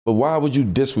But why would you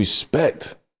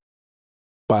disrespect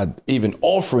by even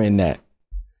offering that?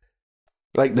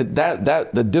 Like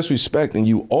the disrespect and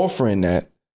you offering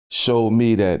that showed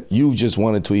me that you just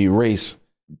wanted to erase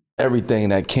everything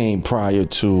that came prior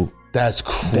to that's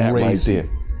crazy. That right there.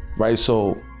 Right?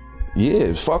 So,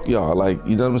 yeah, fuck y'all. Like,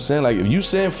 you know what I'm saying? Like, if you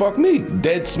saying fuck me,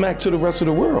 dead smack to the rest of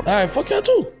the world. All right, fuck y'all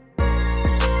too.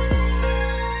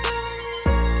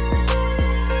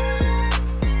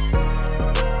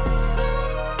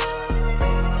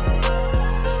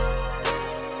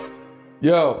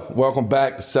 Yo, welcome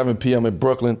back to 7 p.m. in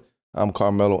Brooklyn. I'm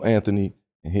Carmelo Anthony,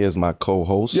 and here's my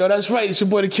co-host. Yo, that's right. It's your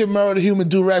boy, the Kid Mero, the Human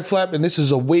Do-Rag Flap, and this is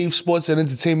a Wave Sports and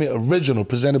Entertainment original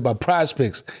presented by Prize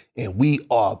Picks, and we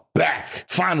are back.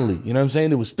 Finally, you know what I'm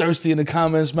saying? It was thirsty in the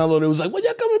comments, Melo. They was like, when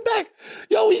y'all coming back?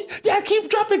 Yo, y'all keep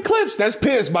dropping clips. That's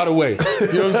Pierce, by the way.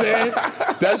 You know what I'm saying?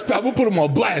 I'm gonna put him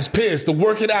on blast. Pierce, the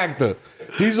working actor.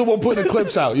 He's the one putting the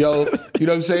clips out, yo. You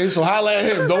know what I'm saying? So holla at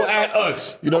him. Don't at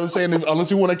us. You know what I'm saying? Unless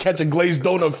you want to catch a glazed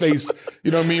donut face,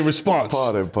 you know what I mean, response.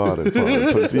 Pardon.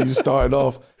 But see, you started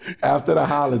off, after the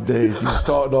holidays, you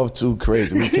started off too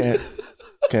crazy. We can't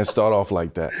start off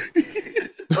like that.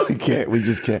 We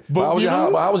just can't. But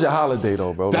how was your holiday,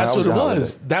 though, bro? That's what it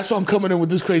was. That's why I'm coming in with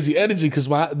this crazy energy, because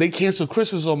they canceled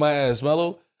Christmas on my ass,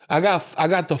 Melo. I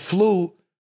got the flu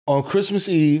on Christmas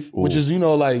Eve, which is, you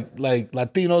know, like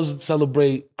Latinos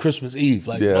celebrate Christmas Eve.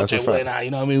 Like, Noche Buena, you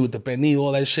know what I mean? With the pernil,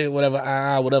 all that shit, whatever,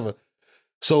 whatever.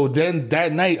 So then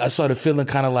that night, I started feeling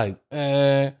kind of like,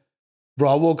 bro,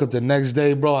 I woke up the next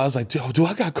day, bro. I was like, do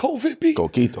I got COVID, B?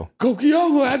 Coquito,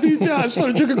 I need that. I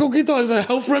started drinking Coquito as a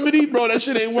health remedy, bro. That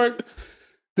shit ain't work.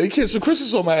 They canceled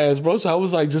Christmas on my ass, bro. So I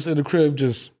was like just in the crib,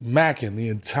 just macking the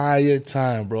entire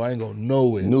time, bro. I ain't going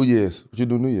nowhere. New Year's. What you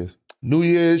do New Year's? New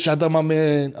Year's, shout out my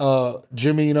man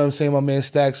Jimmy, you know what I'm saying? My man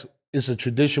Stacks. It's a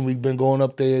tradition. We've been going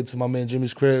up there to my man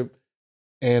Jimmy's crib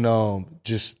and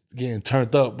just getting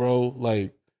turned up, bro.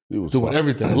 Like doing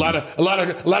everything. A lot of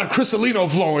Cristalino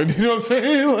flowing. You know what I'm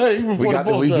saying?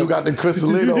 Like we do got the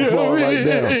Cristalino flowing right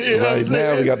now. Right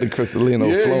now we got the Cristalino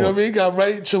flowing. You know what I mean? Got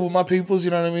right, chill with my peoples, you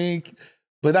know what I mean?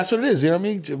 But that's what it is, you know what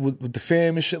I mean? With the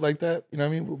fam and shit like that, you know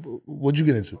what I mean? What'd you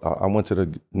get into? I went to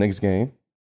the Knicks game.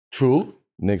 True.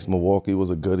 Knicks Milwaukee was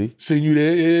a goodie. Seen you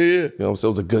there, yeah. You know what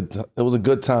I'm saying? It was a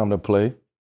good time to play.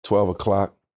 12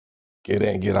 o'clock, get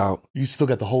in, get out. You still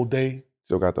got the whole day?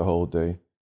 Still got the whole day.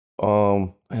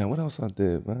 Man, what else I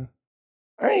did, man?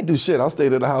 I ain't do shit. I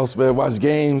stayed at the house, man, watched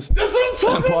games. That's what I'm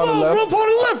talking about, bro. Part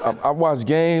of the left. I watched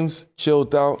games,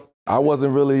 chilled out. I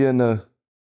wasn't really in the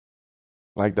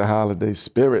holiday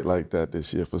spirit like that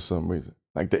this year for some reason.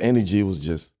 Like the energy was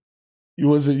just. You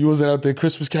wasn't out there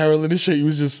Christmas caroling and shit. You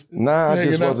was just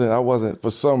I wasn't for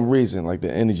some reason. Like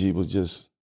the energy was just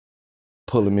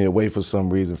pulling me away for some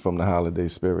reason from the holiday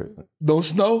spirit. No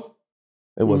snow?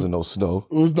 It wasn't no snow.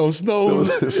 It was no snow.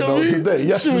 It was snow today.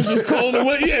 Yes, it was just cold and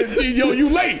wet. Yeah, yo, you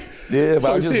late. Yeah,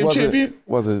 but I just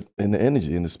wasn't in the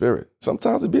energy, in the spirit.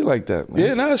 Sometimes it be like that, man.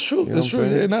 Yeah, nah, it's true. It's true.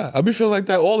 Yeah, nah. I be feeling like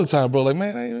that all the time, bro. Like,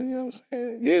 man, you know what I'm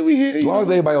saying? Yeah, we here. As long as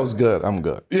everybody else is good, I'm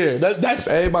good. Yeah, that's.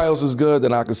 If everybody else is good,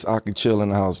 then I can chill in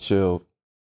the house, chill,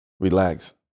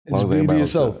 relax. And just be to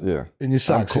yourself. Yeah. In your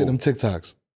socks, hit them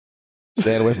TikToks.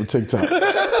 Staying away from TikTok.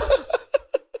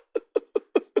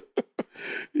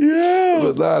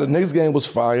 Yeah. But the next game was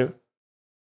fire.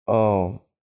 I'm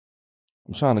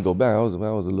trying to go back. That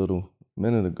was a little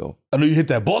minute ago. I know you hit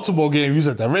that Baltimore game. You was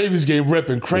at that Ravens game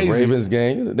repping crazy. The Ravens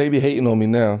game. They be hating on me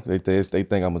now. They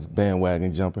think I'm a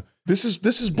bandwagon jumper. This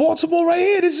is Baltimore right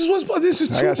here. This is two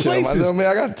places.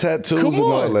 I got tattoos and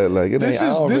all that. Like,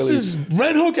 this is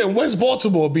Red Hook and West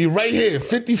Baltimore. Be right here,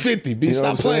 50-50. B,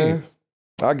 stop playing.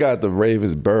 I got the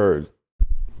Ravens bird.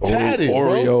 Tatted,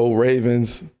 Oreo, bro.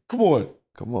 Ravens.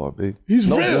 Come on, B. He's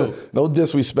real. No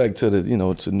disrespect to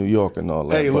to New York and all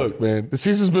that. Hey, look, man. The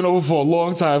season's been over for a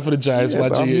long time for the Giants.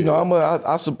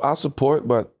 I support,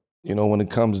 but when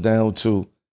it comes down to,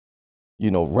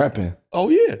 repping. Oh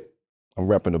yeah. I'm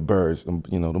repping the birds. Them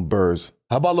birds.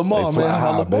 How about Lamar, man?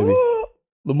 How about Lamar? Baby.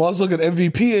 Lamar's looking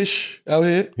MVP-ish out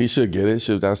here. He should get it.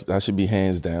 That should be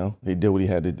hands down. He did what he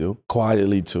had to do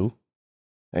quietly too.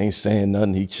 Ain't saying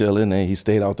nothing. He chilling and he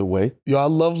stayed out the way. Yo, I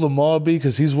love Lamar B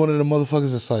because he's one of the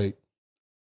motherfuckers that's like,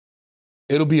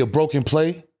 it'll be a broken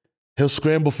play. He'll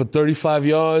scramble for 35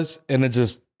 yards and then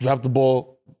just drop the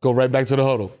ball, go right back to the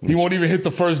huddle. He won't even hit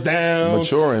the first down.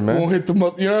 Maturing, man. Won't hit you know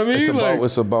what I mean?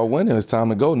 It's about winning. It's time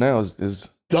to go now. It's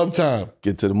dub time.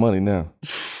 Get to the money now.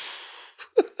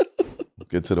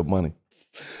 Get to the money.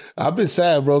 I've been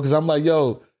sad, bro, because I'm like,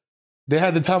 yo, they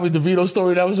had the Tommy DeVito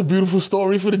story. That was a beautiful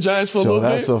story for the Giants for a little bit.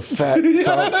 That's a fact.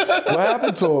 What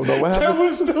happened to him, though? What happened?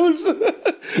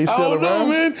 He's I still don't know, around?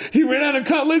 man. He ran out of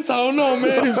cutlets. I don't know,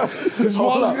 man. His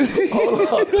Hold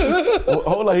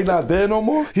on. He's not there no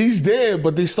more? He's there,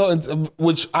 but they starting.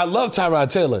 Which I love Tyrod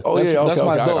Taylor. Oh, that's, yeah, okay, that's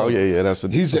my okay. dog. Oh,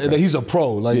 yeah. He's a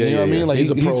pro. Like Yeah, you know what I mean? Like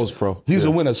he's a pro's pro. He's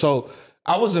a winner. So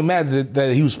I wasn't mad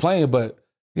that he was playing, but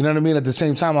you know what I mean. At the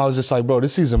same time, I was just like, bro,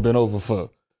 this season been over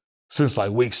since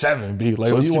like week 7. B. Like,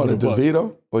 So you wanted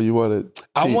DeVito or you wanted?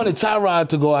 I wanted Tyrod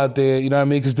to go out there, you know what I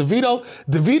mean? Because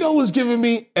DeVito was giving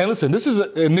me, and listen, this is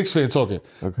a Knicks fan talking.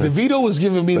 Okay. DeVito was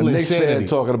giving me the Knicks insanity. fan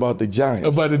talking about the Giants.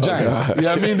 About the Giants. Okay. You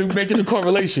know what I mean? Making the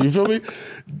correlation. You feel me?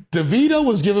 DeVito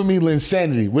was giving me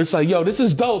insanity. Where it's like, yo, this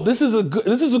is dope. This is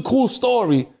a cool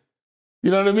story. You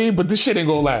know what I mean? But this shit ain't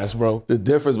gonna last, bro. The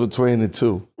difference between the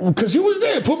two. Because you was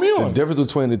there. Put me on. The difference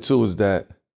between the two is that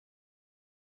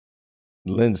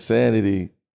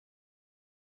Linsanity,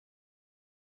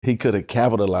 he could have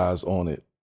capitalized on it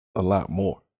a lot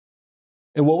more.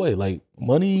 In what way? Like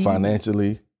money?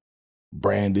 Financially,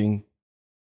 branding.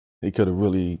 He could have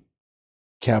really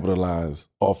capitalized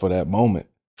off of that moment.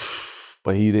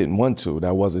 But he didn't want to.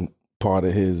 That wasn't part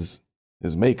of his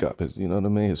makeup, you know what I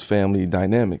mean? His family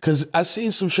dynamic. Because I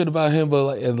seen some shit about him,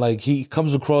 but he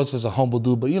comes across as a humble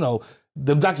dude. But you know,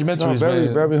 the documentaries,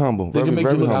 very humble. They can make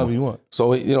you look however you want.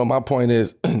 So my point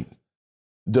is,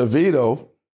 DeVito,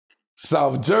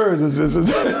 South Jersey is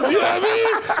you know what I mean?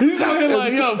 He's out here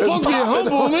like, yo, fuck being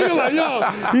humble, nigga. Like, yo,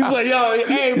 he's like, yo,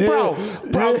 hey, bro,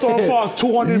 I'm throwing for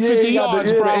 250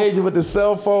 yards, bro. The agent with the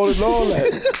cell phone and all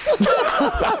that.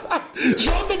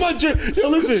 Shout out to my jersey. Yo,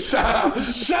 listen, shout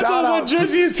out to my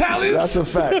Jersey Italians. That's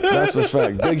a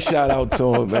fact. Big shout out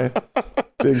to him, man.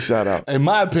 Big shout out. In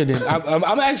my opinion,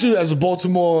 I'm actually, as a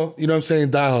Baltimore, you know what I'm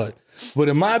saying, diehard. But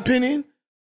in my opinion,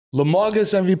 Lamar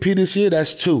gets MVP this year,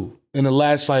 that's 2 in the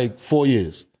last, 4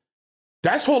 years.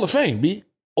 That's Hall of Fame, B.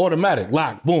 Automatic.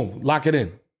 Lock. Boom. Lock it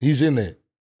in. He's in there.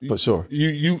 For sure.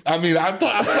 I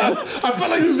felt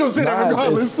like he was going to say that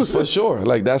regardless. For sure.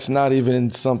 Like, that's not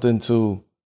even something to,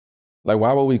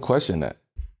 why would we question that?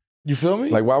 You feel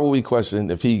me? Why would we question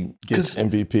if he gets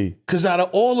MVP? Because out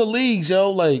of all the leagues, yo,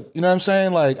 you know what I'm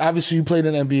saying? Obviously you played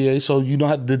in the NBA, so you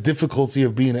know the difficulty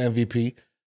of being an MVP.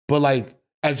 But,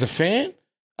 as a fan,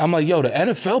 I'm like, yo, the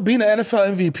NFL, being an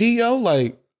NFL MVP, yo,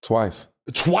 Twice?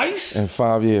 In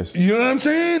 5 years. You know what I'm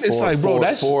saying? It's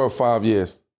that's 4 or 5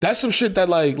 years. That's some shit that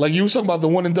you were talking about, the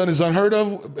one and done is unheard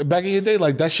of back in your day.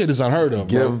 That shit is unheard of,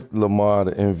 bro. Give Lamar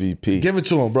the MVP. Give it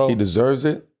to him, bro. He deserves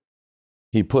it.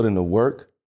 He put in the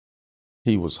work.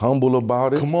 He was humble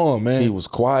about it. Come on, man. He was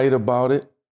quiet about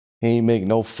it. He ain't make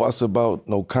no fuss about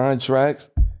no contracts.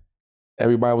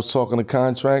 Everybody was talking to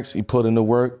contracts. He put in the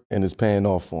work, and it's paying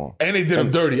off for him. And they did him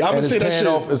dirty. I'm gonna say that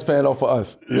shit. It's paying off for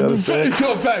us. You understand?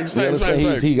 Facts.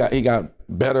 He got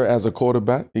better as a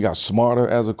quarterback. He got smarter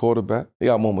as a quarterback. He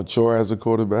got more mature as a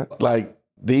quarterback.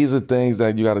 These are things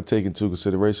that you got to take into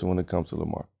consideration when it comes to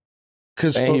Lamar.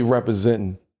 And he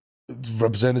represent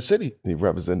the city. He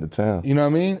represent the town. You know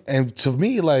what I mean? And to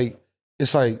me,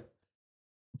 it's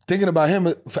thinking about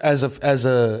him as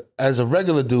a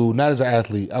regular dude, not as an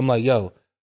athlete. I'm like, yo,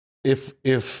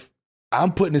 if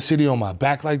I'm putting the city on my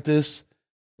back like this,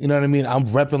 you know what I mean? I'm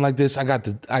repping like this. I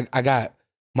got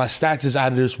my stats is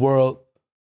out of this world.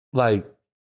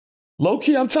 Low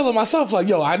key, I'm telling myself,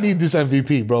 yo, I need this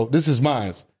MVP, bro. This is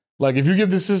mine. If you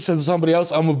give this to somebody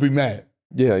else, I'm gonna be mad.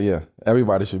 Yeah.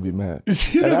 Everybody should be mad.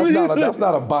 You know that's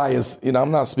not a bias.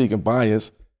 I'm not speaking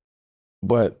bias.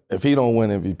 But if he don't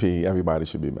win MVP, everybody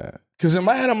should be mad. Because in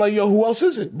my head, I'm like, yo, who else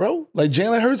is it, bro?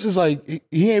 Jalen Hurts is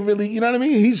he ain't really, you know what I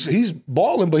mean? He's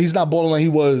balling, but he's not balling like he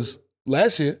was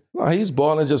last year. No, he's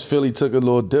balling. Just Philly took a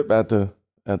little dip at the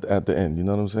end. You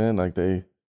know what I'm saying?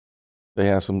 They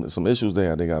had some issues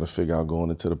there. They got to figure out going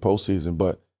into the postseason.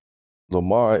 But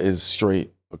Lamar is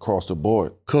straight across the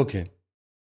board, cooking.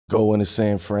 Going to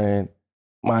San Fran,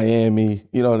 Miami.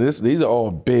 These are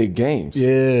all big games.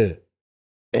 Yeah.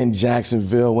 In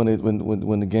Jacksonville,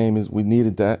 when the game is, we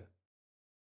needed that.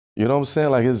 You know what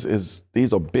I'm saying?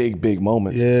 These are big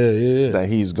moments. Yeah. That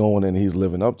he's going and he's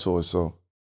living up to it. So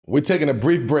we're taking a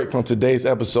brief break from today's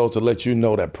episode to let you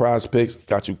know that Prize Picks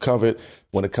got you covered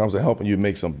when it comes to helping you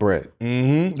make some bread.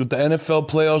 Mm-hmm. With the NFL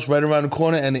playoffs right around the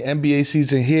corner and the NBA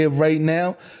season here right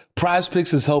now, Prize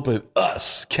Picks is helping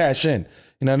us cash in.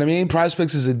 You know what I mean? Prize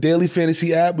Picks is a daily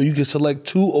fantasy app where you can select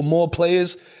 2 or more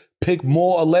players, pick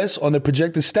more or less on the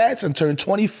projected stats, and turn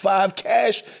 25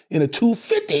 cash into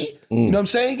 250. You know what I'm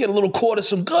saying? Get a little quarter,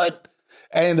 some good.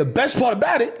 And the best part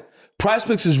about it, Prize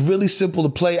Picks is really simple to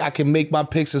play. I can make my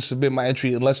picks and submit my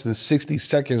entry in less than 60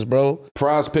 seconds, bro.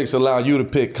 Prize Picks allow you to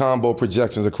pick combo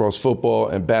projections across football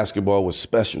and basketball with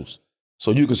specials,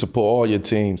 so you can support all your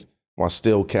teams while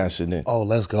still cashing in. Oh,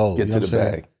 let's go. Get to the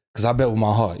bag. Because I bet with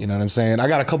my heart, you know what I'm saying? I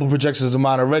got a couple projections in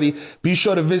mind already. Be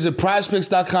sure to visit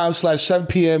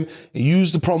prizepicks.com/7pm and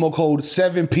use the promo code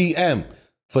 7pm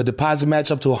for a deposit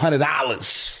match up to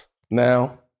 $100.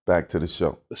 Now, back to the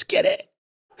show. Let's get it.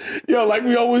 Yo, like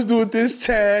we always do at this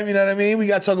time, you know what I mean? We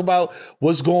got to talk about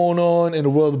what's going on in the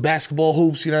world of basketball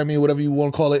hoops, you know what I mean? Whatever you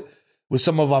want to call it. With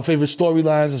some of our favorite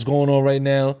storylines that's going on right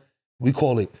now. We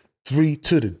call it 3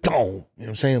 to the dome. You know what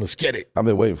I'm saying? Let's get it. I've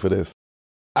been waiting for this.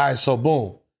 All right, so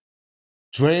boom.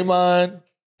 Draymond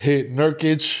hit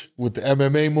Nurkic with the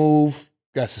MMA move,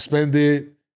 got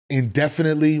suspended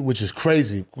indefinitely, which is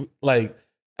crazy. Like,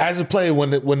 as a player, when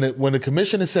the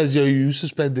commissioner says, yo, you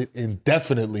suspended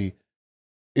indefinitely,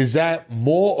 is that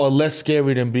more or less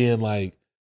scary than being like,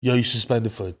 yo, you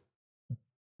suspended for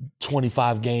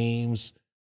 25 games,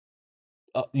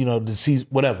 the season,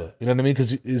 whatever. You know what I mean?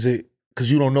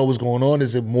 Because you don't know what's going on?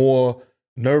 Is it more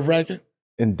nerve-wracking?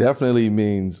 Indefinitely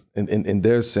means, in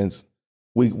their sense,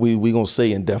 we gonna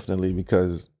say indefinitely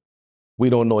because we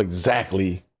don't know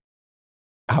exactly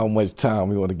how much time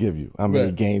we're gonna give you, how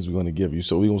many games we're gonna give you.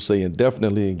 So we're gonna say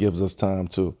indefinitely and gives us time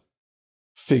to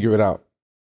figure it out,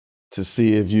 to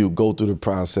see if you go through the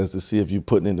process, to see if you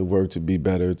putting in the work to be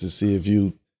better, to see if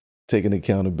you taking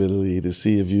accountability, to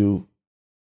see if you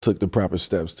took the proper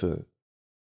steps to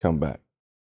come back.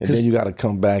 And then you gotta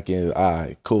come back and, all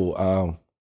right, cool.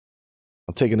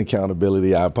 I'm taking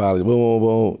accountability. I apologize.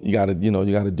 Boom. You gotta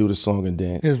do the song and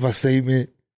dance. Here's my statement.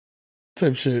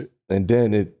 Type shit. And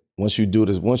then once you do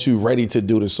this, once you're ready to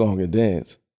do the song and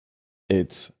dance,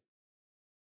 it's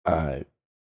all right,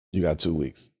 you got 2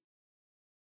 weeks.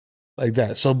 Like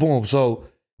that. So boom. So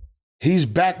he's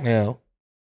back now.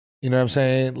 You know what I'm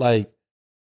saying? Like,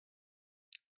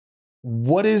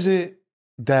 what is it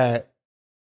that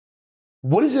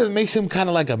makes him kind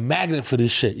of like a magnet for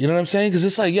this shit? You know what I'm saying? Because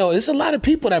it's like, yo, it's a lot of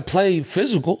people that play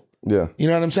physical. Yeah. You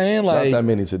know what I'm saying? Like, not that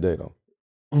many today, though.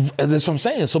 That's what I'm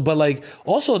saying. So, but like,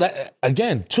 also that,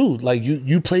 again, too, like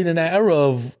you played in that era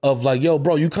of like, yo,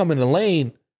 bro, you come in the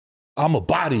lane, I'ma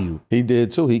body you. He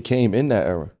did, too. He came in that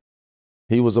era.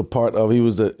 He was a part of, he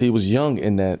was young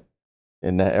in that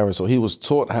era. So he was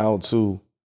taught how to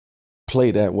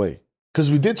play that way. Because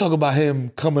we did talk about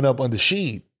him coming up under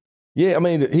Sheed. Yeah, I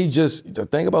mean,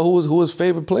 think about who his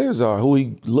favorite players are, who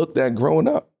he looked at growing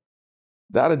up.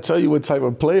 That'll tell you what type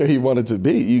of player he wanted to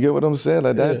be. You get what I'm saying?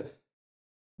 Like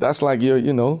that's like your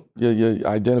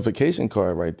identification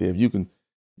card right there. If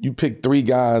you pick 3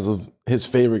 guys of his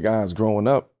favorite guys growing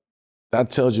up, that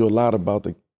tells you a lot about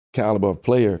the caliber of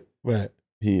player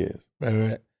he is.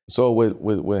 Right. So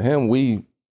with him,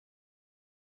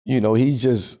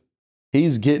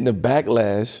 he's getting the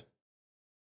backlash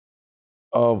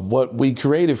of what we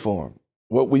created for him,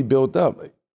 what we built up.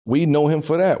 We know him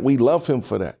for that. We love him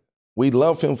for that. We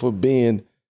love him for being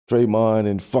Draymond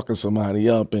and fucking somebody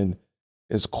up, and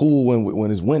it's cool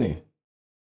when it's winning.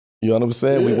 You know what I'm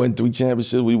saying? We win 3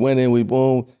 championships, we win in, we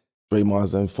boom.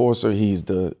 Draymond's the enforcer. He's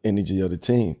the energy of the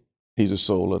team. He's the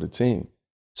soul of the team.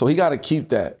 So he got to keep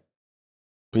that,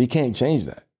 but he can't change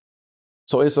that.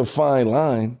 So it's a fine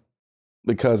line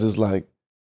because it's like,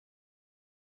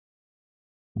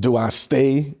 do I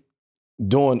stay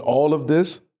doing all of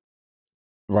this?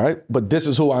 Right? But this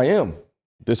is who I am.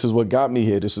 This is what got me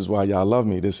here. This is why y'all love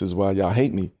me. This is why y'all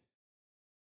hate me.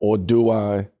 Or do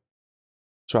I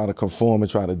try to conform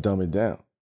and try to dumb it down?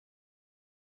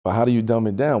 But how do you dumb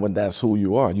it down when that's who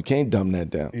you are? You can't dumb that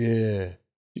down. Yeah.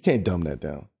 You can't dumb that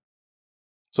down.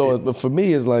 So but for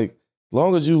me, it's like, as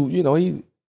long as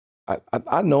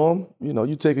I know him,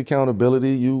 you take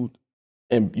accountability, you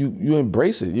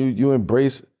embrace it. You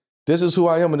embrace, this is who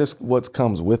I am and this is what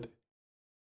comes with it.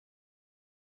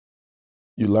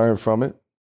 You learn from it.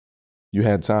 You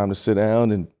had time to sit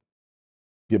down and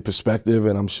get perspective,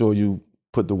 and I'm sure you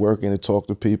put the work in and talk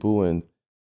to people and,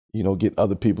 get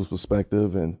other people's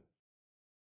perspective, and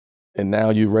now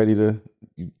you're ready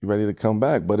to come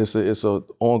back. But it's a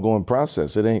ongoing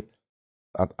process. It ain't,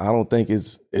 I don't think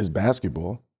it's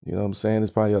basketball. You know what I'm saying?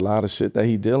 It's probably a lot of shit that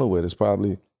he's dealing with. It's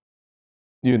probably,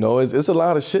 it's a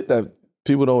lot of shit that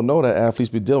people don't know that athletes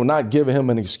be dealing with. Not giving him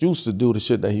an excuse to do the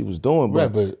shit that he was doing,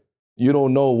 but you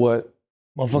don't know what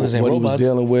he was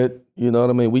dealing with. You know what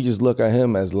I mean? We just look at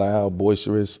him as loud,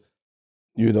 boisterous,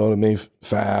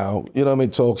 foul,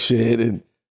 talk shit and,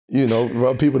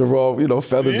 rub people the wrong,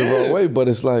 feathers the wrong way. But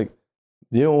it's like,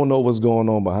 you don't know what's going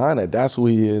on behind that. That's who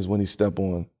he is when he step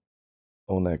on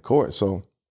that court. So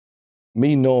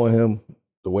me knowing him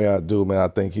the way I do, man, I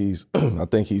think he's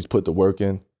put the work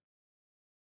in.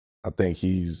 I think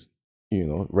he's,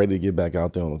 ready to get back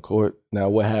out there on the court. Now,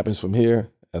 what happens from here,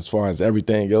 as far as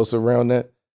everything else around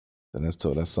that, then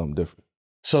that's something different.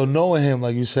 So knowing him,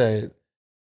 like you said,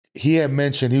 he had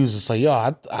mentioned, he was just like, yo,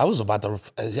 I was about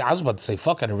to say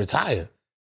fuck and retire.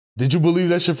 Did you believe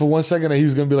that shit for 1 second that he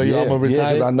was gonna be like, yo, I'm gonna retire?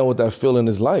 Yeah, because I know what that feeling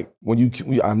is like.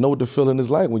 I know what the feeling is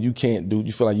like when you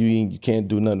feel like you can't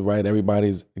do nothing right.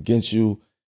 Everybody's against you.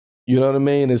 You know what I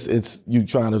mean? It's you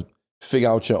trying to figure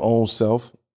out your own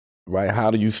self, right? How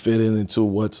do you fit into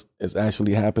what is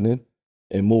actually happening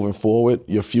and moving forward,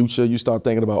 your future? You start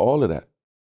thinking about all of that.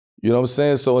 You know what I'm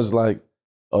saying? So it's like,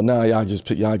 oh, now y'all just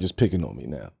picking on me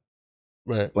now.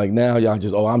 Right. Like now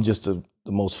I'm just the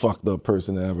most fucked up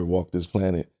person that ever walked this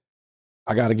planet.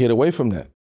 I got to get away from that.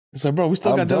 It's like, bro, we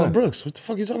still got Dylan Brooks. What the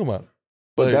fuck are you talking about?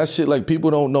 But that shit, like,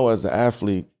 people don't know as an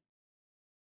athlete,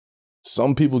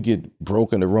 some people get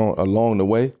broken along the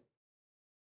way,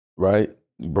 right?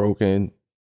 Broken,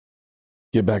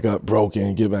 get back up,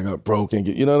 broken, get back up, broken.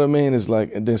 You know what I mean? It's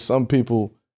like, and then some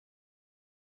people,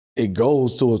 it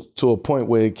goes to a point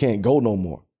where it can't go no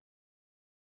more.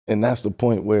 And that's the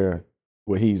point where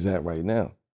he's at right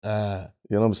now. You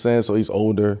know what I'm saying? So he's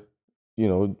older,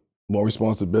 more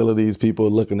responsibilities. People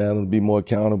are looking at him to be more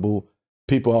accountable.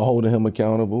 People are holding him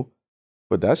accountable.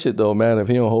 But that shit don't matter if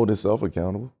he don't hold himself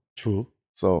accountable. True.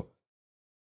 So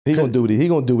he gonna do what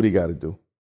he got to do.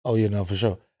 Oh yeah, no, for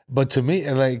sure. But to me,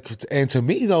 and to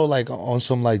me though, like on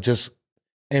some like just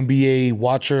NBA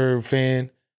watcher fan,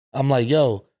 I'm like,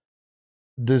 yo,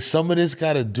 does some of this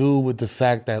got to do with the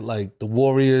fact that like the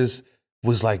Warriors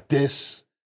was like this,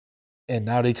 and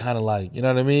now they kind of like, you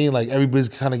know what I mean? Like everybody's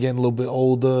kind of getting a little bit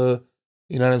older.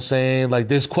 You know what I'm saying? Like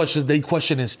there's questions, they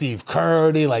questioning Steve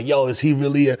Kerr. They like, yo, is he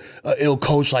really a ill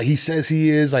coach like he says he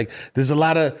is? Like there's a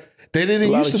lot of, they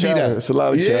didn't used to be that. It's a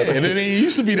lot of chatter. And they didn't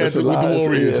used to be that with the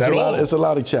Warriors at all. It's a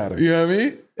lot of chatter. You know what I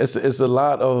mean? It's a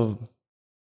lot of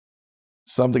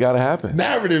something got to happen.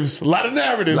 Narratives. A lot of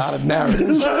narratives. A lot of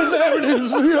narratives.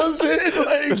 You know what I'm saying?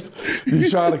 Like, you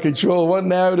trying to control one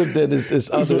narrative, then it's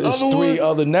three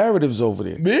other narratives over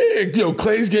there. Big.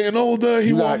 Clay's getting older.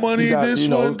 He want money. This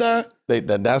one, that.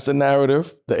 That's a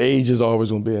narrative. The age is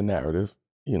always going to be a narrative.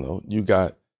 You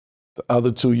got the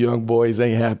other two young boys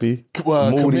ain't happy.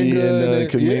 Moody and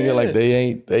Kuminga, like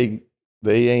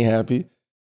they ain't happy.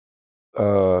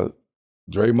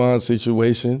 Draymond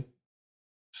situation,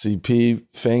 CP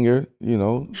finger,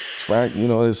 Frank,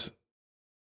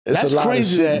 it's a lot of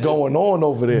shit going on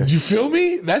over there. You feel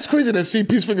me? That's crazy that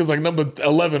CP's finger is like number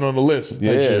 11 on the list.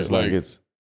 Yeah, it's like it's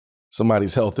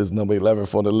somebody's health is number 11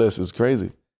 on the list. It's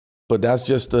crazy. But that's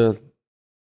just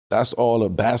that's all a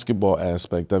basketball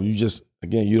aspect of you. Just,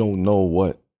 again, you don't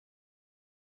know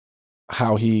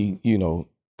how he,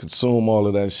 consume all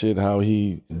of that shit, how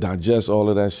he digests all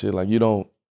of that shit. Like you don't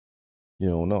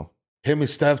know. Him and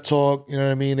Steph talk, you know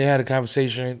what I mean? They had a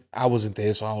conversation. I wasn't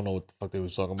there, so I don't know what the fuck they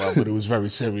was talking about, but it was very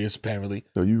serious, apparently.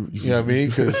 So you know what I mean?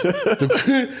 Because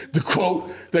the quote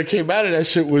that came out of that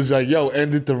shit was like, yo,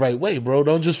 end it the right way, bro.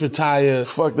 Don't just retire.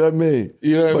 Fuck that mean.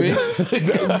 You know what I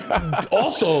mean?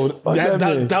 Also,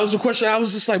 that was the question. I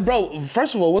was just like, bro,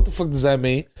 first of all, what the fuck does that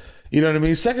mean? You know what I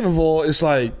mean? Second of all, it's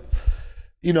like,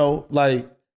 like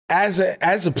as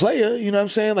a player, you know what I'm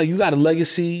saying? Like you got a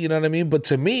legacy, you know what I mean? But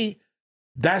to me,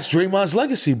 that's Draymond's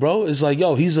legacy, bro. It's like,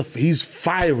 yo, he's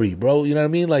fiery, bro. You know what I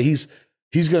mean? Like he's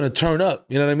gonna turn up.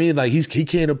 You know what I mean? Like he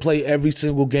can't play every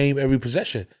single game, every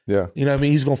possession. Yeah. You know what I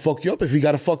mean? He's gonna fuck you up if he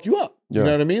gotta fuck you up. Yeah. You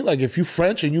know what I mean? Like if you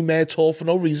French and you mad tall for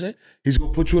no reason, he's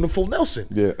gonna put you in a full Nelson.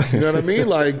 Yeah. You know what I mean?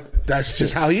 Like that's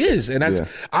just how he is. And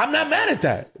I'm not mad at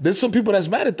that. There's some people that's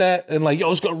mad at that and like,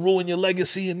 yo, it's gonna ruin your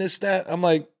legacy and this, that. I'm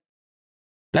like,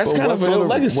 that's kind of a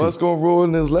legacy. What's gonna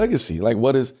ruin his legacy? Like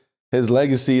what is his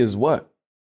legacy is what?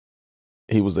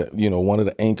 He was, one of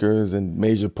the anchors and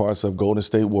major parts of Golden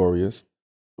State Warriors,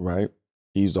 right?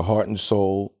 He's the heart and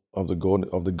soul of the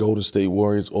Golden State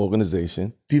Warriors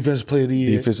organization. Defensive Player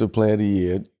of the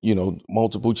Year.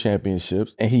 Multiple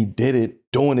championships. And he did it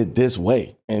doing it this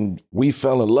way. And we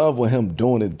fell in love with him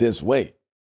doing it this way.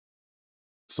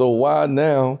 So why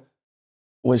now,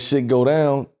 when shit go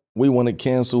down, we want to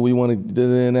cancel, we want to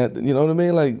do that, you know what I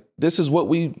mean? Like, this is what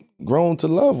we grown to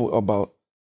love about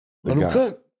the guy.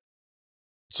 Cook.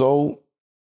 So,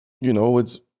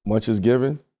 it's much is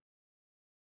given,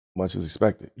 much is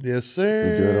expected. Yes, sir.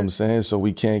 You get what I'm saying? So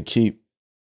we can't keep,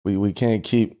 we can't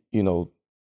keep, 1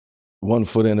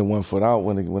 foot in and 1 foot out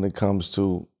when it comes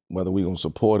to whether we're gonna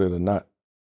support it or not.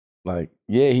 Like,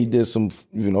 yeah, he did some,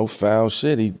 foul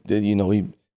shit. He did, he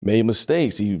made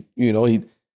mistakes. He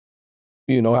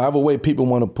however way people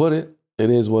want to put it, it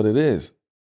is what it is.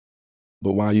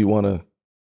 But why you want to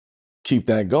keep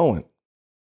that going?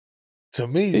 To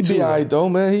me, he'd be all right though,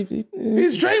 man.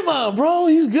 He's Draymond, bro.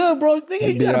 He's good, bro.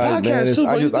 He got a podcast too.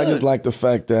 I just like the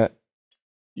fact that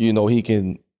you know, he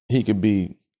can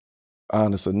be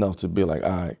honest enough to be like, all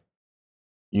right,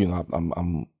 you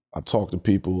know, I talk to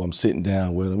people, I'm sitting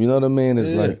down with them. You know what I mean? It's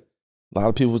like a lot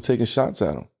of people taking shots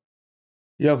at him.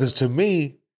 Yo, because to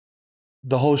me,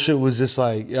 the whole shit was just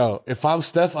like, yo, if I'm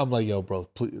Steph, I'm like, yo, bro,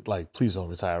 please don't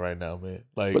retire right now, man.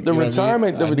 Like, but the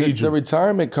retirement, I mean? the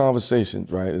retirement conversation,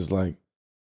 right, is like,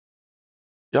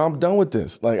 yo, I'm done with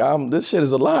this. Like, this shit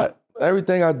is a lot.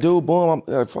 Everything I do, boom,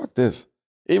 I'm like, fuck this.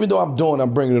 Even though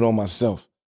I'm bringing it on myself.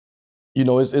 You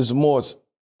know, it's more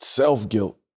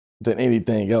self-guilt than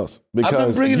anything else. Because I've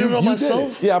been bringing it on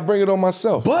myself. Yeah, I bring it on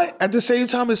myself. But at the same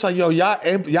time, it's like, yo,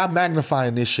 y'all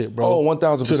magnifying this shit, bro. Oh,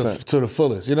 1,000%. To the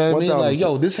fullest. You know what I mean? 1,000%. Like,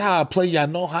 yo, this is how I play. Y'all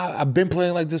know how I've been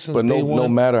playing like this since day one. No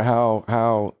matter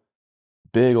how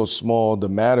big or small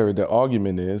the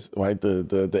argument is, right?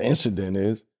 The incident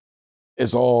is,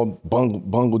 it's all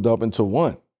bungled up into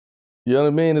one. You know what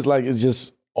I mean? It's like it's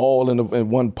just all in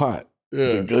one pot.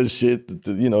 Yeah. The good shit,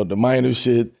 the minor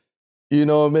shit. You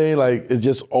know what I mean? Like it's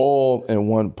just all in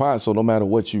one pot. So no matter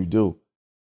what you do,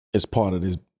 it's part of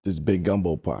this big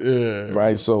gumbo pot. Yeah.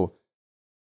 Right? So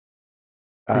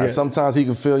sometimes he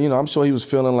can feel, I'm sure he was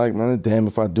feeling like, man, damn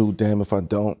if I do, damn if I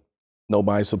don't.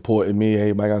 Nobody supporting me.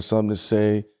 Everybody got something to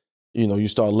say. You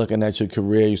start looking at your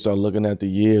career. You start looking at the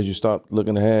years. You start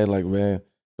looking ahead like, man,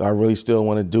 do I really still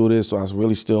want to do this? Do I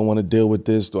really still want to deal with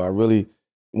this? Do I really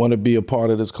want to be a part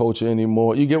of this culture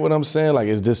anymore? You get what I'm saying? Like,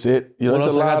 is this it? What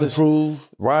it's a lot to prove.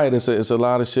 Right. It's a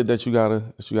lot of shit that you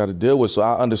gotta deal with. So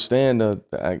I understand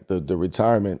the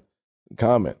retirement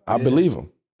comment. I believe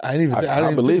him. I didn't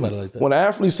even believe think about it like that. When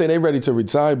athletes say they're ready to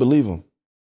retire, believe them.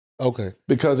 Okay.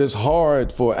 Because it's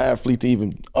hard for an athlete to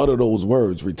even utter those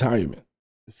words, retirement.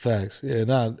 Facts.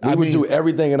 Yeah. We would do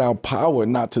everything in our power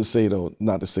not to say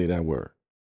that word.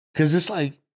 Because it's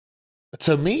like,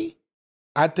 to me,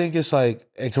 I think it's like,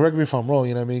 and correct me if I'm wrong,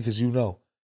 you know what I mean? Because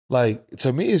like,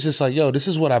 to me, it's just like, yo, this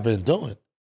is what I've been doing.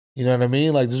 You know what I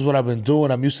mean? Like, this is what I've been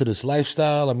doing. I'm used to this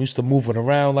lifestyle. I'm used to moving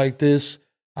around like this.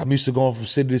 I'm used to going from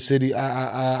city to city.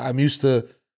 I'm used to,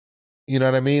 you know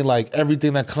what I mean? Like,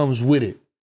 everything that comes with it.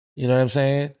 You know what I'm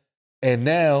saying? And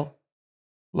now,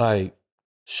 like,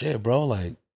 shit, bro,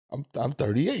 like, I'm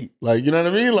 38. Like, you know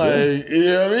what I mean? Like, you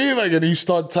know what I mean? Like, and you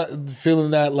start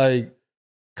feeling that, like,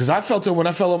 because I felt it when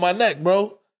I fell on my neck,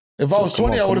 bro. If I was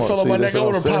 20, I would have fell on my neck. I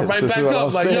would have popped right back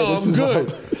up. Like, yo, I'm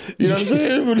good. You know what I'm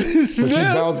saying? But you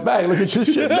bounce back. Look at your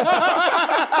shit. You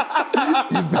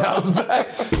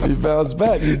bounce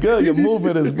back. You good. Your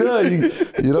movement is good.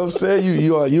 You know what I'm saying?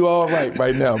 You all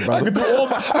right now, bro. I can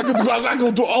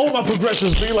go through all my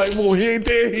progressions. Be like, well, he ain't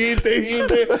there.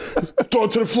 Throw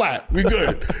it to the flat. We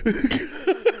good.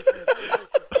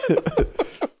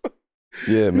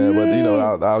 Yeah, man.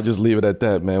 But I'll just leave it at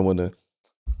that, man.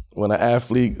 When an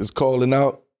athlete is calling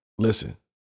out, listen.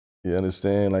 You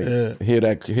understand? Like, hear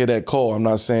that call. I'm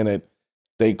not saying that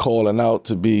they calling out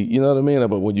to be, you know what I mean?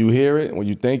 But when you hear it, when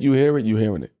you think you hear it, you're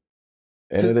hearing it.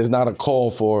 And it is not a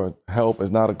call for help. It's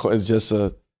not a call. It's just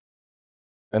an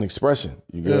expression.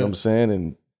 You get what I'm saying?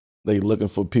 And they looking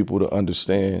for people to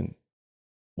understand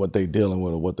what they dealing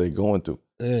with or what they going through.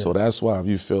 Yeah. So that's why if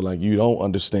you feel like you don't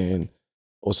understand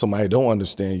or somebody don't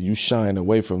understand, you shying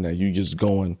away from that. You just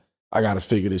going, I got to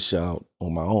figure this shit out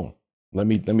on my own. Let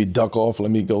me duck off.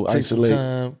 Let me go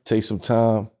isolate. Take some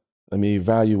time. Let me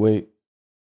evaluate.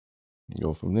 And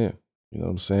go from there. You know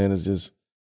what I'm saying? It's just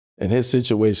in his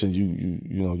situation. You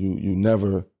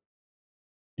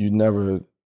never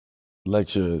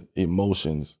let your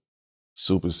emotions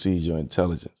supersede your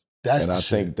intelligence. I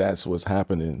think that's what's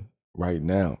happening right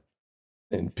now.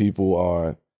 And people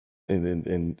are,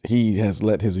 and he has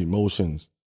let his emotions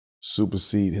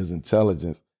supersede his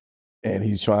intelligence, and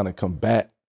he's trying to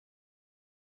combat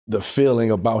the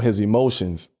feeling about his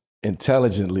emotions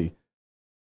intelligently,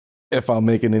 if I'm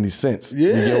making any sense.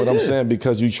 Yeah, you get what I'm saying?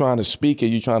 Because you're trying to speak it,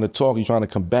 you're trying to talk, you're trying to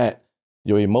combat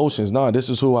your emotions. No, this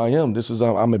is who I am.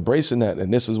 I'm embracing that,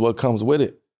 and this is what comes with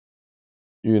it.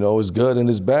 It's good and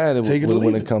it's bad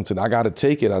when it comes to that. I got to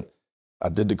take it. I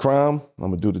did the crime, I'm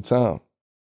going to do the time.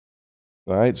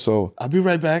 All right, so. I'll be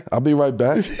right back. When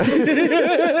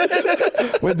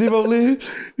Devo leave,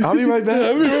 I'll be right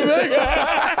back.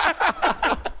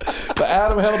 But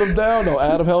Adam held him down, though.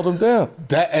 Adam held him down.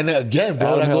 That, and again,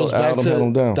 bro,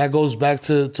 that goes back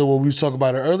to what we was talking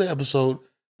about in an earlier episode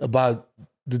about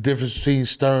the difference between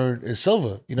Stern and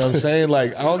Silva. You know what I'm saying?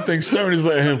 Like, I don't think Stern is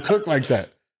letting him cook like that.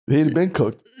 He'd been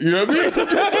cooked. You know what I mean? You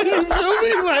feel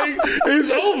me? Like, it's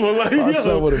over. Like, my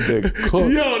son would have been cooked.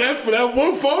 Yo, that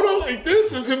one photo like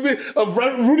this, of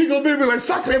Rudy gonna be like,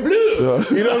 sacre bleu. Sure.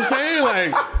 You know what I'm saying?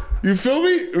 Like, You feel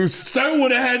me? Stern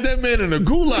would have had that man in a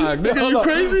gulag. Nigga, you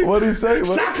crazy? What'd he say?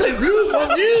 Sacre bleu,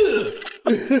 mon Dieu.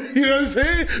 You know what I'm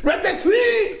saying?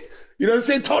 Ratatouille. You know what I'm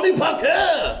saying? Tony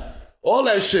Parker. All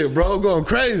that shit, bro. Going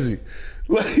crazy.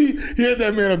 Like, he had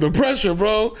that man under pressure,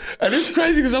 bro. And it's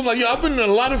crazy because I'm like, yo, I've been in a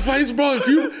lot of fights, bro.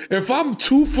 If I'm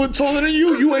 2 foot taller than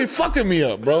you, you ain't fucking me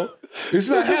up, bro. It's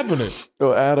not happening.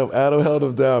 Yo, Adam held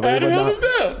him down. Man. Adam held him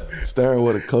down. Stern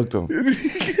would have cooked him.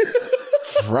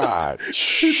 Fried.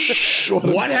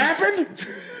 What happened?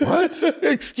 What?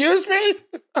 Excuse me?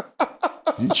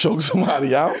 You choked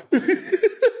somebody out?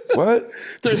 What?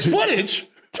 There's footage.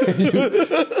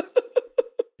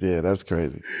 Yeah, that's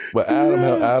crazy. But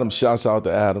Adam, shouts out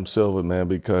to Adam Silver, man,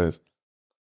 because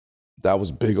that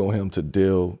was big on him to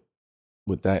deal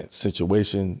with that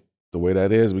situation the way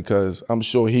that is, because I'm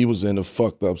sure he was in a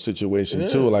fucked up situation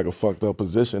too, like a fucked up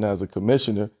position as a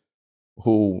commissioner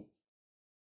who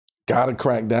got to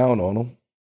crack down on him,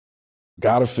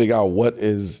 got to figure out what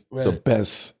is the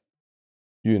best,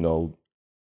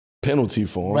 penalty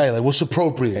for him. Right, like what's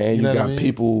appropriate. And you got what I mean?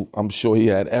 people, I'm sure he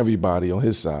had everybody on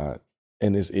his side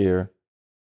in his ear.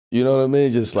 You know what I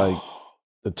mean? Just like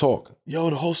the talk. Yo,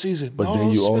 the whole season. But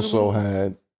then you also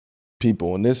had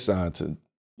people on this side to,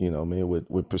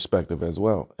 with perspective as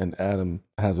well. And Adam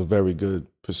has a very good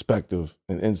perspective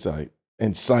and insight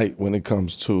when it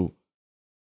comes to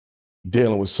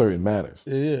dealing with certain matters.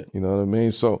 Yeah. You know what I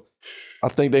mean? So I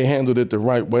think they handled it the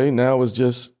right way. Now it's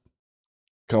just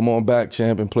come on back,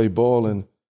 champ, and play ball and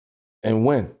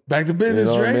win. Back to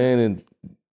business, you know right? What I mean? And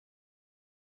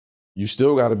you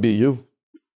still got to be you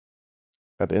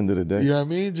at the end of the day. You know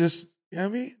what I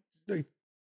mean? Like,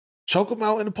 choke them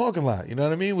out in the parking lot. You know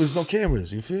what I mean? With no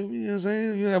cameras. You feel me? You know what I'm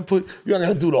saying? You got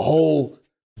to do the whole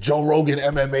Joe Rogan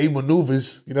MMA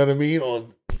maneuvers, you know what I mean,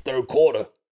 on third quarter.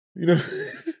 You know?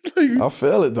 I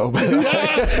feel it though, man.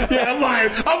 Yeah, I'm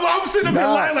lying. I'm sitting up here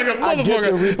lying like a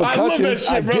motherfucker. I love that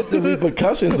shit, bro. I get the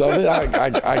repercussions of it.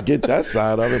 I get that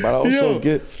side of it, but I also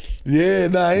get. Yeah,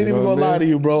 I ain't even gonna lie to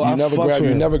you, bro. You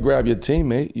never grab your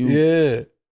teammate.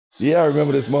 I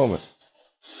remember this moment.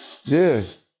 Yeah.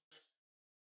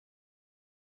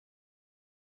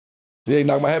 Yeah, he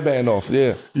knocked my headband off.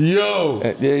 Yeah. Yo.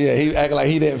 Yeah. He acted like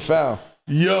he didn't foul.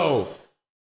 Yo.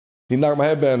 He knocked my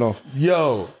headband off.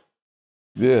 Yo.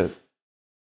 Yeah.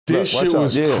 This shit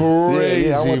was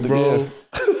crazy, bro.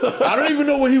 I don't even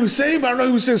know what he was saying, but I know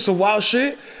he was saying some wild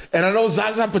shit. And I know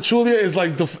Zaza Pachulia is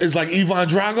like Ivan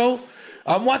Drago.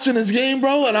 I'm watching this game,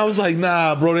 bro, and I was like,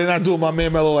 nah, bro, they're not doing my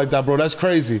man Melo like that, bro. That's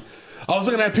crazy. I was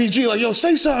looking at PG like, yo,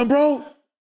 say something, bro.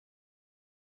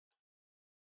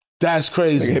 That's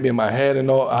crazy. They hit me in my head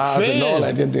and all eyes and all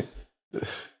that.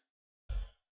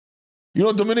 You know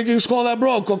what Dominicans call that,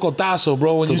 bro? Cocotazo,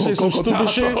 bro. When you say some stupid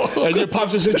shit and your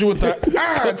pops just hit you with the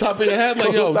on top of your head,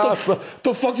 like, yo,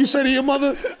 the fuck you say to your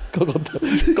mother?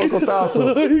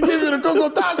 Cocotazo. He gave me the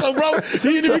cocotazo, bro.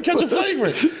 He didn't even catch a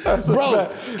flagrant. That's bro,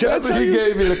 can I tell you? He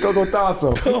gave me the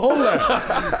cocotazo. Hold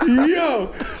on.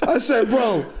 Yo, I said,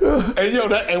 bro.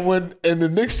 And in the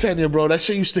Knicks tenure, bro, that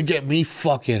shit used to get me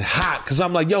fucking hot. Cause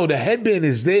I'm like, yo, the headband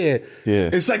is there.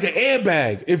 Yeah. It's like an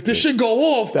airbag. If this shit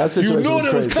go off, you know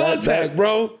there was contact.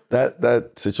 Bro,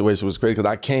 that situation was crazy because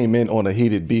I came in on a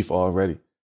heated beef already.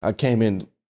 I came in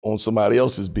on somebody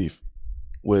else's beef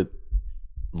with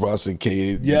Russ and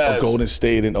Cade, Golden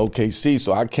State and OKC.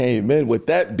 So I came in with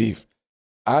that beef.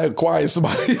 I acquired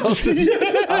somebody else's.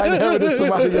 I inherited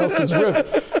somebody else's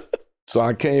riff. So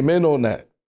I came in on that.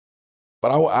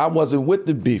 But I wasn't with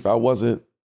the beef. I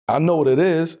know what it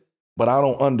is, but I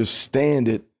don't understand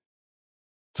it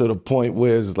to the point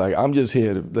where it's like, I'm just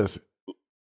here to listen.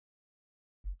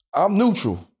 I'm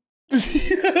neutral.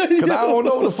 Because I don't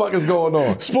know what the fuck is going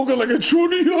on. Spoken like a true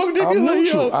New York nigga. I'm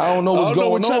neutral. Yo, I don't know what's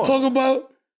going on. What y'all talking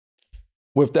about?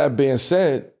 With that being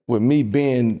said, with me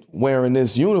wearing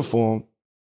this uniform,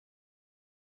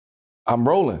 I'm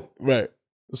rolling. Right.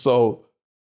 So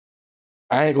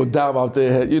I ain't gonna dive out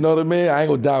there, you know what I mean? I ain't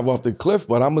gonna dive off the cliff,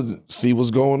 but I'm gonna see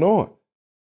what's going on.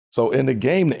 So in the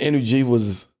game, the energy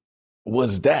was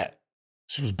that.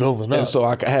 She was building up. And so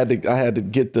I had to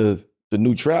get the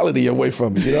neutrality away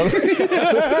from me, you know what I mean?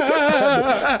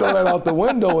 Throw that out the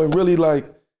window and really like,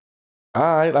 all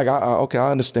right, like, okay,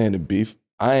 I understand the beef.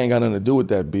 I ain't got nothing to do with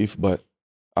that beef, but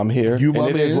I'm here, and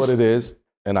it is what it is,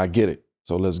 and I get it.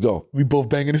 So let's go. We both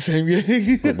banging the same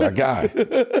game. My guy.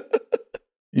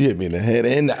 You hit me in the head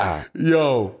and the eye.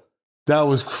 Yo, that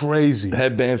was crazy.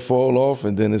 Headband fall off,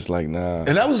 and then it's like, nah.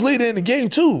 And that was later in the game,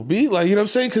 too, B. Like, you know what I'm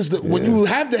saying? Because when you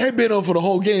have the headband on for the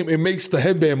whole game, it makes the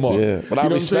headband mark. Yeah, but I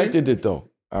respected it, though.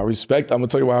 I'm gonna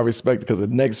tell you why I respect it, because the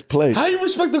next play. How you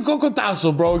respect the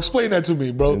cocotazo, bro? Explain that to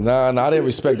me, bro. Nah, I didn't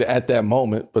respect it at that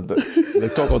moment, but the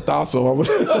cocotazo,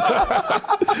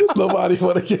 nobody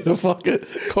want to get a fucking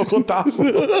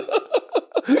cocotazo.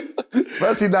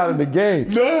 Especially not in the game.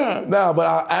 Nah,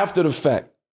 but after the fact,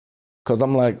 because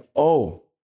I'm like, oh,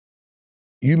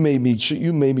 you made me choose.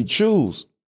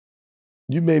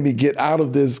 You made me get out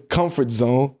of this comfort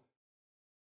zone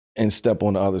and step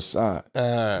on the other side.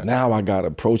 Now I got to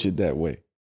approach it that way.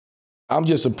 I'm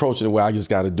just approaching it where I just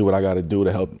got to do what I got to do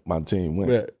to help my team win.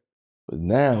 Yeah. But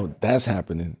now that's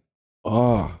happening.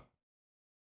 Huddle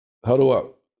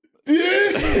up.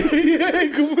 Yeah,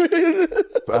 come in.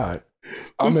 All right.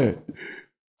 I'm in.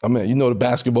 You know the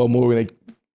basketball movie when the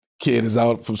kid is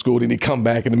out from school, then he come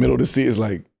back in the middle of the season. It's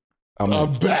like,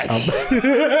 I'm back.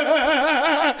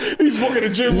 He's walking the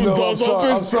gym with doors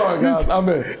open. I'm sorry, guys. I'm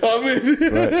in.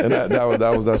 Right. And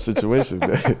that was that situation,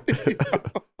 man.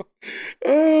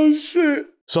 Oh, shit.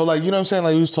 So, like, you know what I'm saying?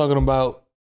 Like, we was talking about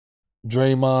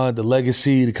Draymond, the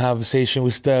legacy, the conversation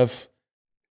with Steph.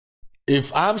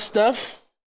 If I'm Steph,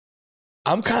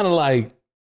 I'm kind of like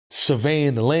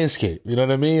surveying the landscape. You know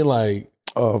what I mean? Like,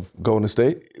 of Golden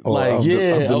State? Or like, of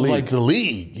like the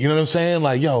league. You know what I'm saying?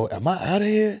 Like, yo, am I out of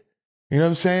here? You know what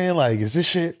I'm saying? Like, is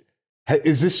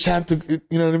this chapter,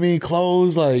 you know what I mean,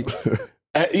 closed? Like,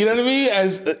 you know what I mean?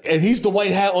 And he's the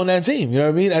white hat on that team. You know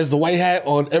what I mean? As the white hat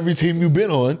on every team you've been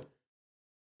on,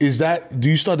 do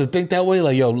you start to think that way?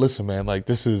 Like, yo, listen, man, like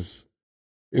this is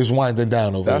winding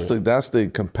down over here. That's the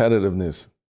competitiveness.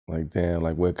 Like, damn,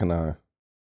 like where can I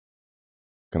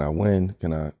win?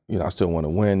 I still want to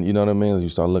win. You know what I mean? You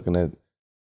start looking at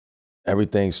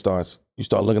you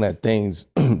start looking at things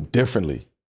differently,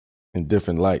 in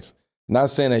different lights. Not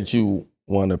saying that you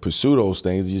want to pursue those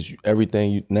things, it's just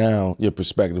everything now, your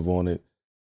perspective on it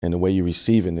and the way you're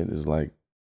receiving it is like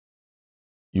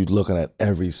you looking at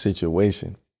every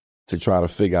situation to try to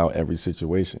figure out every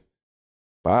situation.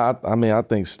 But I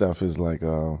think Steph is like,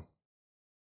 I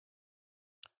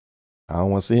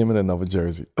don't want to see him in another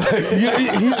jersey. He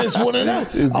is one of them.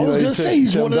 I was going to say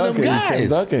he's one of them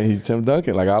guys. He's Tim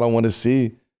Duncan. Like, I don't want to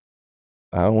see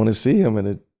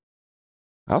him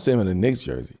I'll see him in a Knicks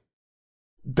jersey.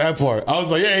 That part. I was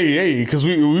like, hey, because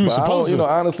we were supposed to.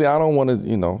 Honestly, I don't want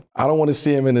to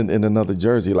see him in another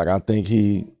jersey. Like, I think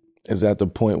he is at the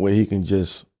point where he can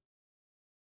just,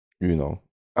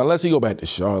 unless he go back to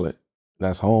Charlotte,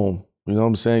 that's home. You know what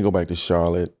I'm saying? Go back to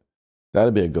Charlotte.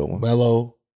 That'd be a good one.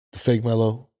 Melo, the fake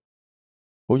Melo.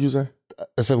 What'd you say?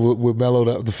 I said with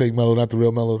Melo, the fake Melo, not the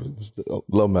real Melo.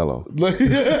 Love Melo.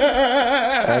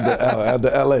 At the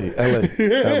LA.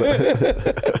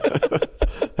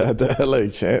 At the LA,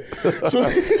 champ. So,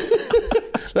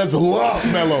 that's love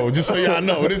Melo, just so y'all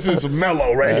know. This is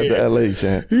Melo right here. At the LA,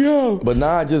 champ. Yeah. But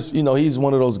nah, just, he's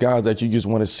one of those guys that you just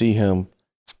want to see him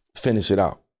finish it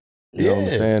out. You know what I'm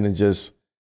saying? And just,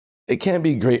 it can't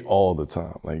be great all the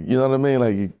time. Like, you know what I mean?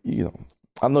 Like,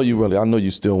 I know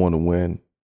you still want to win,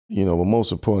 but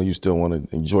most importantly, you still want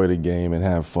to enjoy the game and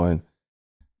have fun,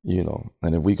 and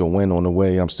if we can win on the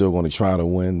way, I'm still going to try to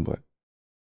win, but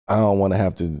I don't want to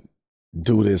have to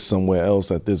do this somewhere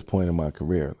else at this point in my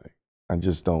career. Like, I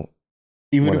just don't.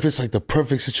 Even if it's like the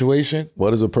perfect situation?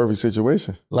 What is a perfect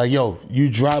situation? Like, yo, you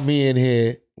drop me in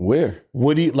here. Where?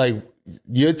 What do you, like,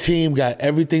 your team got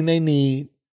everything they need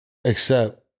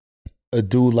except a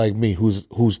dude like me who's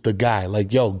the guy.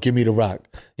 Like, yo, give me the rock.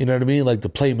 You know what I mean? Like the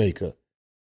playmaker.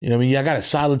 You know what I mean? I got a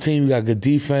solid team. You got good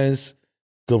defense,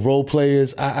 good role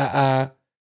players.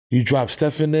 You drop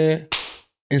Steph in there,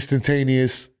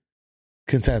 instantaneous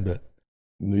contender.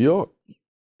 New York.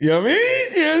 You know what I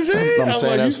mean? You know what I'm saying? I'm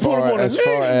saying as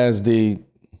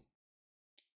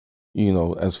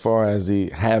far as the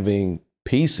having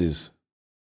pieces,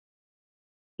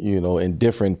 in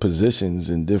different positions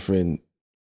and different,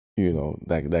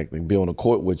 that can be on the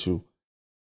court with you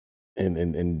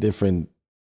and different,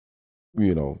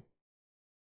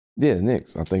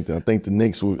 Knicks. I think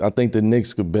the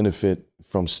Knicks could benefit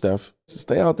from Steph.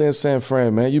 Stay out there in San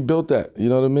Fran, man. You built that. You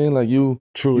know what I mean? Like you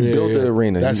built the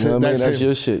arena. That's That's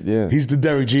your shit. Yeah. He's the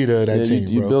Derek Jeter of that team.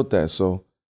 You built that, so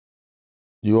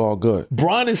you all good.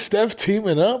 Bron and Steph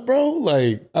teaming up, bro.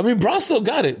 Like, I mean, Bron still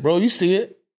got it, bro. You see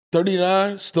it.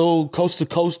 39, still coast to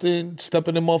coasting,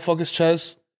 stepping in motherfuckers'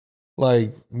 chest.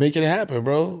 Like, making it happen,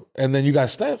 bro. And then you got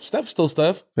Steph. Steph's still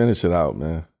Steph. Finish it out,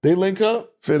 man. They link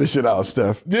up. Finish it out,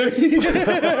 Steph.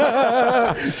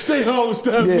 Stay home,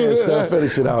 Steph. Yeah, Steph,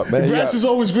 finish it out, man. The grass is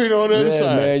always greener on the other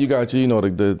side. Man, you got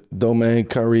the Domain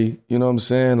Curry, you know what I'm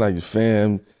saying? Like your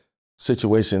fam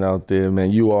situation out there,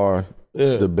 man. You are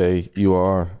the Bay. You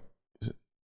are.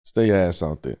 Stay your ass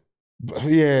out there.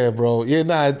 Yeah, bro. Yeah,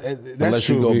 nah, that's Unless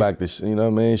true. you go back to, you know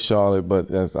what I mean, Charlotte,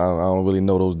 but I don't really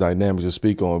know those dynamics to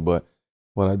speak on. But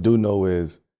what I do know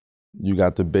is you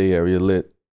got the Bay Area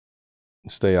lit.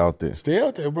 Stay out there. Stay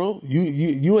out there, bro.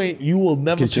 You will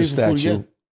never Get your chase the food statue. again.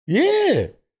 Yeah.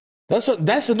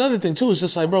 That's another thing too. It's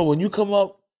just like, bro, when you come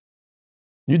up.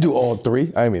 You do all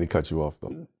three? I didn't mean to cut you off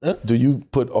though. Do you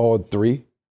put all three?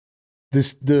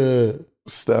 The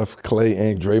Steph, Clay,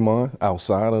 and Draymond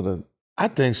outside of the. I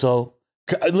think so.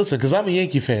 Listen, because I'm a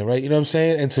Yankee fan, right? You know what I'm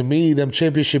saying? And to me, them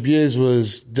championship years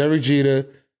was Derek Jeter,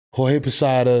 Jorge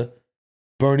Posada,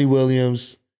 Bernie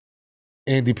Williams,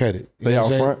 Andy Pettitte. They out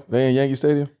front? They in Yankee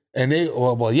Stadium? And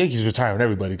well, Yankees retiring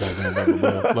everybody.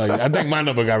 Like, I think my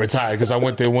number got retired because I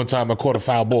went there one time and caught a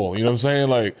foul ball. You know what I'm saying?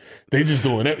 Like, they just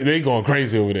doing it. They going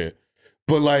crazy over there.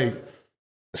 But like,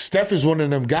 Steph is one of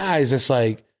them guys that's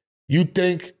like, you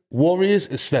think Warriors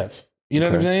is Steph. You know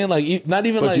what I'm saying? Like, not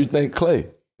even but you think Clay?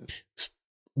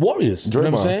 Warriors. Draymond. You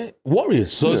know what I'm saying?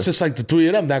 Warriors. So it's just like the three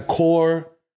of them, that core,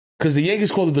 because the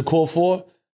Yankees called it the core four.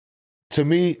 To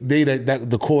me, they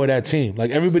the core of that team.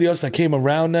 Like everybody else that came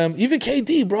around them, even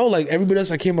KD, bro. Like everybody else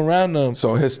that came around them.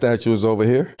 So his statue is over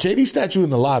here? KD's statue in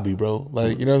the lobby, bro.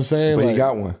 Like, you know what I'm saying? But like, he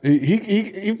got one. He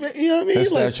you know what I mean? His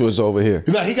statue is over here.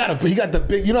 Like, he got the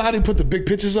big, you know how they put the big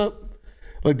pictures up?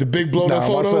 Like the big blown up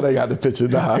photo? I said they got the picture.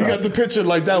 He got the picture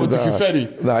like that with the confetti.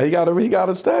 He got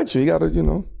a statue. He got a, you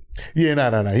know. Yeah,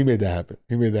 no. He made that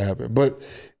happen. But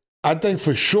I think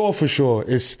for sure,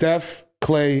 it's Steph,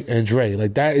 Clay, and Dre.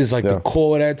 Like that is like the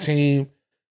core of that team.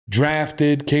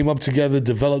 Drafted, came up together,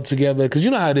 developed together. Because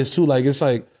you know how it is too. Like it's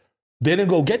like they didn't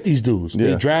go get these dudes.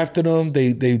 They drafted them.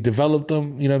 They developed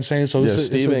them. You know what I'm saying? So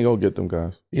Steve ain't go get them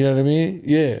guys. You know what I mean?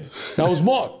 Yeah, that was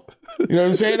Mark. You know what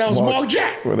I'm saying? That was Mark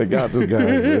Jack. When they got those guys.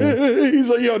 Yeah. He's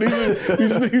like, yo,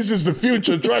 these is the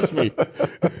future. Trust me.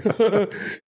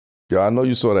 Yo, I know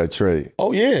you saw that trade.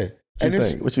 Oh yeah. What you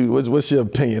think? What's your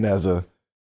opinion as a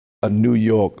New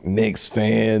York Knicks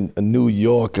fan, a New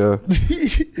Yorker?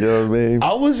 You know what I mean?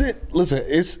 I wasn't. Listen,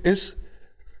 it's.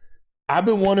 I've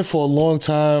been wanting for a long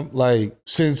time, like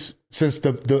since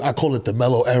the I call it the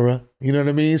Melo era. You know what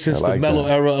I mean? Since the Melo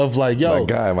era of like, yo,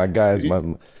 my guy is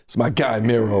it's my guy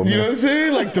Miro. You know what I'm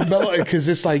saying? Like the Melo, because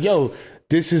it's like, yo,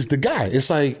 this is the guy. It's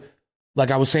like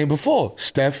I was saying before,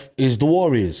 Steph is the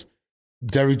Warriors,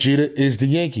 Derek Jeter is the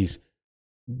Yankees,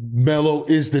 Melo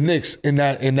is the Knicks in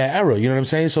that era. You know what I'm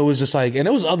saying? So it was just like, and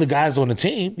there was other guys on the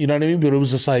team. You know what I mean? But it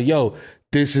was just like, yo,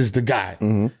 this is the guy.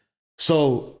 Mm-hmm.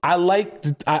 So I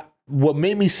liked. What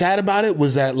made me sad about it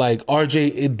was that like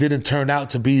RJ, it didn't turn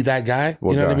out to be that guy.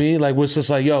 You know what I mean? Like, it's just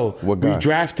like, yo, we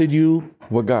drafted you.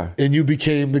 What guy? And you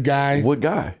became the guy. What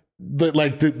guy?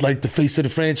 The face of the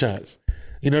franchise.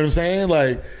 You know what I'm saying?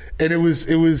 Like, and it was.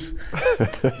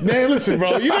 Man, listen,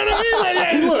 bro. You know what I mean? Like,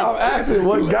 hey, look. I'm asking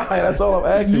what guy. That's all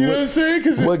I'm asking. You know what I'm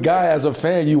saying? What guy, as a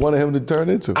fan, you wanted him to turn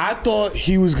into? I thought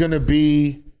he was gonna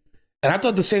be, and I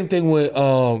thought the same thing with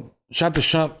shout to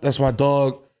Shump. That's my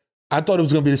dog. I thought it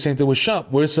was going to be the same thing with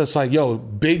Shump, where it's just like, yo,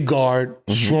 big guard,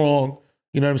 strong,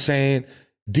 you know what I'm saying?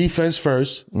 Defense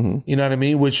first, you know what I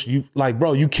mean? Which you, like,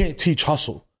 bro, you can't teach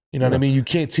hustle. You know what I mean? You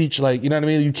can't teach, like, you know what I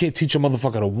mean? You can't teach a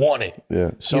motherfucker to want it.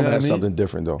 Yeah. Shump has something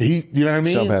different, though. You know what I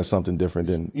mean? Shump has something different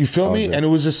than You feel me? And it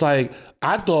was just like,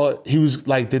 I thought he was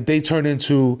like, that they turned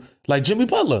into, like, Jimmy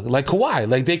Butler, like Kawhi.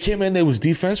 Like, they came in, they was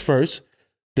defense first.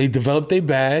 They developed their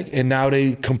bag, and now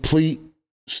they complete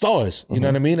stars. You know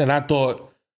what I mean? And I thought,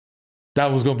 that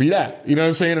was gonna be that. You know what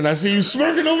I'm saying? And I see you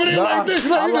smirking over there like this.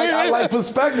 I like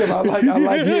perspective. I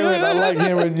like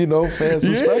hearing, you know, fans'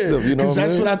 perspective. You know, because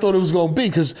that's what I thought it was gonna be.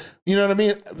 Because you know what I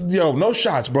mean? Yo, no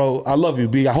shots, bro. I love you,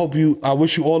 B. I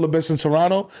wish you all the best in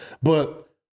Toronto. But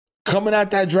coming out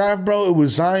that draft, bro, it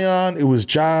was Zion, it was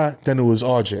Ja, then it was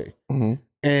RJ. Mm-hmm.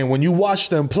 And when you watch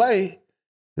them play,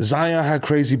 Zion had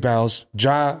crazy bounce.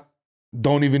 Ja,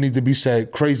 don't even need to be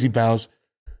said, crazy bounce.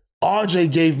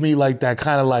 RJ gave me like that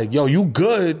kind of like, yo, you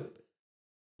good,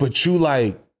 but you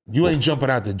ain't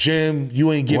jumping out the gym.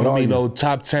 You ain't giving me no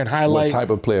top 10 highlight. What type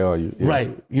of player are you? Yeah.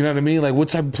 Right. You know what I mean? Like, what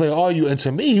type of player are you? And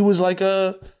to me, he was like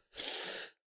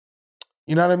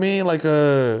you know what I mean? Like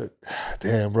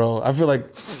damn, bro. I feel like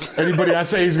anybody I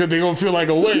say they're going to feel like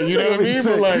a win. You know what I mean?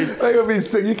 But like, they're going to be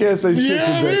sick. You can't say shit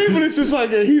today. I mean? But it's just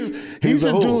like, he's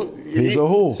a dude. He's a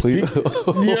whole. You know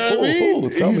what I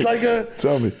mean? He's like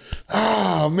Tell me.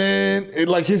 Oh man,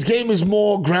 like his game is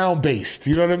more ground based.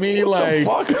 You know what I mean? Like,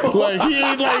 like he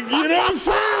ain't like, you know what I'm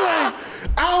saying? Like,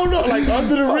 I don't know, like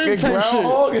under the rim type shit.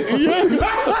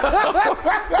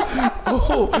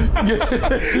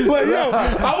 Like, yo,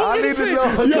 I need to know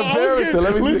a comparison.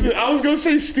 Let me see. I was gonna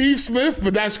say Steve Smith,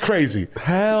 but that's crazy.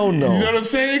 Hell no. You know what I'm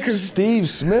saying? Because Steve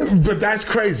Smith, but that's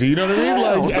crazy. You know what I mean?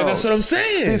 Like, no. and that's what I'm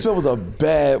saying. Steve Smith was a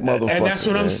bad motherfucker. And that's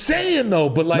what I'm saying, though.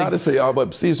 But like, not to say,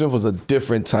 but Steve Smith was a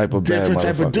different type of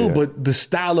bad dude. Yeah. But the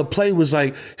style of play was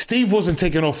like Steve wasn't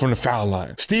taking off from the foul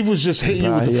line. Steve was just hitting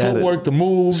you with the footwork, the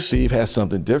moves. Steve has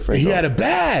something different. He had a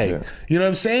bag. Yeah. You know what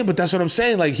I'm saying? But that's what I'm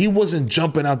saying. Like, he wasn't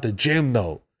jumping out the gym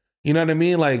though. You know what I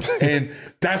mean? Like, and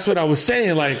that's what I was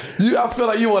saying. Like, I feel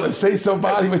like you want to say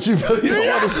somebody, but you really don't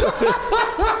want to say.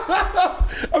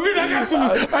 I mean, I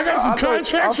got some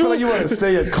contractual. I feel like you want to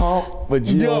say a comp, but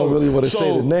you don't really want to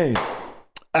say the name.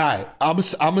 All right, I'm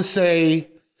gonna say,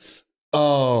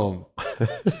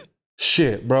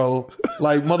 shit, bro.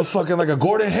 Like motherfucking like a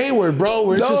Gordon Hayward, bro.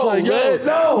 Where it's just like,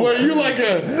 where you like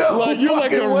you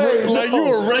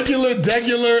a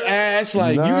regular ass.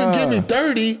 Like, you can give me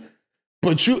 30.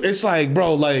 But it's like,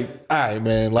 bro, like, all right,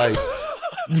 man, like,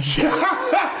 you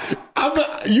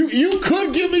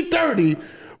could give me 30,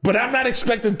 but I'm not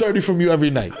expecting 30 from you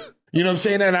every night. You know what I'm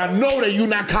saying? And I know that you're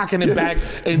not cocking it back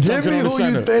and dunking on the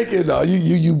center. Give me who you thinking, though.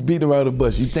 You beat around the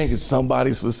bush. You think it's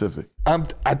somebody specific.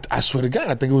 I swear to God,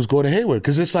 I think it was Gordon Hayward.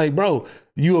 Because it's like, bro,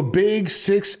 you a big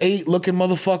 6'8" looking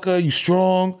motherfucker. You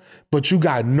strong, but you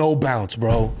got no bounce,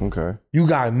 bro. Okay. You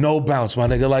got no bounce, my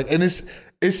nigga. Like, and it's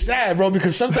sad, bro,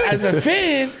 because sometimes as a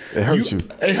fan, it hurts you.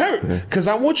 It hurt because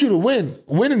I want you to win.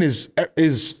 Winning is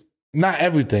not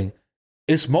everything;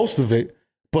 it's most of it.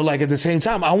 But like at the same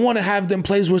time, I want to have them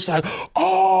plays where it's like,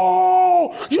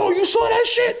 oh, yo, you saw that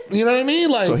shit. You know what I mean?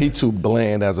 Like, so he too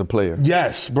bland as a player.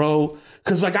 Yes, bro.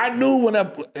 Because like I knew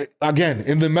again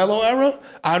in the Melo era,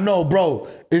 I know, bro.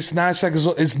 It's 9 seconds.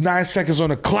 It's 9 seconds on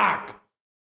the clock.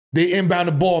 They inbound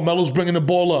the ball. Melo's bringing the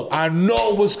ball up. I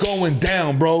know what's going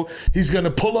down, bro. He's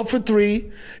gonna pull up for 3.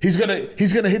 He's gonna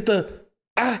hit the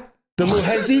little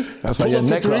hezzy. That's how your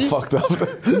neck got fucked up. He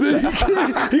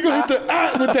gonna hit the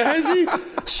with the hezzy,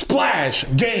 splash,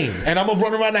 game. And I'm gonna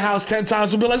run around the house 10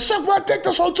 times and be like, suck my dick,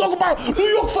 that's what I'm talking about. New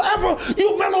York forever.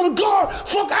 You Melo the guard.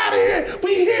 Fuck out of here.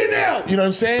 We here now. You know what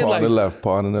I'm saying? Part on the left.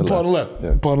 Part on the left. You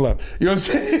know what I'm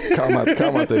saying?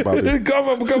 Come out there, Bobby. Come there.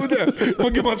 I'm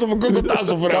gonna give myself a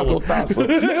gogotazo for that one.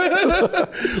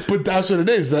 But that's what it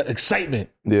is. The excitement.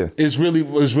 Yeah. Is really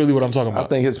what I'm talking about. I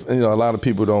think a lot of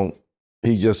people don't.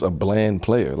 He's just a bland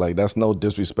player. Like, that's no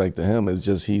disrespect to him. It's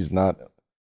just he's not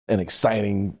an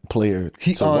exciting player.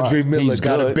 Andre Miller he's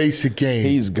got good. a basic game.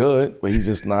 He's good, but he's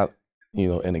just not,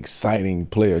 an exciting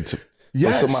player. For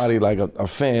somebody like a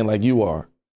fan like you are,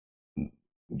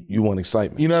 you want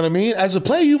excitement. You know what I mean? As a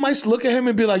player, you might look at him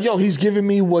and be like, yo, he's giving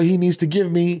me what he needs to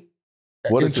give me.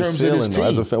 What is his ceiling?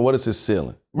 As a fan, what is his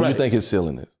ceiling? What do you think his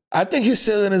ceiling is? I think his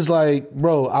ceiling is like,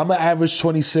 bro, I'm an average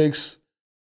 26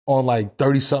 on like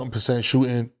 30-something%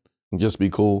 shooting. And just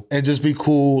be cool.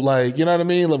 Like, you know what I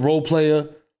mean? Like, role player.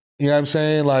 You know what I'm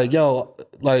saying? Like, yo,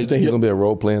 like. You think he's going to be a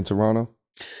role player in Toronto?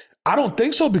 I don't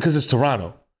think so because it's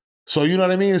Toronto. So, you know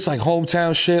what I mean? It's like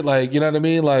hometown shit. Like, you know what I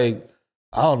mean? Like,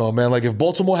 I don't know, man. Like, if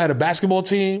Baltimore had a basketball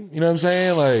team, you know what I'm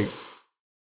saying? Like,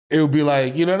 it would be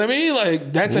like, you know what I mean?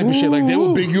 Like, that type of shit. Like, they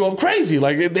would big you up crazy.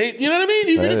 Like, they, you know what I mean?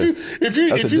 Even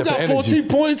if you got 14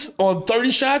 points on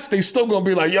 30 shots, they still gonna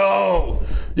be like, yo.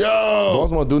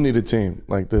 Baltimore do need a team.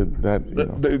 Like,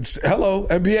 hello,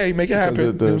 NBA, make it happen.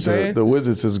 You know what I'm saying? The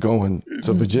Wizards is going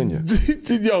to Virginia.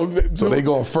 So they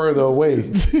going further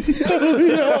away. Just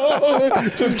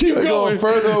keep going. Going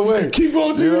further away. Keep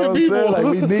going to your people. Like,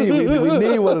 we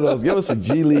need one of those. Give us a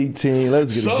G League team.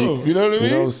 Let's get a G. You know what I mean?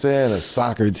 You know what I'm saying? A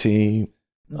soccer team.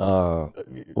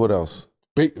 What else?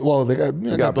 They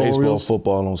got baseball, Orioles.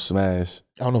 football on Smash.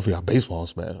 I don't know if we got baseball on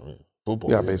Smash. Football.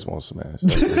 We got baseball on Smash.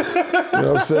 You know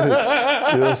what I'm saying? You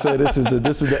know what I'm saying?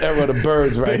 This is the era of the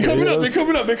birds right here. They're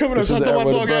coming up. Shout out to my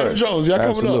dog Adam Jones. Y'all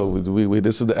coming up. Absolutely.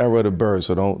 This is the era of the birds,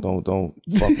 so don't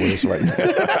fuck with us right now.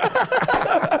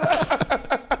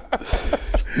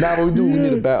 But we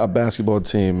need a basketball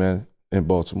team, man, in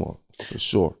Baltimore, for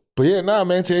sure. But yeah,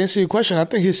 man, to answer your question, I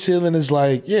think his ceiling is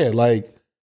like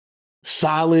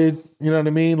solid, you know what I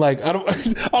mean? Like, I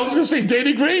was gonna say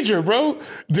Danny Granger, bro.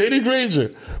 Danny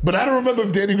Granger. But I don't remember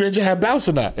if Danny Granger had bounce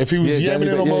or not. If he was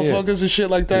yamming it on motherfuckers and shit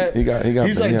like that.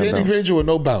 He's like Danny Granger with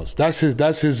no bounce. That's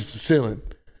his ceiling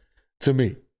to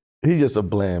me. He's just a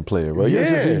bland player, bro. Yeah.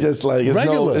 He's just like,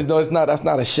 regular. That's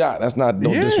not a shot. That's not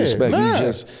disrespect. Nah. He's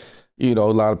just, a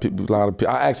lot of people.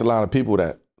 I ask a lot of people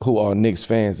that who are Knicks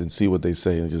fans and see what they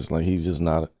say, and just like, he's just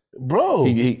not bro.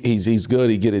 He's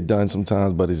good. He get it done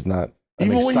sometimes, but it's not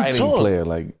an exciting player.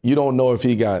 Like, you don't know if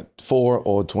he got 4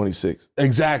 or 26.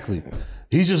 Exactly.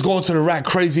 He's just going to the rack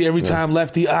crazy every time,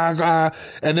 lefty, and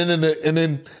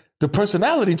then the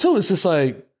personality too. It's just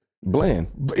like bland.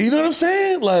 You know what I'm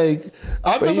saying? Like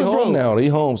I But remember, he home now. He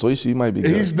home, so he might be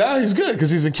good. He's good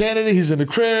because he's in Canada. He's in the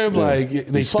crib. Yeah. Like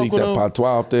they he fuck speak with that him.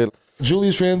 patois out there.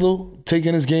 Julius Randle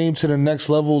taking his game to the next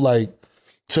level. Like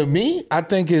to me, I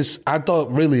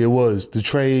thought really it was the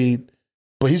trade,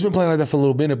 but he's been playing like that for a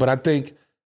little minute. But I think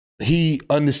he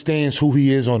understands who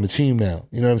he is on the team now.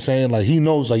 You know what I'm saying? Like he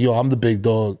knows, like, yo, I'm the big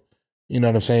dog. You know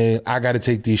what I'm saying? I got to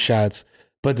take these shots.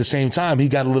 But at the same time, he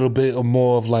got a little bit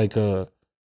more of like a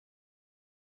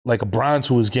Bron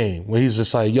to his game, where he's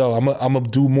just like, yo, I'm gonna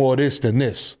do more of this than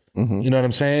this. Mm-hmm. You know what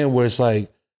I'm saying? Where it's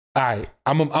like, all right,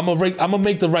 I'm gonna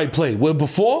make the right play. Where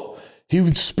before he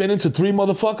would spin into three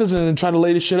motherfuckers and then try to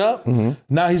lay the shit up. Mm-hmm.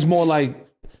 Now he's more like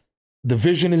the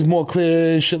vision is more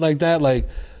clear and shit like that. Like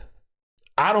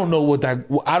I don't know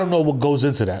what goes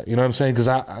into that. You know what I'm saying? Because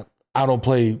I don't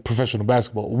play professional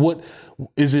basketball. What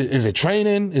is it? Is it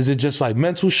training? Is it just like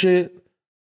mental shit?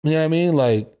 You know what I mean?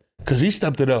 Like because he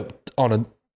stepped it up on a.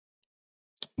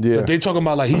 Yeah, but they talking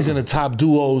about like he's in the top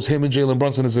duos. Him and Jalen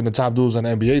Brunson is in the top duos on the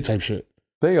NBA type shit.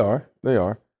 They are.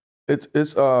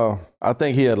 It's. I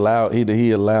think he allowed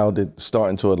it,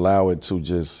 starting to allow it to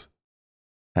just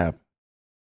happen.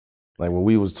 Like when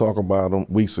we was talking about him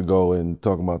weeks ago and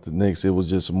talking about the Knicks, it was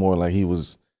just more like he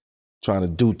was trying to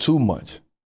do too much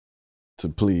to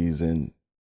please and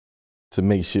to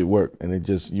make shit work, and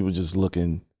you were just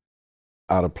looking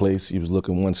out of place. He was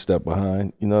looking one step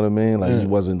behind. You know what I mean? Like he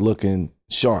wasn't looking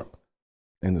sharp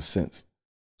in a sense.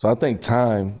 So I think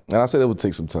time, and I said it would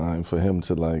take some time for him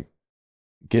to like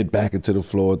get back into the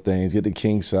flow of things, get the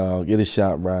kinks out, get his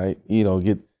shot right, you know,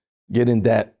 get in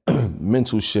that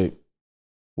mental shape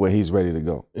where he's ready to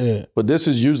go. Yeah. But this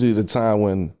is usually the time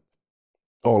when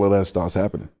all of that starts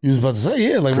happening. You was about to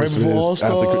say, like Christmas, right before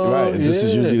All-Star. Right. This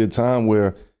is usually the time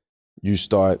where you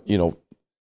start, you know,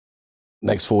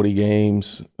 next 40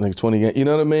 games, next 20 games. You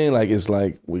know what I mean? Like, it's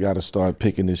like, we got to start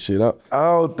picking this shit up.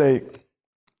 I don't think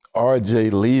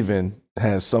RJ leaving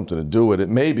has something to do with it.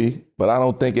 Maybe, but I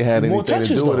don't think it had anything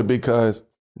to do with it because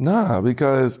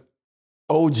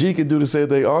OG could do the same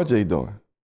thing RJ doing.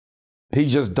 He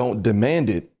just don't demand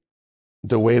it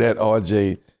the way that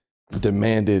RJ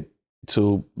demanded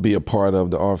to be a part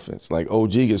of the offense. Like,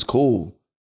 OG is cool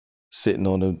sitting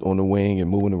on the wing and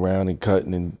moving around and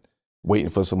cutting and waiting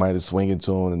for somebody to swing it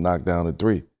to him and knock down a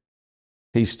three.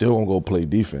 He's still gonna go play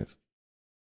defense,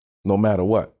 no matter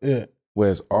what. Yeah.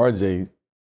 Whereas RJ,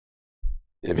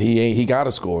 if he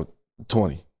gotta score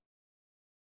 20.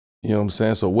 You know what I'm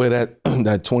saying? So where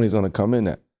that 20 is gonna come in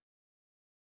at?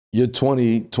 Your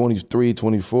 20, 23,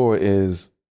 24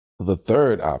 is the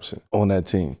third option on that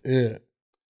team. Yeah.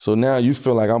 So now you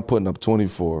feel like I'm putting up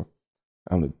 24.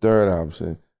 I'm the third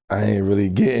option. I ain't really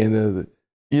getting the.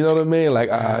 You know what I mean? Like,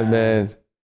 man,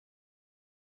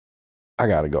 I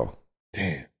gotta go.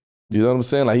 Damn. You know what I'm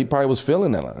saying? Like, he probably was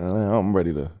feeling that. Like, I'm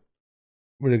ready to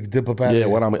dip up out there.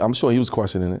 Yeah, I'm sure he was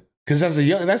questioning it. Because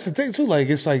that's the thing too. Like,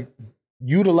 it's like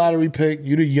you the lottery pick,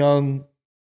 you the young,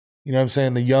 you know what I'm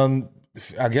saying? The young,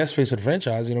 I guess, face of the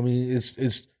franchise. You know what I mean?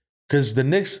 It's because the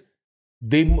Knicks,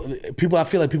 I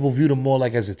feel like people view them more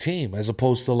like as a team, as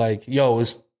opposed to like, yo,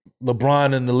 it's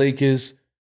LeBron and the Lakers.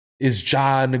 It's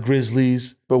Ja and the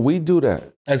Grizzlies. But we do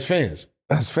that. As fans.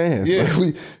 Yeah.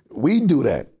 Like we do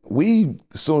that.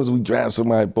 As soon as we draft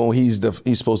somebody, boom, he's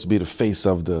supposed to be the face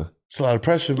of the. It's a lot of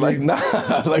pressure. Like, nah,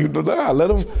 let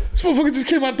him. This motherfucker just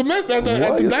came out at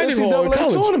the dining hall in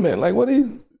college. Tournament. Like,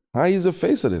 how he's the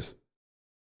face of this?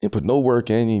 He put no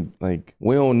work in.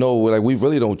 We don't know. Like, we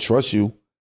really don't trust you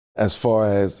as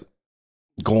far as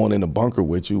going in the bunker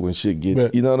with you when shit get,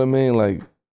 right. You know what I mean? Like,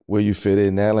 where you fit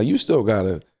in now. Like, you still got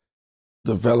to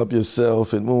develop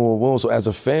yourself and boom. So as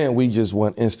a fan, we just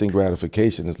want instant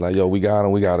gratification. It's like, yo, we got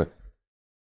to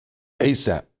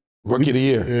ASAP. Rookie of the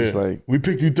year. Yeah. It's like, we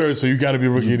picked you third, so you got to be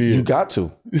rookie of the year. You got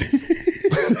to. Yo,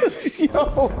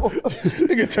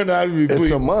 nigga turned out to be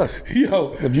It's a must.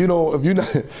 Yo, if you don't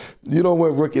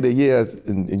win rookie of the year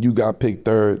and you got picked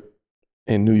third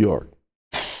in New York,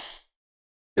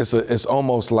 it's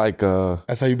almost like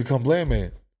that's how you become bland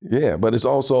man. Yeah, but it's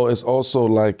also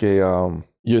like you're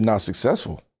not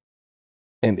successful,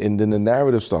 and then the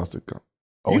narrative starts to come.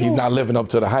 Oh, he's not living up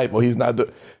to the hype. Or he's not.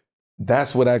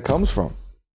 That's where that comes from.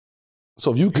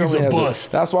 So if you come in as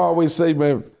bust. That's why I always say,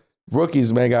 man,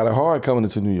 rookies, man, got it hard coming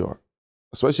into New York,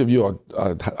 especially if you're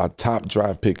a top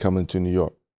draft pick coming into New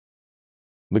York,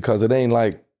 because it ain't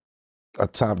like a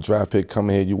top draft pick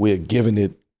coming here. We ain't giving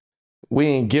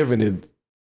it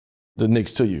the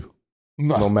Knicks to you,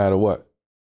 no matter what.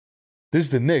 This is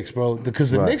the Knicks, bro.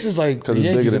 Because the Knicks is like the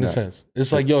Yankees in a sense.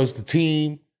 It's like, yo, it's the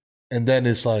team, and then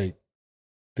it's like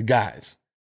the guys.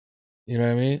 You know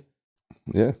what I mean?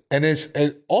 Yeah.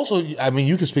 And also, I mean,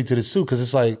 you can speak to this too, because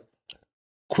it's like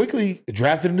quickly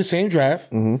drafted in the same draft,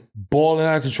 balling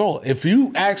out of control. If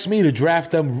you ask me to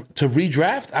draft them, to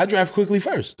redraft, I draft quickly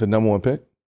first. The number one pick?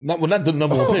 Not the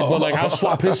number one pick, but like I'll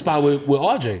swap his spot with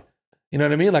RJ. You know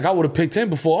what I mean? Like I would have picked him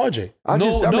before RJ.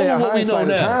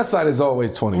 Hindsight is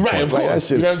always 20. Right, of course. That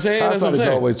shit, you know what I'm saying? Hindsight is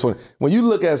always 20. When you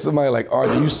look at somebody like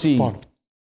RJ, you see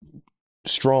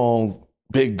strong,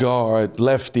 big guard,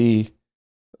 lefty,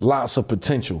 lots of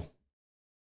potential.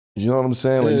 You know what I'm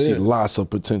saying? Like you see lots of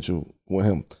potential with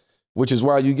him, which is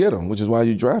why you get him, which is why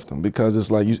you draft him, because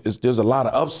it's like there's a lot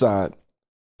of upside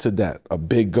to that. A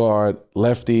big guard,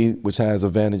 lefty, which has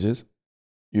advantages,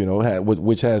 you know,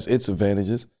 which has its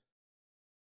advantages.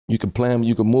 You can play him,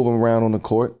 you can move him around on the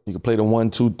court. You can play the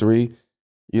 1, 2, 3.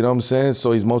 You know what I'm saying?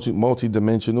 So he's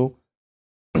multi-dimensional.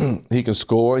 He can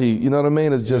score. You know what I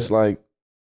mean? It's just like,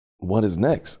 what is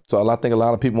next? So I think a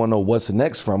lot of people want to know what's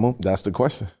next from him. That's the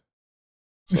question.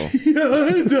 So. I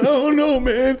don't know,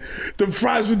 man. The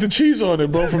fries with the cheese on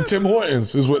it, bro, from Tim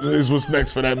Hortons is what's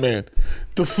next for that man.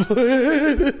 The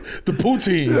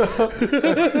poutine.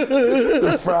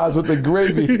 The fries with the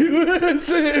gravy. That's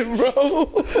it,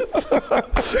 bro.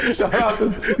 Shout out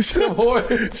to Tim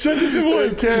Hortons. Shout out to Tim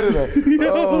Hortons. In Canada.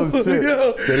 Oh, shit.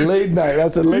 Yo. The late night.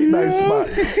 That's a late night spot.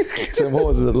 Tim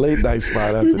Hortons is a late night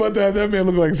spot. We about to have that man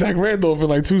look like Zach Randolph in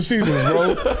like 2 seasons,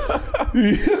 bro.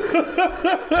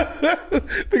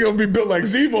 They gonna be built like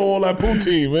Zebo on that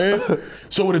poutine, man.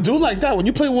 So with a dude like that, when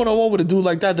you play one-on-one with a dude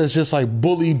like that, that's just like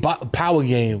bully power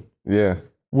game. Yeah.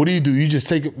 What do? You just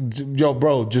take it, yo,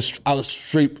 bro, just out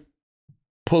straight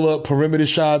pull up perimeter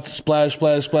shots, splash,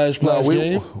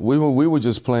 game? We were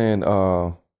just playing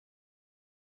like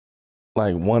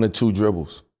 1 or 2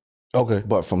 dribbles. Okay.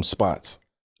 But from spots.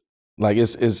 Like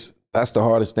that's the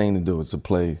hardest thing to do, is to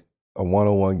play a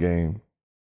one-on-one game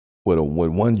with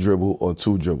 1 dribble or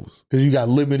 2 dribbles. Because you got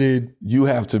limited. You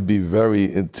have to be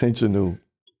very intentional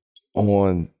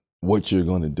on what you're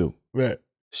going to do. Right.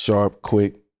 Sharp,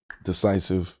 quick,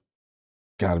 decisive.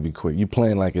 Got to be quick. You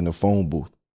playing like in the phone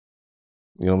booth.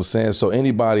 You know what I'm saying? So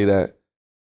anybody that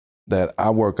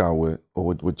I work out with or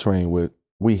would train with,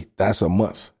 that's a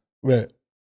must. Right.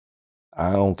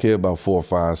 I don't care about 4,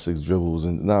 5, 6 dribbles.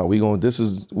 And no, we're in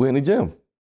the gym.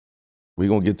 We're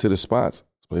going to get to the spots.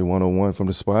 Play one-on-one from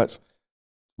the spots.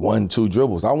 1, 2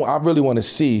 dribbles. I really want to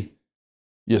see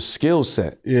your skill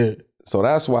set. Yeah. So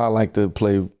that's why I like to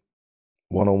play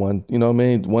one-on-one. You know what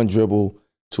I mean? 1 dribble,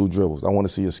 2 dribbles. I want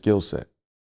to see your skill set.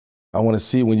 I want to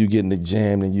see when you get in the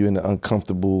jam and you're in the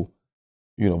uncomfortable,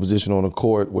 you know, position on the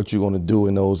court, what you're going to do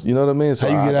in those. You know what I mean? So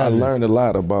I learned a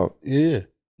lot about the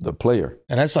player.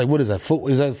 And that's like, what is that?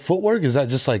 Is that footwork? Is that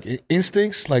just like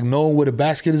instincts? Like knowing where the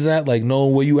basket is at? Like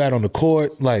knowing where you at on the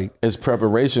court? Like it's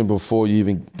preparation before you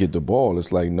even get the ball.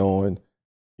 It's like knowing,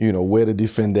 you know, where to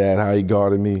defend at, how he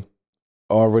guarded me.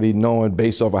 Already knowing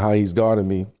based off of how he's guarding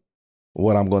me,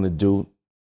 what I'm going to do,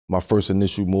 my first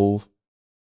initial move.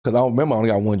 Because I only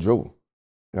got 1 dribble.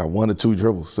 I got 1 or 2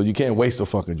 dribbles. So you can't waste a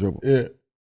fucking dribble. Yeah.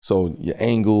 So your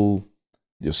angle,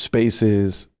 your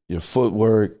spaces, your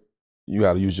footwork, you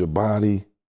got to use your body.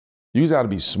 You got to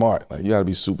be smart. Like you got to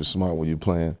be super smart when you're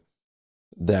playing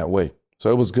that way. So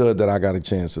it was good that I got a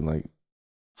chance to like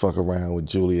fuck around with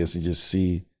Julius and just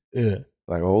see. Yeah.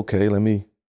 Like, oh, okay, let me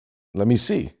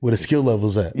see where the skill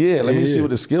level's at. Yeah, let me see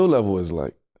what the skill level is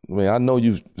like. I mean, I know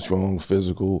you strong,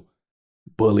 physical,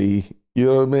 bully. You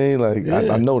know what I mean? Like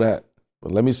I know that,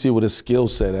 but let me see what his skill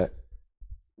set at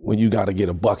when you got to get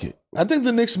a bucket. I think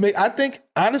the Knicks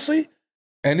honestly.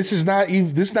 And this is not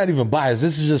even biased.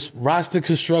 This is just roster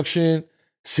construction,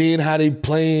 seeing how they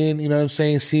playing, you know what I'm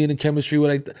saying, seeing the chemistry.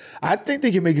 I think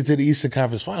they can make it to the Eastern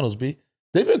Conference Finals, B.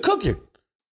 They've been cooking.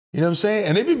 You know what I'm saying?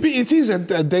 And they've been beating teams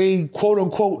that they, quote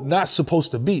unquote, not supposed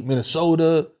to beat.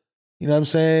 Minnesota, you know what I'm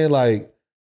saying? Like,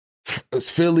 it's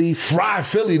Philly, fried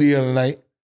Philly the other night.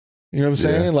 You know what I'm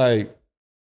saying? Like,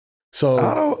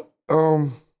 so.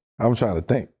 I'm trying to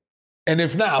think. And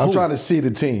if not, I'm trying to see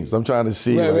the teams. I'm trying to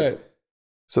see. Right.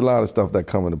 It's a lot of stuff that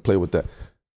come into play with that.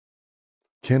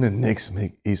 Can the Knicks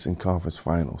make Eastern Conference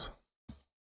Finals?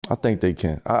 I think they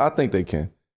can. I think they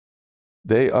can.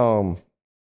 They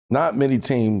not many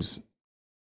teams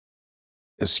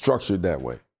is structured that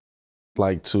way,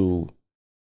 like to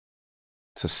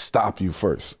stop you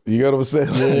first. You get what I'm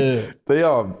saying? Yeah. They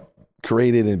are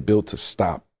created and built to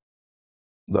stop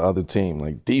the other team,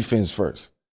 like defense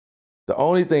first. The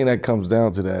only thing that comes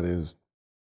down to that is,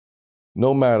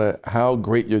 no matter how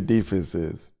great your defense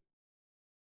is,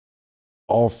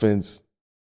 offense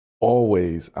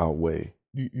always outweigh.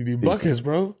 You need buckets,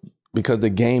 bro. Because the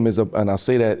game is, and I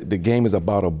say that the game is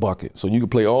about a bucket. So you can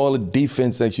play all the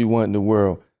defense that you want in the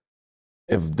world.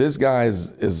 If this guy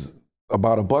is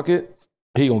about a bucket,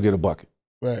 he gonna get a bucket.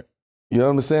 Right. You know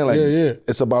what I'm saying? Like, yeah.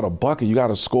 It's about a bucket. You got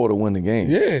to score to win the game.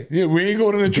 Yeah. We ain't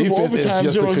going to the triple overtime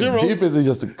 0-0. Defense is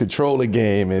just to control the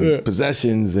game and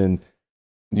possessions, and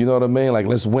you know what I mean? Like,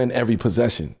 let's win every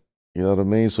possession. You know what I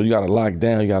mean? So you got to lock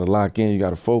down. You got to lock in. You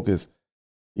got to focus.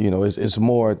 You know, it's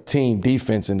more team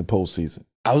defense in the postseason.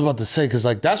 I was about to say, because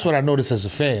like that's what I noticed as a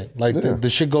fan. Like the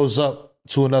shit goes up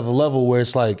to another level where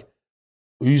it's like,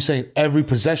 you saying every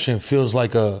possession feels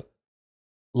like a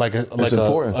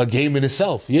game in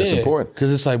itself. Yeah, it's important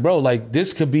because it's like, bro, like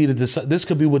this could be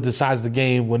what decides the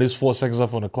game when there's 4 seconds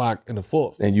left on the clock in the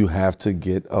fourth. And you have to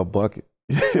get a bucket.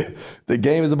 The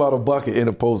game is about a bucket in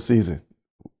the postseason,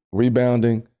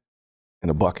 rebounding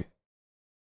and a bucket.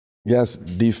 Yes,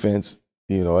 defense.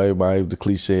 You know, everybody the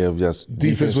cliche of just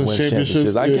defense wins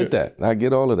championships. I get that. I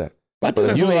get all of that. But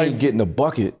if you ain't getting a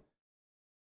bucket,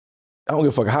 I don't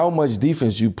give a fuck how much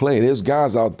defense you play. There's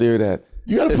guys out there that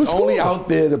it's only out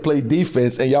there to play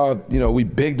defense, and y'all, you know, we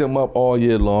bigged them up all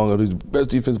year long. Or the best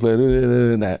defense player,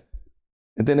 and that.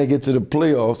 And then they get to the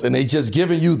playoffs, and they just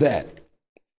giving you that,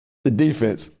 the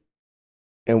defense,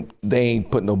 and they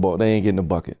ain't putting no ball. They ain't getting a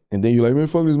bucket. And then you're like, man,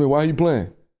 fuck this man. Why are you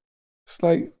playing? It's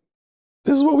like,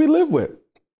 this is what we live with.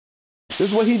 This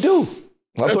is what he do.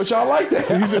 I thought y'all liked that.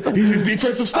 He's a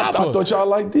defensive stopper. I thought y'all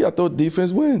liked it. I thought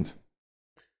defense wins.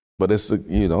 But it's,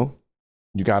 you know,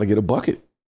 you got to get a bucket.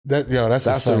 That's a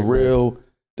fact, the real,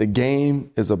 the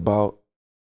game is about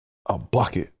a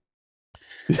bucket.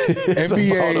 It's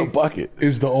NBA about a bucket.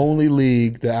 Is the only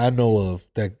league that I know of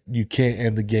that you can't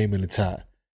end the game in a tie.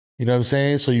 You know what I'm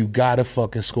saying? So you got to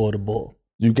fucking score the ball.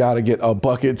 You got to get a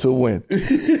bucket to win. If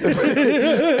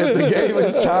the game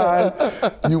is tied,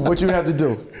 what you have to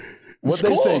do? What score.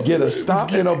 They say, get a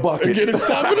stop and a bucket. Get a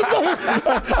stop and a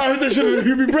bucket. I heard that shit in the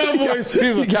Hubie Brown voice.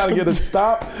 You got to get a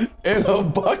stop and a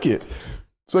bucket.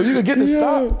 So you can get the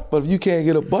stop, but if you can't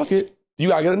get a bucket, you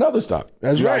got to get another stop.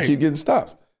 That's right. Keep getting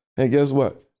stops. And guess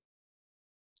what?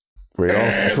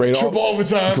 Triple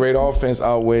overtime. Great offense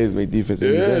outweighs great defense.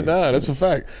 That's a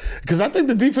fact. Because I think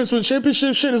the defense with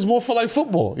championship shit is more for like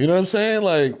football. You know what I'm saying?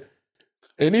 Like,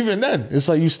 and even then, it's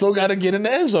like you still got to get in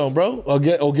the end zone, bro, or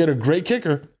get a great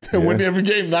kicker and win every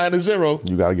game 9-0.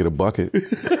 You got to get a bucket.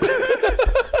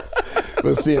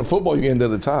 But see, in football, you can end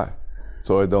in a tie.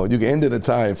 So you can end in a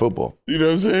tie in football. You know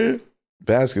what I'm saying?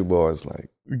 Basketball is like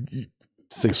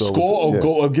 6 score or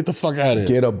go or get the fuck out of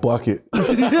here. Get a bucket.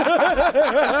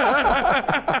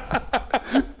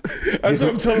 That's what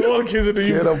I'm telling all the kids in the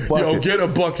Get a bucket. Yo, get a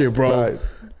bucket, bro. Right.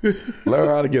 Learn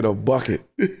how to get a bucket.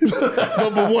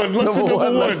 Number one. Number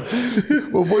one.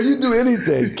 Before you do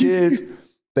anything, kids,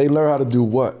 they learn how to do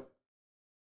what?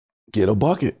 Get a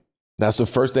bucket. That's the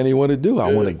first thing they want to do.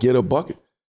 I want to get a bucket.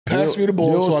 Pass me the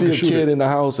ball. You don't so see I can a kid it. in the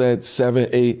house at 7,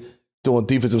 8 doing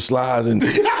defensive slides and you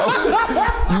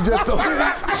just don't.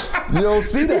 You don't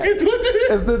see that.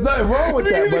 There's nothing wrong with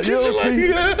that, but you don't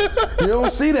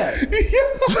see that.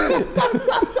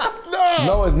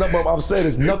 No, it's not. But I'm saying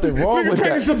there's nothing wrong with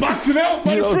that. Some boxing out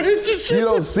by the fridge and shit. You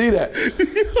don't see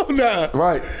that.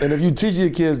 Right. And if you teach your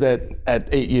kids that at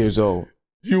 8 years old,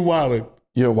 you're wildin'.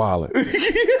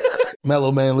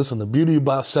 Melo, man, listen, the beauty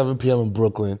about 7 p.m. in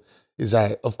Brooklyn is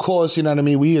that, of course, you know what I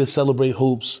mean, we here to celebrate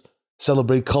hoops,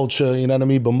 celebrate culture, you know what I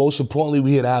mean? But most importantly,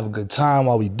 we here to have a good time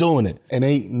while we doing it. And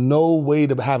ain't no way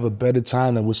to have a better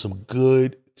time than with some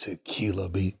good tequila,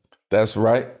 B. That's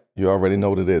right. You already know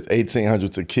what it is.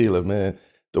 1800 tequila, man.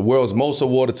 The world's most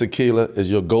awarded tequila is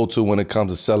your go-to when it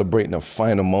comes to celebrating the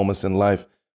final moments in life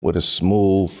with a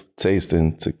smooth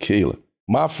tasting tequila.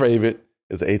 My favorite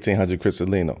is the 1800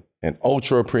 Cristalino, an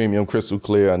ultra premium crystal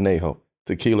clear añejo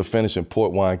tequila finished in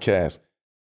port wine cask.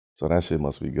 So that shit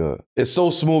must be good. It's so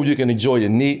smooth you can enjoy it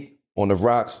neat, on the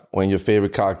rocks, or in your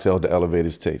favorite cocktail to elevate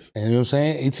its taste. And you know what I'm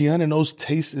saying? 1800 knows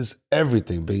taste is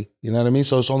everything, B. You know what I mean?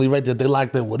 So it's only right that they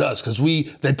locked in with us, because we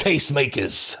the taste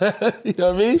makers. You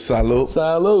know what I mean? Salud.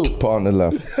 Salud. Partner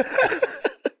left.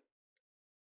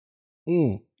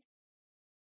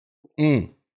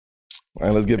 All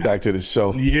right, let's get back to the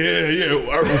show.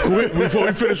 Yeah. Quick before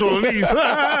we finish all of these.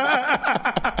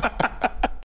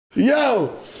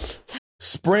 Yo.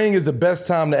 Spring is the best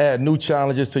time to add new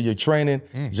challenges to your training,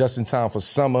 just in time for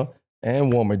summer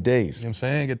and warmer days. You know what I'm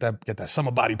saying? Get that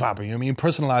summer body popping, you know what I mean?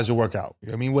 Personalize your workout. You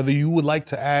know what I mean? Whether you would like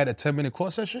to add a 10-minute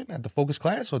core session at the focus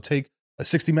class or take a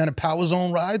 60-minute power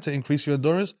zone ride to increase your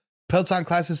endurance, Peloton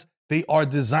classes, they are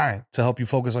designed to help you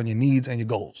focus on your needs and your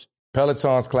goals.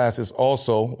 Peloton's classes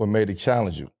also were made to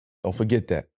challenge you. Don't forget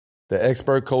that. The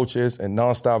expert coaches and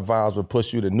nonstop vibes will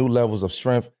push you to new levels of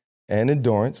strength and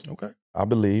endurance, I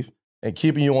believe, and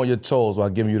keeping you on your toes while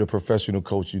giving you the professional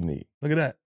coach you need. Look at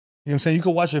that. You know what I'm saying? You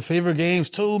can watch your favorite games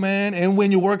too, man, and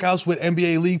win your workouts with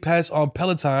NBA League Pass on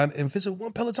Peloton and visit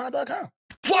onepeloton.com.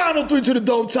 Final 3 to the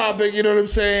dome topic, you know what I'm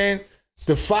saying?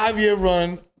 The 5-year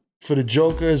run for the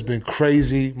Joker has been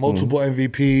crazy. Multiple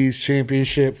MVPs,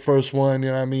 championship, first one, you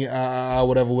know what I mean?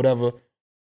 Whatever.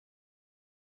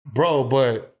 Bro,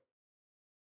 but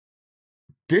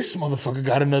this motherfucker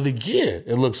got another year,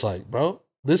 it looks like, bro.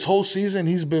 This whole season,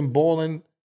 he's been balling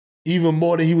even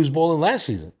more than he was balling last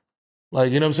season.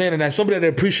 Like, you know what I'm saying? And as somebody that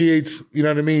appreciates, you know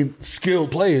what I mean,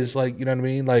 skilled players, like, you know what I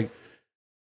mean? Like,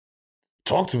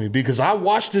 talk to me. Because I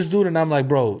watched this dude and I'm like,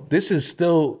 bro, this is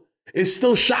still, it's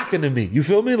still shocking to me. You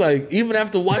feel me? Like, even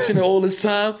after watching it all this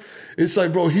time, it's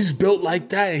like, bro, he's built like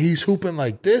that and he's hooping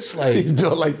like this. Like, He's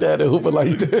built like that and hooping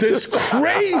like this. it's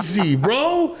crazy,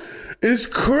 bro. It's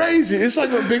crazy. It's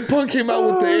like when Big Pun came out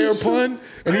with the Air Pun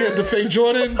and he had the fake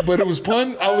Jordan, but it was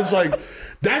Pun. I was like,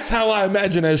 that's how I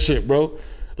imagine that shit, bro.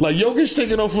 Like Jokic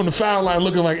taking off from the foul line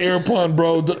looking like Air Pun,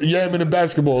 bro, yamming the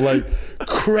basketball. Like,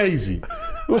 crazy.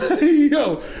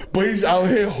 Yo, but he's out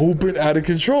here hooping out of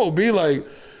control. Be like,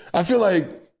 I feel like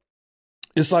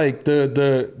it's like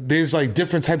there's like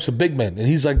different types of big men. And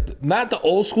he's like, not the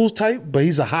old school type, but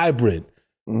he's a hybrid.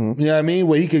 You know what I mean?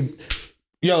 Where he could,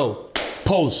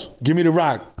 post, give me the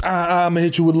rock. I'm gonna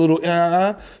hit you with a little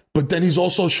But then he's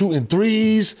also shooting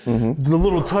threes, the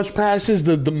little touch passes,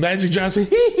 the Magic Johnson,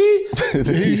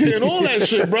 he's hitting all that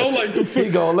shit, bro. Like he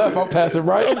going left, I'm passing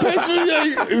right. I'm passing,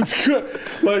 it's good.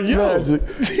 Like, yo, Magic.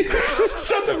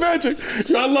 Shout to Magic.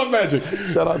 Yo, I love Magic.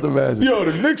 Shout out to Magic. Yo,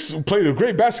 the Knicks played a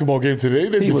great basketball game today.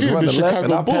 They He was defeated the running left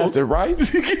and I Chicago passed Bulls. it right.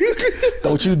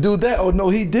 Don't you do that? Oh, no,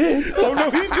 he did. Oh, no,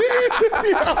 he did.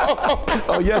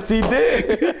 Oh, yes, he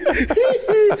did.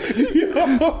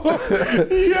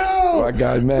 Yo. My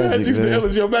guy, Magic, Magic's the man.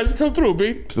 illest. Yo, Magic, come through,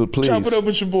 B. Please. Chop it up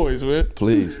with your boys, man.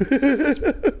 Please.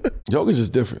 Jokic is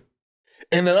different.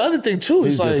 And the other thing too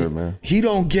is He's like different, man. he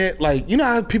don't get like, you know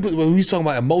how people when we talking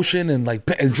about emotion and like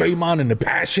and Draymond and the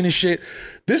passion and shit.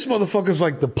 This motherfucker's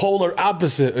like the polar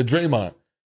opposite of Draymond,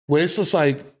 where it's just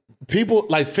like people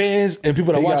like fans and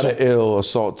people that He watch got it. an ill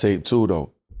assault tape too,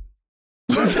 though.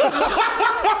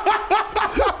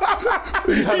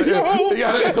 He got an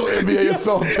ill NBA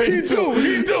assault tape too.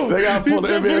 He do. They got to pull the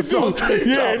NBA assault tape.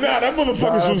 Yeah, that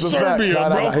motherfucker's from Serbia,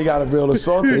 bro. He got a real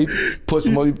assault tape. Push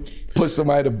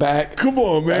somebody to the back. Come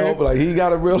on, man. Like he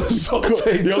got a real assault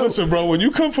tape Yo, too. listen, bro. When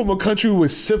you come from a country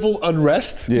with civil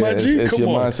unrest, my G, it's come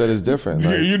your on. mindset is different.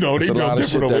 Yeah, you know, they it's a built lot of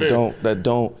shit different over there. that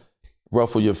don't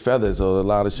ruffle your feathers, or a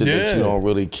lot of shit that Yeah. you don't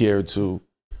really care to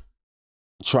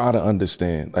try to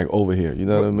understand, like over here. You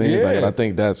know what I mean? Yeah. Like, and I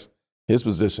think that's his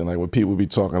position. Like when people be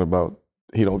talking about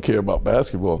he don't care about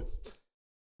basketball.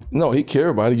 No, he care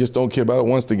about it. He just don't care about it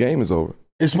once the game is over.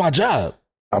 It's my job.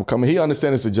 I'm coming. He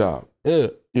understands it's a job. Yeah.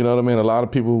 You know what I mean? A lot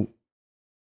of people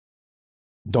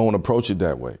don't approach it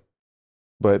that way.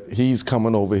 But he's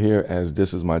coming over here as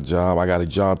this is my job. I got a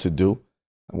job to do.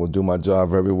 I will do my job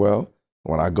very well.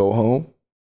 When I go home,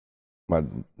 my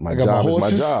job is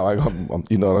my job.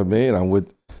 You know what I mean? I'm with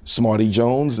Smarty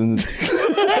Jones and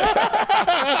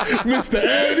Mr.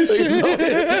 Ed and shit.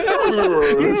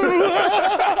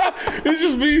 It's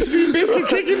just me, see Biscuit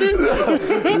kicking it.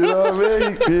 you know what I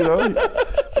mean? You know,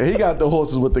 and he got the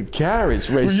horses with the carriage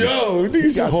racing. Yo,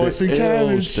 these are horse and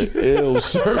carriage. Ill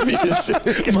Serbian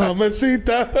shit.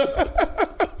 Mamacita.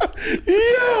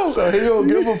 Yo. So he don't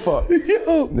give a fuck. Yo.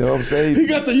 You know what I'm saying? He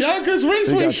got the Yonkers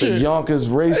Raceway He got shit. the Yonkers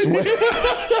Raceway.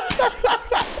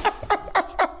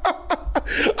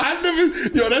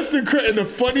 Yo, that's the and the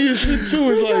funniest shit too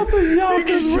is like got the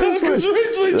Yonkers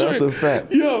Raceway That's joint. a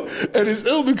fact. Yo, and it's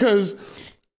ill because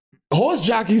horse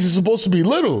jockeys is supposed to be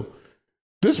little.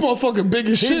 This motherfucker big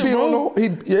as shit, bro. He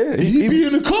be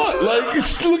in the cart. Like,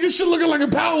 it's looking like a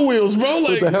Power Wheels, bro. Like,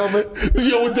 with the helmet.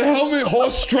 Yo, with the helmet,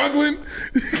 horse struggling.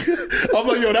 I'm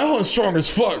like, yo, that horse strong as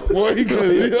fuck, boy.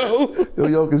 Because, Yo,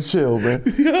 Yonkers chill, man.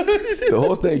 The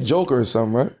horse named Joker or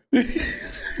something, right?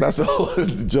 That's the horse,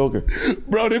 the Joker.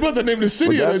 Bro, they about to name the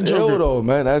city But of that's that Joker. ill though,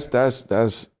 man.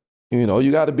 That's you know,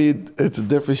 you got to be. It's a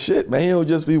different shit, man. He don't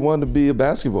just be one to be a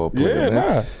basketball player. Yeah,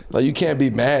 man. nah. Like you can't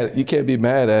be mad. You can't be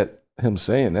mad at him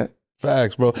saying that.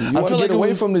 Facts, bro. You want to get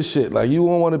away from this shit. Like you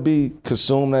don't want to be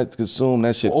consume that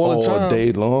shit All all the time.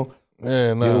 day long.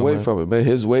 Yeah, nah, Get away man. from it, man.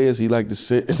 His way is he like to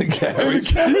sit in the carriage. In the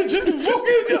carriage in the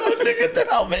fucking nigga the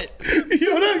helmet.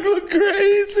 Yo, that look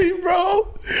crazy,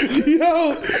 bro.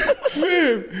 Yo,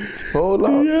 fam. Hold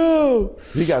up. Yo.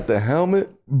 He got the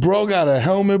helmet. Bro got a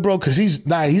helmet, bro, because he's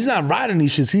not riding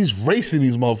these shits. He's racing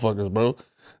these motherfuckers, bro.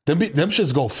 Them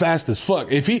shits go fast as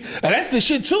fuck. And that's the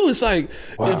shit too. It's like,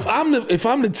 if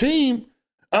I'm the team,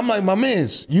 I'm like, my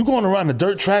mans, you going around the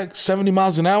dirt track 70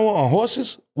 miles an hour on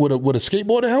horses with a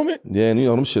skateboarder helmet? Yeah, and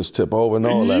them shits tip over and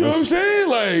all that. You know what I'm saying?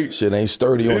 Like, shit ain't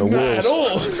sturdy on the wheels. Not at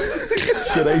all.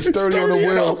 Shit ain't sturdy on the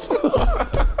wheels.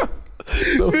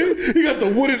 He got the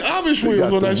wooden Amish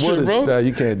wheels on that shit, bro. Nah,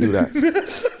 you can't do that.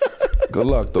 Good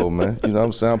luck though, man. You know what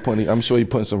I'm saying? I'm sure he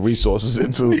putting some resources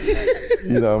into,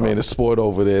 you know what I mean, the sport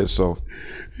over there. So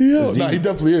he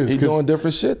definitely is. He doing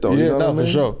different shit though. Yeah, you know for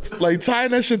sure. Like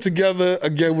tying that shit together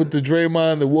again with the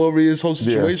Draymond, the Warriors whole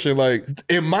situation. Yeah. Like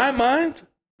in my mind,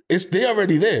 they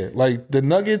already there. Like the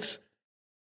Nuggets,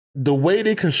 the way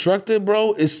they constructed,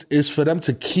 bro, is for them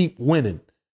to keep winning.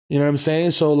 You know what I'm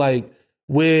saying? So like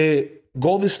where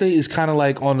Golden State is kind of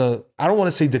like on a, I don't want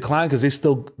to say decline because they're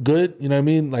still good. You know what I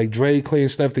mean? Like Dre, Clay,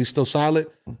 and Steph, they still solid.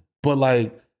 But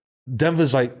like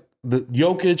Denver's like the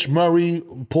Jokic, Murray,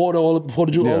 Porter Jr., all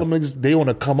them niggas, they want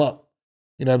to come up.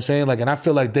 You know what I'm saying? Like, and I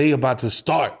feel like they about to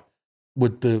start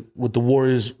with the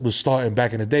Warriors was starting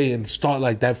back in the day and start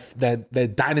like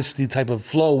that dynasty type of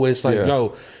flow where it's like,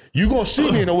 yo, you gonna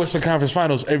see me in the Western Conference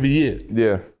Finals every year.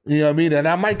 Yeah. You know what I mean? And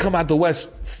I might come out the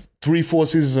West 3-4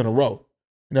 seasons in a row.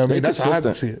 You know what I mean? That's how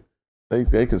I see it.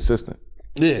 They consistent.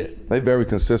 Yeah. They very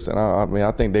consistent. I mean,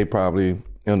 I think they probably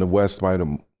in the West might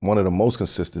have one of the most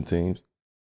consistent teams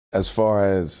as far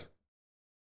as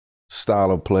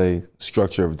style of play,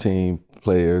 structure of team,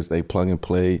 players. They plug and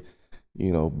play.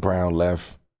 You know, Brown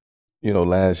left. You know,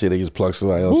 last year they just plugged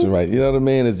somebody else in right. You know what I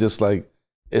mean? It's just like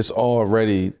it's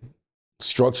already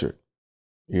structured.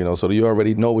 You know, so you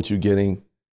already know what you're getting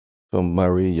from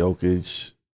Murray,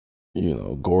 Jokic, you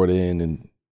know, Gordon, and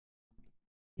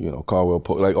you know, Caldwell,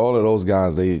 like all of those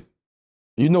guys, you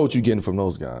know what you're getting from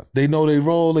those guys. They know they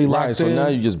roll, they locked in. So now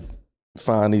you just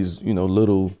find these, you know,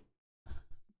 little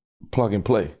plug and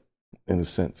play in a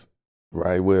sense,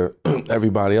 right? Where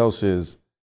everybody else is,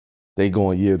 they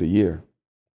going year to year.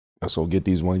 Let's go get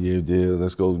these 1 year deals.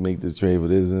 Let's go make this trade for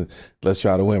this, and let's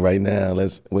try to win right now.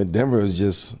 When Denver is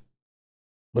just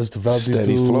let's develop steady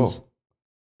these dudes, flow.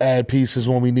 Add pieces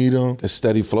when we need them. It's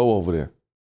steady flow over there.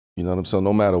 You know what I'm saying?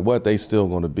 No matter what, they still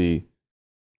going to be,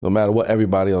 no matter what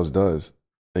everybody else does,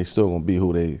 they still going to be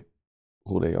who they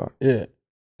are. Yeah.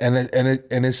 And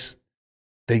it's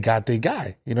they got their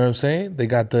guy. You know what I'm saying? They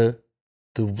got the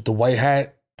white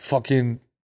hat fucking,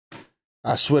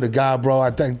 I swear to God, bro,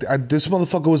 I think this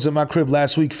motherfucker was in my crib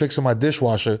last week fixing my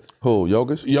dishwasher. Who,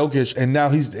 Jokic? Jokic, and now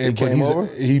he's the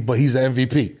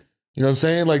MVP. You know what I'm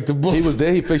saying? Like the book. He was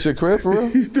there. He fixed your crib for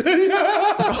real.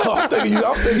 I'm thinking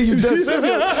you dead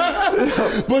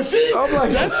serious. But see, I'm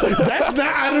like, that's not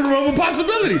out of the realm of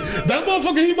possibility. That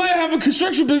motherfucker, he might have a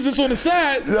construction business on the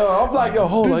side. Yo, I'm like,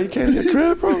 hold on, he can't get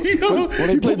crib, bro. When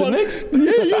they played the Knicks?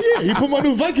 Yeah. He put my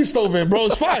new Viking stove in, bro.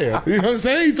 It's fire. You know what I'm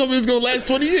saying? He told me it was gonna last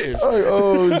 20 years. Like,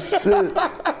 oh shit.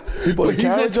 He put a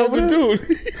carriage over there?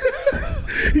 Dude.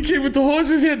 He came with the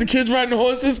horses. He had the kids riding the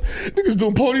horses. Niggas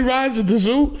doing pony rides at the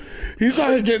zoo. He's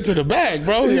out here getting to the bag,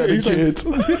 bro. He's like,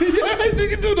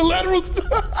 nigga doing the lateral stuff.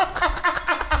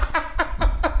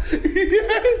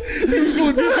 He was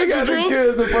doing defensive drills.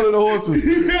 Kids in front of the horses.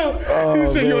 He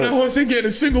said, yo, that horse ain't getting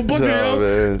a single bucket,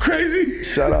 man. Crazy.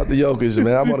 Shout out to Jokic,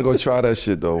 man. I want to go try that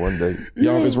shit, though, one day.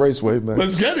 Yonkers Raceway, man.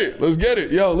 Let's get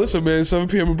it. Yo, listen, man, 7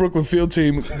 p.m. in Brooklyn field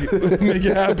team. Make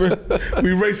it happen.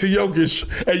 We racing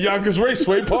Jokic at Yonkers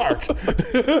Raceway Park.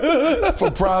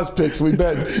 For prize picks, we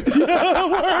bet.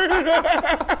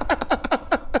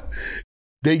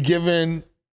 They giving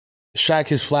Shaq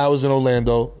his flowers in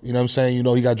Orlando. You know what I'm saying? You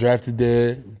know, he got drafted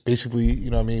there. Basically,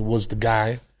 you know what I mean, was the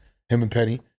guy, him and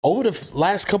Penny. Over the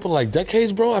last couple of like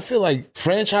decades, bro, I feel like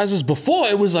franchises before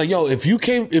it was like, yo, if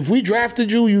we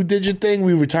drafted you, you did your thing,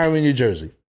 we retire in your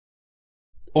jersey.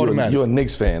 Automatic. You're a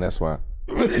Knicks fan, that's why.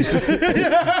 You see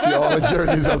all the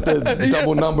jerseys up there,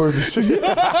 double numbers.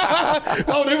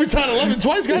 Oh, they retired 11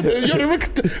 twice.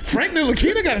 Frank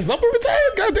Ntilikina got his number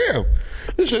retired. Goddamn,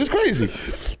 this shit is crazy.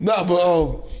 Nah,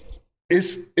 but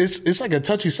it's like a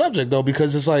touchy subject though,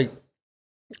 because it's like,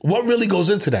 what really goes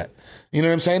into that? You know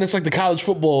what I'm saying? It's like the college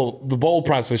football, the bowl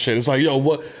process shit. It's like,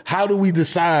 yo, how do we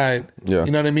decide? Yeah.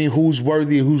 You know what I mean? Who's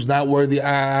worthy, who's not worthy?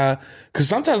 Because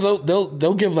sometimes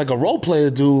they'll give like a role player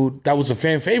dude that was a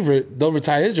fan favorite, they'll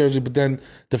retire his jersey, but then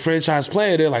the franchise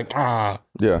player, they're like,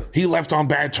 yeah, he left on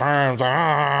bad terms.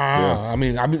 Yeah. I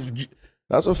mean,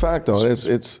 that's a fact though.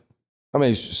 It's. I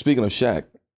mean, speaking of Shaq,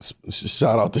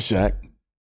 shout out to Shaq.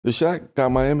 The Shaq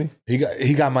got Miami, He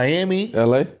got Miami.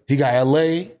 LA, He got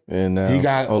LA. and He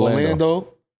got Orlando.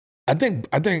 I think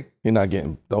You're not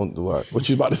getting. Don't do what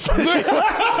you about to say.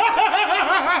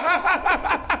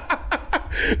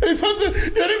 They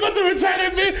about to retire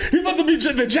that man. He about to be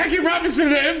the Jackie Robinson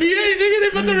of the NBA, nigga. They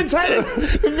about to retire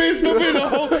that. The man still be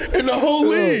in the whole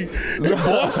league. In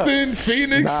Boston,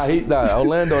 Phoenix.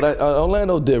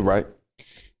 Orlando did right.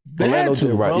 They had to,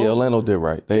 did right. bro. Yeah, Orlando did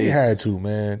right. They had to,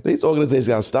 man. These organizations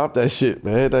gotta stop that shit,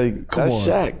 man. That's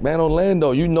Shaq, man.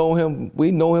 Orlando, you know him.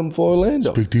 We know him for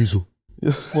Orlando. Big Diesel.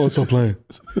 Well, stop playing.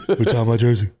 Retire my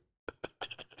jersey.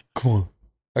 Come on.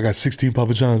 I got 16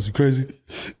 Papa Johns. You crazy?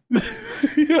 But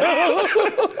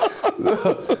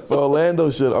Orlando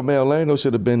should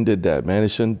have been did that, man. It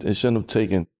shouldn't have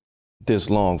taken this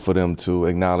long for them to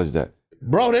acknowledge that.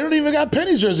 Bro, they don't even got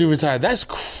Penny's jersey retired. That's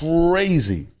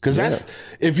crazy. Because that's,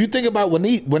 if you think about when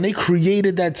they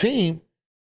created that team,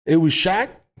 it was Shaq,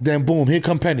 then boom, here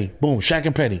come Penny. Boom, Shaq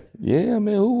and Penny. Yeah,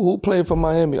 man. Who played for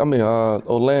Miami?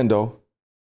 Orlando.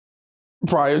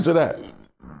 Prior to that.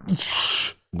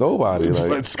 Nobody.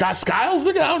 Like, Scott Skiles,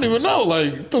 nigga? I don't even know.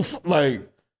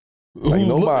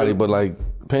 Nobody, but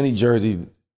Penny jersey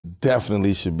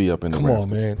definitely should be up in the Come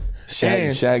rafters. on, man.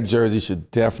 Shaq jersey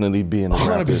should definitely be in the 100%.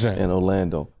 rafters in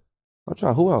Orlando. I'm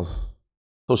trying. Who else?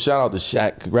 So shout out to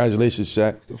Shaq. Congratulations,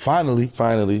 Shaq. Finally.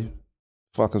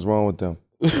 Fuck is wrong with them?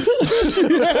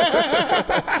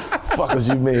 Fuck is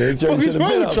you mean? Jersey should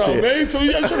have been up there. Man. So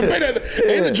you should have been at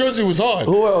And the jersey was hard.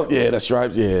 Who else? Yeah, that's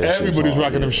right. Yeah, everybody's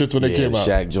rocking them shits when they came out.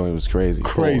 Shaq joint was crazy.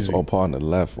 All part on the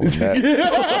left on that.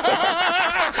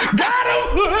 Got him!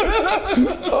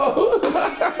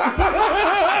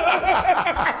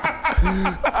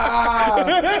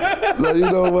 No,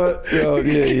 you know what? Yo,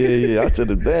 yeah. I should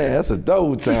have. Damn, that's a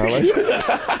double time. Right?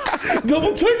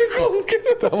 Double technical.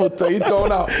 Double take. You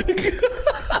thrown out.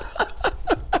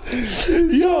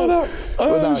 Yo,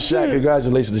 but Shaq,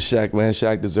 congratulations to Shaq, man.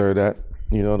 Shaq deserved that.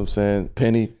 You know what I'm saying?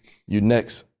 Penny, you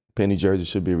next. Penny jersey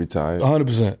should be retired.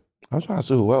 100%. I'm trying to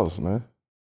see who else, man.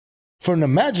 From the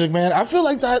Magic, man, I feel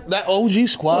like that OG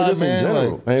squad, just man. In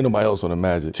general. Ain't nobody else on the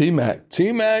Magic. T-Mac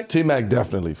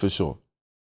definitely, for sure.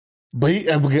 But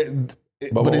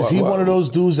is he one of those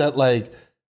dudes that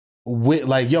where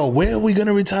are we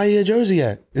gonna retire your jersey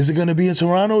at? Is it gonna be in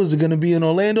Toronto? Is it gonna be in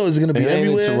Orlando? Is it gonna be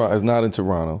everywhere? It's not in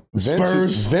Toronto.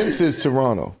 Spurs. Vince is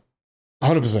Toronto.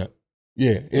 100%.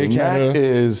 Yeah. In Canada. Mac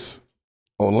is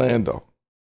Orlando.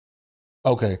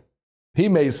 Okay. He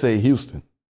may say Houston.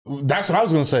 That's what I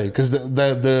was gonna say, because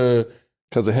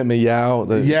because of him and Yao.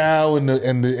 Yao and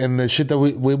the shit that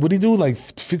what did he do?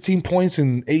 15 points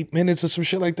in 8 minutes or some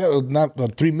shit like that? Or not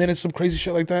 3 minutes, some crazy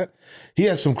shit like that? He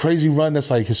has some crazy run that's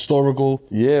historical.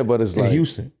 Yeah, but it's in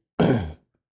Houston.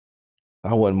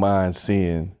 I wouldn't mind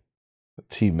seeing a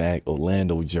T-Mac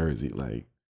Orlando jersey.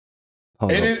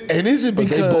 And is it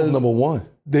because they both number one?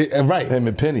 Right. Him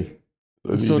and Penny.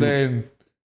 So then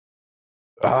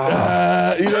you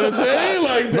know what I'm saying?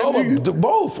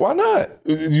 Both. Why not?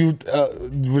 You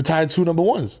retired 2 number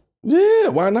ones. Yeah,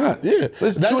 why not? Yeah.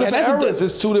 It's two different eras.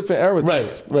 It's 2 different eras. Right.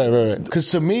 Because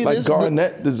to me,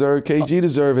 Garnett deserved, KG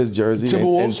deserved his jersey.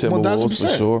 Timberwolves, and Timberwolves for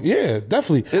sure. Yeah,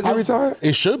 definitely. Is it retired?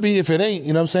 It should be if it ain't,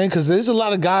 you know what I'm saying? Because there's a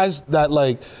lot of guys that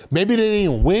maybe they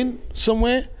didn't win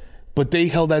somewhere, but they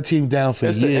held that team down for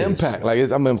years. It's the impact.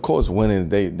 Of course, winning,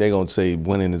 they going to say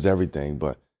winning is everything,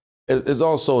 but it's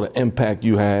also the impact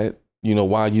you had,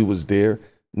 while you was there,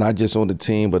 not just on the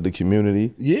team, but the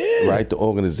community. Yeah. Right? The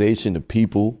organization, the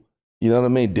people. You know what I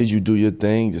mean? Did you do your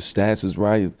thing? Your stats is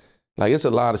right. It's a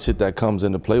lot of shit that comes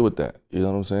into play with that. You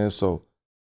know what I'm saying? So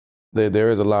there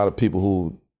is a lot of people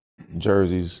who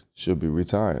jerseys should be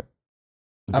retired.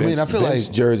 Vince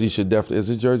jersey should definitely. Is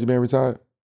his jersey being retired?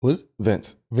 What?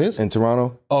 Vince in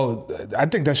Toronto? Oh, I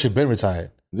think that shit been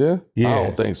retired. Yeah? Yeah. I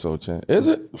don't think so, Chan. Is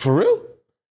it? For real?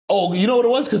 Oh, you know what it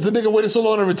was? Because the nigga waited so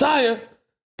long to retire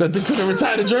that they couldn't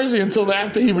retire the jersey until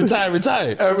after he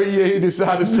retired. Every year he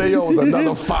decided to stay on was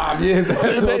another 5 years. The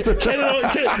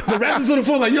Raptors on the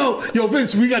phone yo,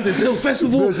 Vince, we got this Hill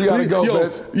Festival. Vince, you gotta go,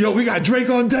 Vince. Yo, we got Drake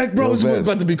on deck, bro. It's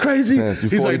about to be crazy. Vince,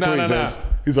 He's like, nah.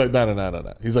 He's like,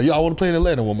 nah. He's like, yo, I want to play in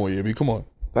Atlanta one more year. Come on.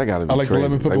 That gotta be crazy. The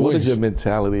lemon pepper what is your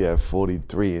mentality at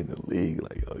 43 in the league?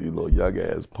 You little young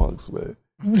ass punks, man.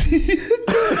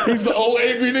 He's the old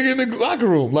angry nigga in the locker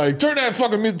room. Turn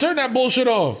that bullshit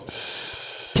off.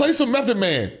 Play some Method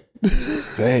Man.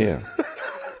 Damn.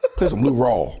 Play some Lou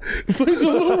Raw.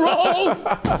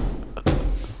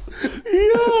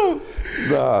 Yo.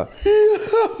 Nah.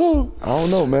 Yo. I don't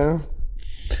know, man.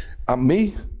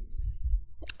 Me.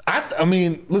 I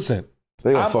mean, listen.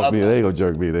 They gonna fuck me. They gonna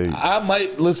jerk me. I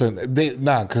might listen.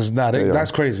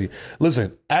 That's crazy.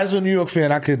 Listen, as a New York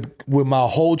fan, I could, with my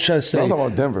whole chest, say, I'm talking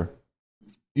about Denver.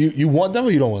 You want Denver?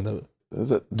 Or you don't want Denver?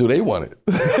 Do they want it?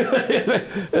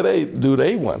 Do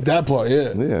they want it? That part,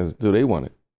 yeah. Yes. Do they want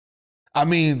it? I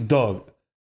mean, dog.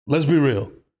 Let's be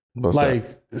real. What's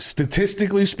like that?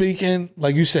 Statistically speaking,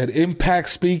 like you said, impact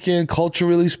speaking,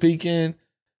 culturally speaking,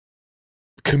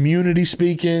 community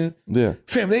speaking. Yeah.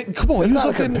 Fam, come on. It's not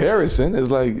a comparison. It's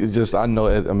like, it's just, I know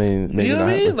it. I mean, maybe you know what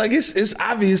I mean? happen. Like, it's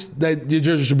obvious that your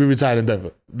jersey should be retired in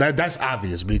Denver. That's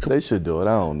obvious, B. They should do it.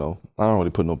 I don't know. I don't really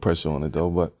put no pressure on it, though,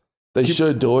 but they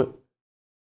should do it.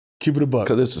 Keep it a buck.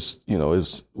 Because it's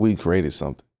just, we created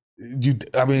something.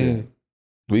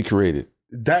 We created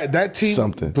that team.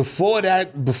 Something. Before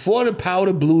the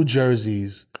powder blue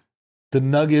jerseys, the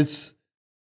Nuggets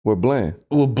were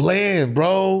bland,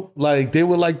 bro. Like, they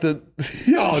were like the...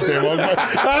 Yo, damn. We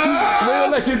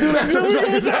don't let you do that.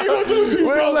 We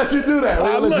don't let you do that.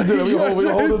 We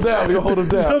gonna hold them down. We gonna hold them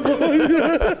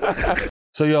down.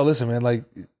 So, yo, listen, man. Like,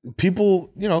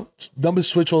 people, numbers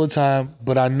switch all the time,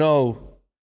 but I know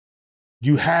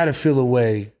you had to feel a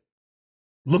way.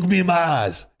 Look me in my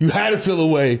eyes. You had to feel a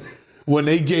way when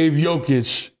they gave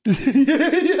Jokic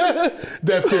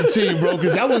that 15, bro,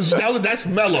 because that's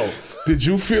Melo. Did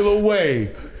you feel a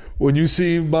way when you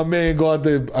see my man go out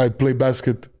there? I play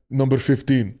basket, number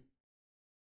 15.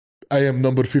 I am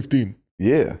number 15.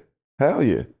 Yeah, hell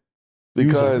yeah.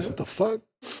 Because what the fuck?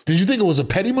 Did you think it was a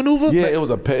petty maneuver? Yeah, it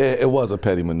was a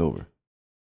petty maneuver.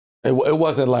 It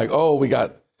wasn't like, oh, we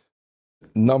got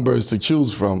numbers to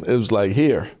choose from. It was like,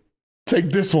 here,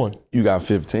 take this one. You got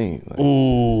 15. Like,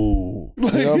 ooh,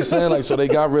 you know what I'm saying? Like, so they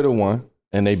got rid of one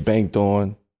and they banked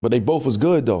on, but they both was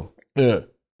good though. Yeah.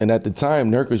 And at the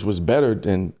time, Nurkic was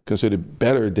considered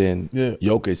better than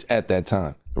Jokic at that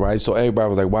time, right? So everybody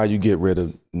was like, why you get rid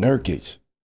of Nurkic?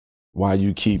 Why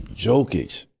you keep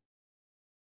Jokic?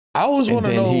 I always want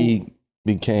to know. And then he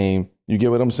became, you get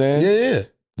what I'm saying? Yeah.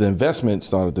 The investment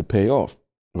started to pay off,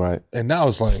 right? And now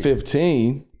it's like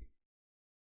 15.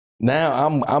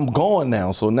 Now I'm gone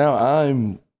now. So now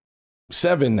I'm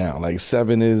 7 now. Like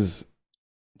 7 is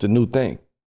the new thing.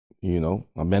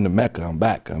 I'm in the Mecca. I'm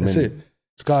back. That's it.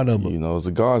 It's God number. It's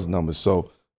a God's number.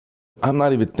 So I'm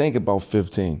not even thinking about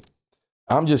 15.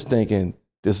 I'm just thinking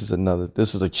this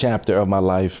is a chapter of my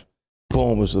life.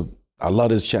 Boom. I love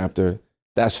this chapter.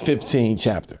 That's 15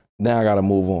 chapter. Now I got to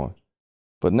move on.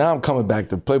 But now I'm coming back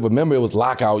to play. But remember, it was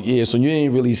lockout year, so you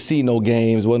didn't really see no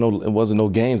games. It wasn't no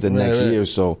games the next year.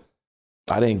 So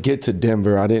I didn't get to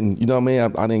Denver. I didn't, you know what I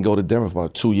mean? I didn't go to Denver for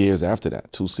about 2 years after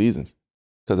that, 2 seasons.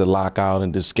 Because of lockout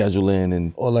and the scheduling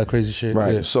and all that crazy shit.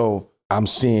 Right. Yeah. So I'm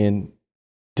seeing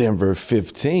Denver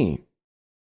 15.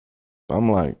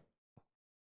 I'm like,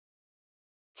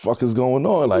 fuck is going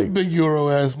on? Like, big Euro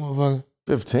ass motherfucker.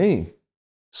 15.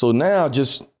 So now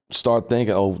just start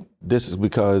thinking, oh, this is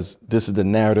because this is the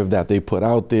narrative that they put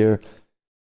out there.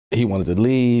 He wanted to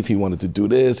leave. He wanted to do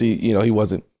this. He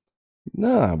wasn't.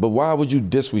 Nah, but why would you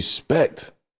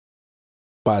disrespect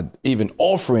by even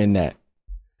offering that?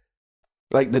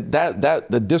 Like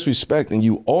the disrespect and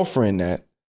you offering that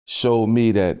showed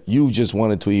me that you just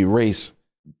wanted to erase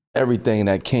everything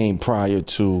that came prior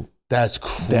to that's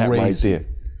crazy. That right there.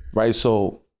 Right?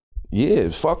 So yeah,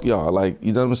 fuck y'all. Like,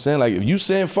 you know what I'm saying? Like, if you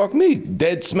saying fuck me,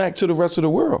 dead smack to the rest of the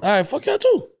world. All right, fuck y'all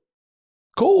too.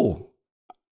 Cool.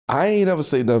 I ain't never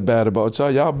say nothing bad about y'all.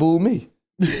 Y'all boo me.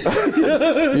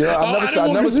 I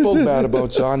never spoke bad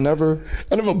about y'all. I never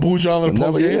booed y'all in a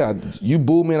post game. Yeah, you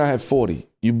booed me and I had 40.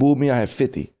 You booed me, I had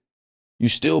 50. You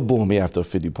still boo me after a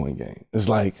 50-point game. It's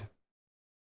like,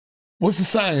 what's the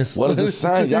science? What is the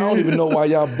science? Y'all don't even know why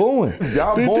y'all booing.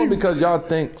 Y'all booing because y'all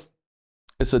think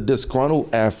it's a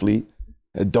disgruntled athlete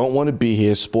that don't want to be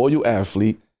here, spoiled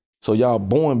athlete. So y'all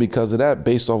booing because of that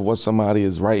based off what somebody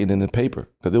is writing in the paper.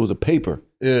 Because it was a paper.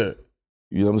 Yeah.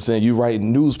 You know what I'm saying? You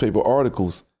writing newspaper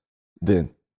articles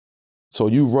then. So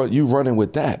you running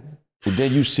with that. And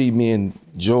then you see me and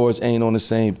George ain't on the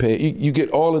same page. You get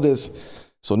all of this.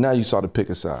 So now you start to pick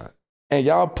a side. And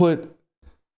y'all put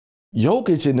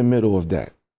Jokic in the middle of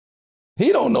that.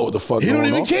 He don't know what the fuck going on. He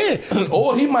don't even care.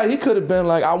 Or he could have been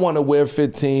like, I want to wear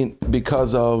 15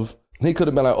 because of, he could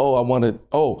have been like,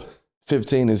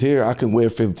 15 is here. I can wear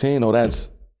 15. Oh,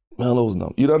 that's Melo's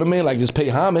number. You know what I mean? Like, just pay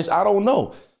homage. I don't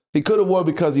know. He could have worn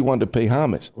because he wanted to pay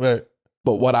homage. Right.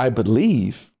 But what I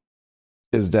believe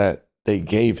is that they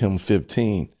gave him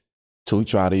 15 to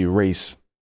try to erase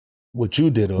what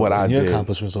you did or your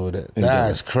accomplishments over there.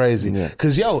 That's crazy.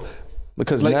 Because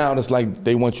now it's like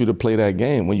they want you to play that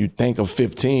game. When you think of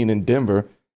 15 in Denver,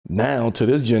 now to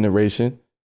this generation,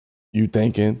 you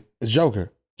thinking it's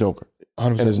Joker.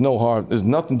 100%. And there's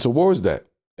nothing towards that.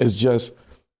 It's just,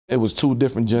 it was two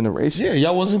different generations. Yeah,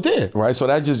 y'all wasn't there. Right? So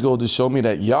that just goes to show me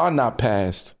that y'all not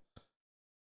past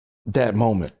that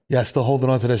moment. Yeah, still holding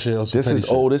on to that shit. This is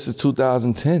old. This is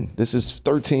 2010. This is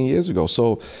 13 years ago.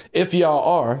 So if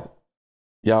y'all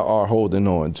are holding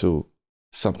on to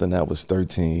something that was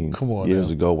 13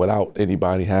 years ago without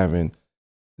anybody having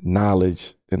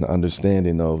knowledge and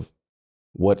understanding of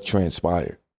what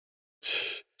transpired.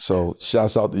 So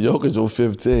shouts out to Jokic on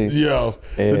 15. Yo,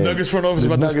 the Nuggets front office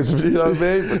about Nuggets, you know what I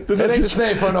mean? It ain't the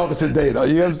same front office today, though.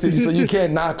 You know what I'm saying? So you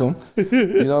can't knock them.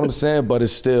 You know what I'm saying? But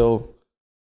it's still,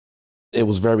 it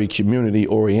was very community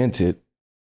oriented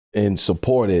and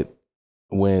supported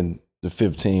when the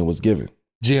 15 was given.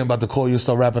 GM about to call you and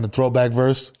start rapping a throwback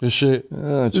verse and shit.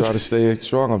 Try to stay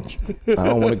strong. I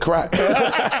don't want to crack.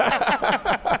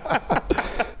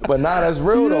 But nah, that's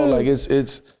real though. Like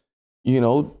it's you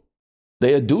know,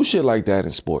 they'll do shit like that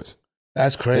in sports.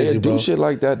 That's crazy, They'll do shit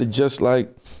like that to just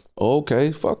like,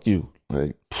 okay, fuck you.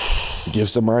 Like, give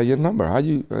somebody your number. How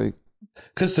you like?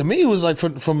 Because to me, it was like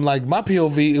from like my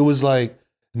POV, it was like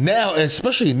now,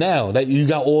 especially now that you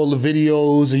got all the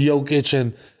videos of Jokic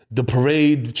and the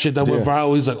parade shit that went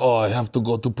viral. He's like, oh, I have to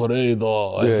go to parade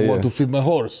or I want to feed my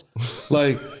horse.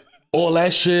 Like all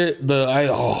that shit,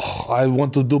 I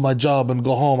want to do my job and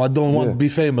go home. I don't want to be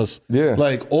famous. Yeah.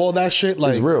 Like all that shit,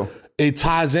 like it's real. It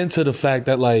ties into the fact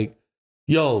that like,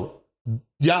 yo,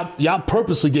 y'all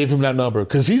purposely gave him that number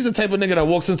because he's the type of nigga that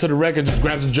walks into the rec and just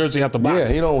grabs his jersey out the box.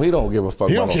 Yeah, he don't give a fuck.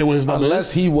 He don't care what his number unless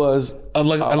is. he was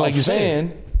like you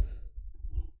fan.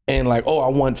 And like, oh, I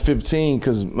want 15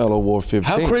 because Melo wore 15.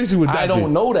 How crazy would that be? I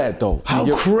don't know that though.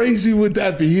 How crazy would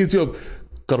that be? He's your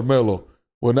Carmelo.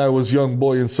 When I was young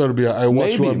boy in Serbia, I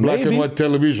watched you on black and white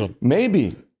television.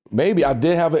 Maybe I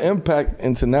did have an impact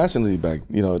internationally back,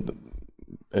 you know.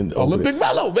 Olympic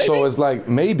Melo, baby. So it's like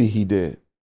maybe he did.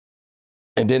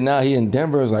 And then now he in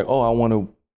Denver is like, oh, I want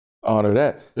to honor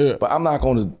that. Yeah. But I'm not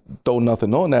going to throw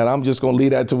nothing on that. I'm just going to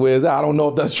leave that to where it's at. I don't know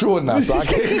if that's true or not. So I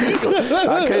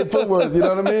can't put words, you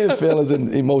know what I mean? Feelings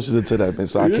and emotions into that. And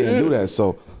so I can't do that.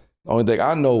 So the only thing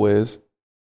I know is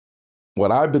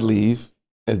what I believe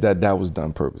is that was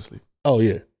done purposely. Oh,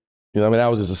 yeah. You know what I mean? That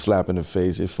was just a slap in the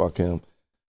face. It fuck him.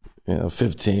 You know,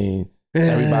 15.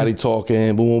 Everybody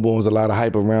talking. Boom, boom, boom. There's a lot of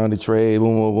hype around the trade.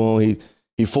 Boom, boom, boom.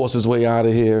 He forced his way out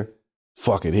of here.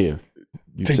 Fuck it, here.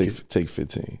 You take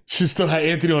 15. She still had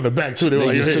Anthony on the back, too.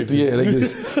 They just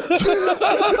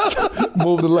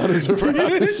moved the letters around.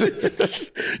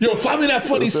 Yo, find me that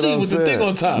funny scene with the thing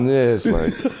on top. Yeah, it's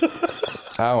like,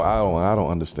 I don't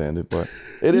understand it, but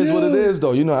it is what it is,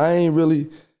 though. You know,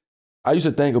 I used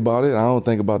to think about it. I don't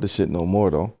think about this shit no more,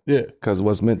 though. Yeah. Because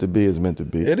what's meant to be is meant to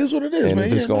be. It is what it is, and man.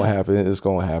 If it's going to happen, it's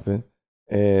going to happen.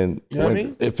 And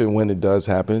if and when it does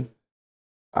happen,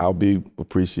 I'll be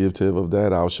appreciative of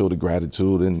that. I'll show the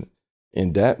gratitude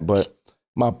in that. But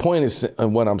my point is,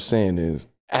 and what I'm saying is,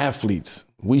 athletes,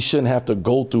 we shouldn't have to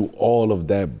go through all of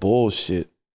that bullshit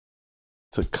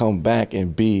to come back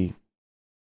and be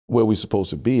where we're supposed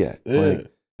to be at. Yeah.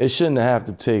 Like, it shouldn't have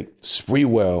to take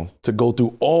Sprewell to go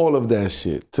through all of that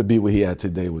shit to be where he at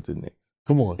today with the Knicks.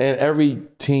 Come on. And every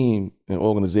team and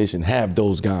organization have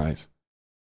those guys.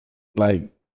 Like,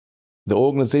 the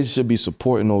organization should be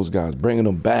supporting those guys, bringing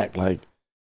them back. Like,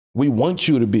 we want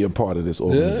you to be a part of this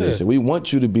organization. Yeah. We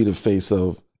want you to be the face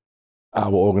of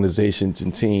our organizations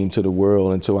and team to the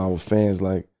world and to our fans.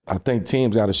 Like, I think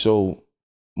teams got to show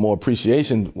more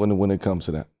appreciation when it comes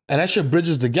to that. And that shit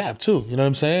bridges the gap too. You know what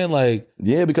I'm saying? Like,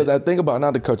 yeah, because I think about,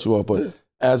 not to cut you off, but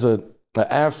as an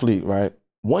athlete, right?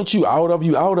 Once you out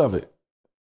of it.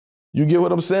 You get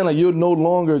what I'm saying? Like, you no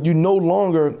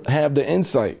longer have the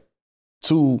insight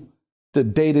to the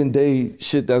day-to-day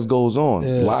shit that goes on.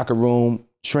 Yeah. Locker room,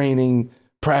 training,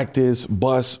 practice,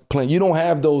 bus, playing. You don't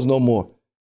have those no more.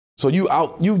 So you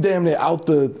damn near out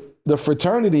the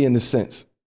fraternity in the sense,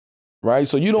 right?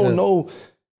 So you don't know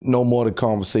no more the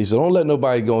conversation. Don't let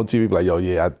nobody go on TV be like, yo,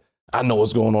 yeah, I know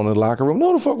what's going on in the locker room.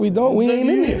 No, the fuck we don't. We ain't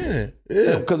in there.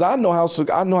 Yeah. Because I know how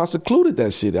secluded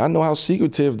that shit is. I know how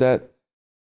secretive that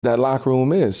locker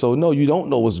room is. So no, you don't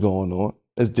know what's going on.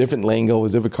 It's different lingo,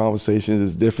 it's different conversations,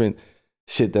 it's different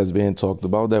shit that's being talked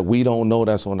about that we don't know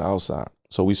that's on the outside.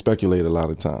 So we speculate a lot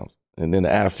of times. And then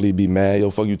the athlete be mad, yo,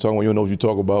 fuck you talking about, you don't know what you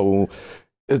talk about. Well,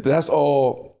 that's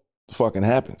all fucking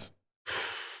happens.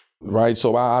 Right?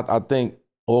 So I think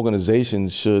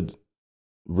organizations should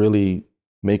really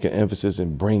make an emphasis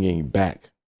in bringing back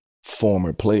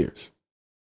former players.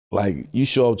 Like, you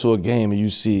show up to a game and you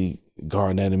see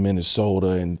Garnett in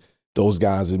Minnesota and those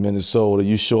guys in Minnesota.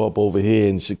 You show up over here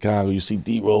in Chicago, you see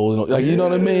D-Rose. Like, you know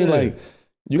what I mean? Like,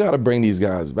 You got to bring these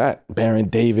guys back. Baron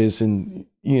Davis and,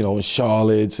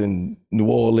 Charlotte's and New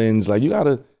Orleans. Like, you got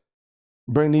to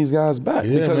bring these guys back.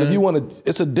 Yeah, because man. if you want to,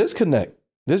 it's a disconnect.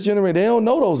 This generation, they don't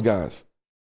know those guys.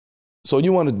 So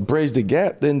you want to bridge the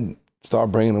gap, then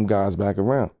start bringing them guys back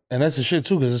around. And that's the shit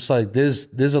too, because it's like there's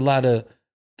a lot of,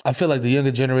 I feel like the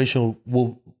younger generation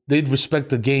they'd respect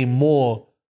the game more.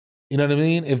 You know what I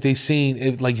mean? If they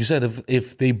like you said,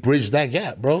 if they bridge that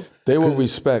gap, bro, They will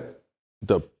respect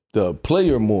the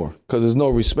player more because there's no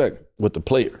respect with the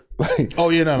player. Oh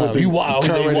yeah, no, the you wild.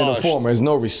 current and the former. There's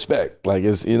no respect. Like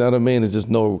it's, you know what I mean? It's just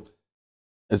no.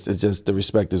 It's just the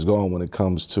respect is gone when it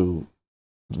comes to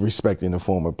respecting the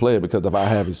former player. Because if I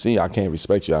haven't seen you, I can't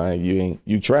respect you.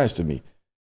 You trash to me.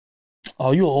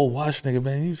 Oh, you an old wash nigga,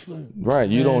 man. Right.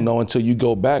 You don't know until you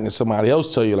go back and somebody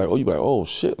else tell you like, you be like, oh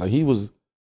shit, like he was.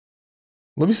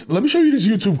 Let me show you this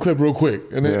YouTube clip real quick,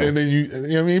 and then you know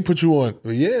what I mean, put you on.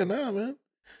 But yeah, nah, man.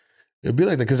 It'd be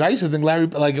like that because I used to think Larry,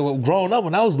 like growing up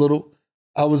when I was little,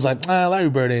 I was like,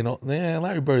 Larry Bird ain't no. Man,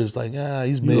 Larry Bird is like,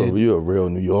 he's mid. You're a real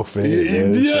New York fan.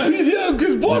 Man. Yeah,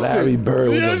 because Boston. Larry Bird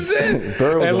was, you know what I'm saying?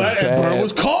 Bird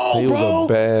was cold, he bro. He was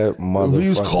a bad motherfucker. He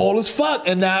was cold as fuck,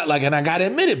 and I gotta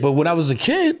admit it. But when I was a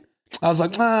kid, I was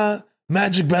like,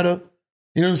 Magic better.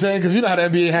 You know what I'm saying? Because you know how the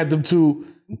NBA had them two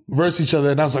verse each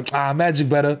other, and I was like, Magic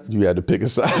better. You had to pick a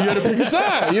side. You had to pick a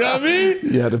side. You know what I mean?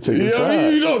 You had to pick a side. I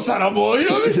mean? You know, side up, boy. You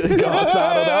know what I mean? Go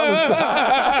side on the other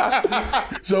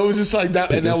side. So it was just like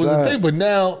that, and that was the thing. But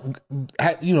now,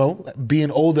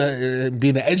 being older,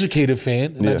 being an educated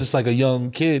fan, not just like a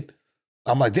young kid,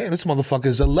 I'm like, damn, this motherfucker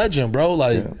is a legend, bro.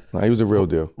 Like, he was a real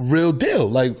deal. Real deal.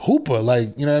 Like Hooper.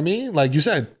 Like, you know what I mean? Like you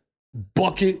said,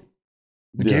 bucket.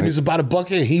 The game is about a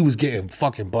bucket. He was getting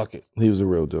fucking buckets. He was a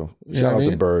real deal. Shout out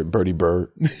to Birdie Bird.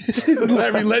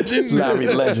 Larry Legend. Larry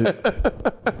Legend.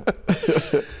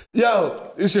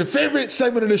 Yo, it's your favorite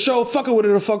segment of the show. Fuck it with it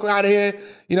or fuck out of here.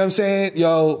 You know what I'm saying?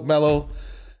 Yo, Melo,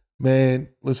 man,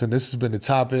 listen, this has been the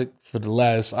topic for the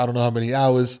last, I don't know how many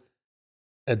hours.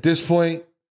 At this point,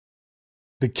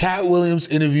 the Cat Williams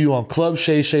interview on Club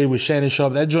Shay Shay with Shannon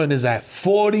Sharp, that joint is at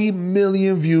 40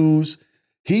 million views.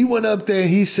 He went up there and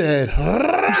he said,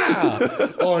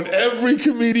 on every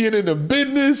comedian in the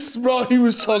business, bro. He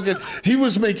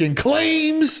was making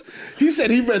claims. He said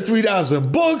he read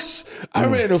 3,000 books. I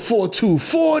read a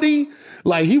 4.240.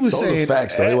 Like he was saying. Those are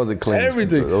facts, though. It wasn't claims.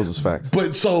 Everything. Those was facts.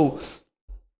 But so,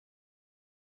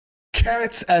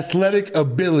 Cat's athletic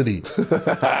ability. You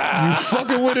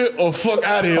fucking with it or fuck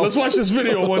out of here. Let's watch this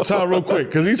video one time real quick.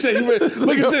 Because he said, look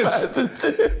at this.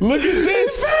 Look at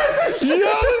this.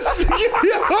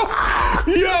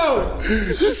 Yo,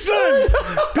 son.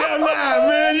 Damn lie,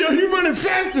 man. Yo, he running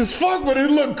fast as fuck, but it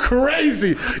looked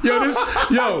crazy.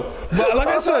 But like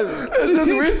I said. Is this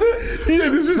recent? Yeah,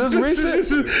 this is recent.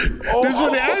 This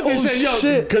when they asked, they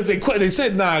said, because they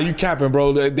said, nah, you capping,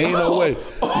 bro. They ain't no way.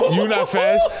 You not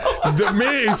fast. The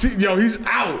man, he's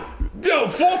out. Yo,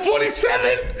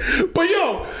 447? But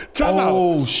time out.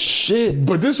 Oh, shit.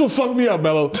 But this will fuck me up,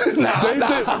 Melo.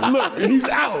 Look, he's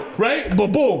out, right? But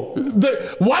boom.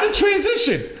 Why the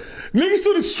transition? Niggas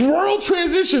do the swirl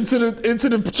transition into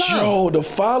the time. Yo, the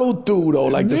follow through, though,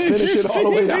 like to finish it all the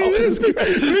way out is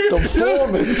crazy. The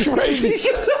form is crazy.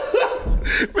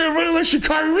 Man, running like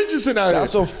Sha'Carri Richardson out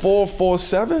That's here. a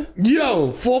 447?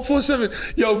 Yo, 447.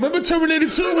 Yo, remember Terminator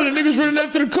 2 when the niggas running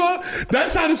after the car?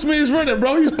 That's how this man's running,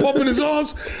 bro. He's pumping his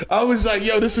arms. I was like,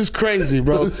 yo, this is crazy,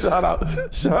 bro. Shout out the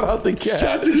Cat. Shout out the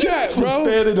Cat, bro. For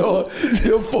standing on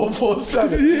your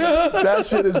 447. Yeah. That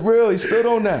shit is real. He stood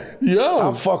on that. Yo.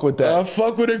 I fuck with that. I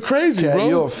fuck with it crazy, Cat, bro.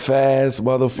 you're a fast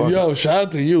motherfucker. Yo, shout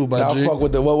out to you, my G. I fuck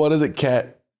with the, what is it,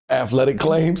 Cat? Athletic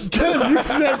claims. It's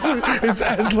athletic claims.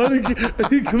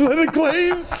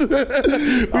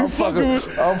 I'm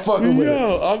fucking with it.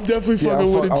 Yo, I'm definitely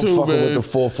fucking with it too, man. I'm fucking with the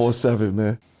 447,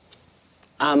 man.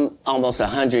 I'm almost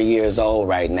 100 years old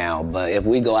right now, but if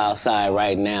we go outside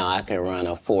right now, I can run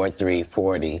a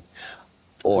 4.340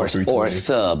 or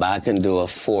sub. I can do a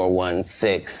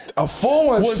 4.16. A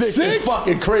 4.16 is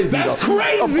fucking crazy. That's though.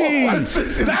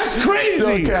 crazy. That's crazy.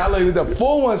 Okay, I like the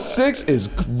 4.16 is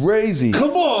crazy.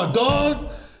 Come on,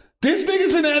 dog. This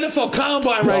nigga's in the NFL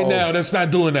Combine right now that's not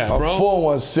doing that, bro.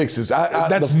 4.16 is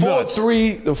that's the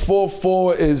 4.3, the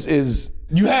 4.4 is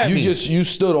you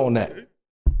stood on that.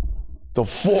 The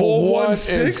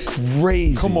 4.1 is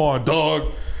crazy. Come on,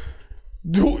 dog.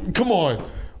 Dude, come on.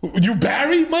 You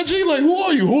Barry, my G? Like, who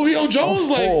are you? Julio Jones?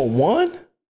 4.1?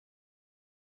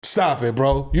 Stop it,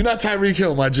 bro. You're not Tyreek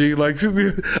Hill, my G. Like,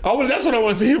 that's what I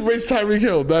want to see him race Tyreek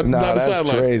Hill. Not that's the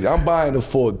sideline. crazy. I'm buying the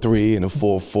 4.3 and the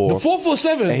 4.4. The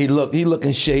 4.47. And he look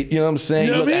in shape, you know what I'm saying?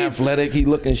 You know he look what I mean? athletic, he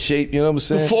look in shape, you know what I'm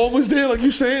saying? The form was there, like you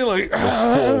saying, like The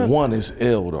 4.1 is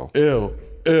ill though.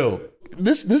 Ill.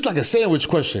 This is like a sandwich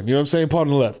question, you know what I'm saying?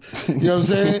 Pardon the left. You know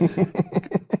what I'm saying?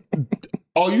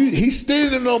 He's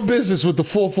standing on business with the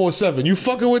 4.47. You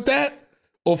fucking with that?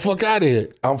 Or fuck out of here.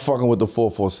 I'm fucking with the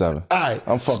 4.47. All right.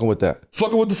 I'm fucking with that.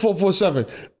 Fucking with the 4.47.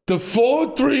 The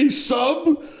 4.3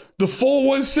 sub, the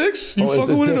 4.16, you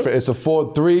fucking with different. It's a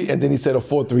 4.3 and then he said a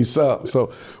 4.3 sub.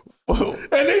 So and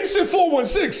then he said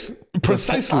 4.16.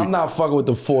 Precisely. I'm not fucking with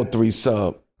the 4.3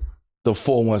 sub. The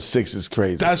 4.16 is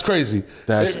crazy. That's crazy.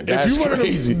 That's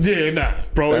crazy.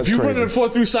 Bro. That's if you crazy. run a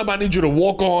 4.3 sub, I need you to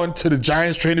walk on to the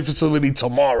Giants training facility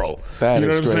tomorrow. That you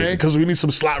know is what I'm crazy. saying? Because we need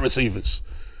some slot receivers.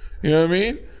 You know what I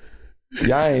mean?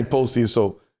 Y'all ain't posted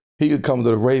so he could come to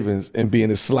the Ravens and be in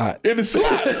the slot. In the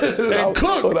slot. And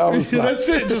cook. That's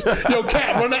it. Just, yo,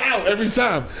 Cat, run it out every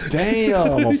time. Damn,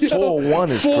 a 4.1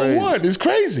 is crazy. 4.1 is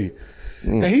crazy.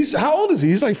 And how old is he?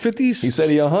 He's like 50s. He said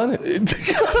he 100.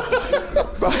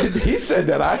 He said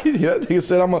that. He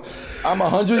said I'm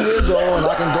 100 years old and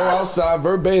I can go outside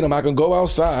verbatim. I can go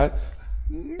outside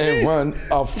and run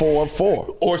a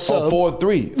 4.4 or sub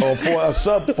 4.3 or for a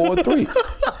sub 4.3.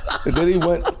 And then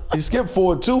he skipped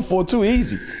 4.2. 4.2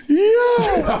 easy.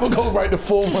 Yeah, I'm gonna go right to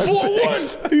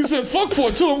 4.16. He said, "Fuck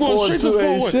 4.2. I'm going straight to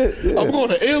 4.1. Shit, yeah. I'm going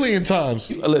to alien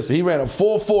times." Listen, he ran a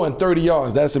 4.4 and 30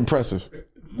 yards. That's impressive.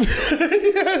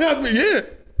 Yeah.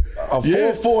 A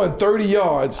 4.4 and 30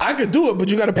 yards. I could do it, but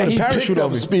you got to put And a he parachute picked on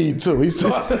up me. speed too. He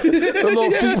started the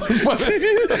little feet was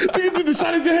funny. He did the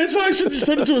Sonic the Hedgehog shit. Just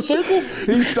turned into a circle.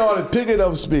 He started picking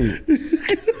up speed.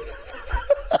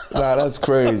 Nah, that's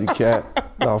crazy,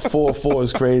 Cat. No, 4.4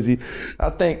 is crazy. I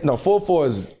think 4.4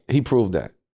 is he proved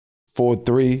that.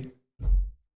 4.3,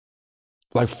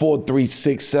 like 4.3,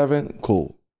 6, 7,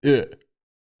 cool. Yeah.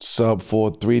 Sub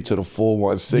 4.3 to the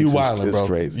 4.16 You wildin', is bro.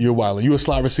 crazy. You're wildin'. You a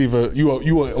slot receiver. You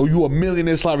a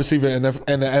millionaire slot receiver in the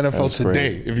NFL That's today.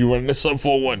 crazy. If you run the sub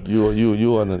 4.1.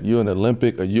 You an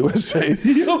Olympic, a USA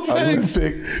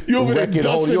Olympic You over there record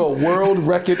holder. dusting. You're a world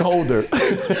record holder.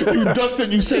 You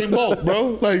dusting Usain Bolt,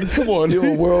 bro. Like, come on.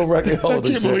 You're a world record I holder.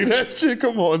 can't believe that shit.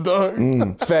 Come on,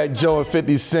 dog. Fat Joe and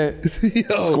 50 Cent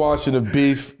squashing the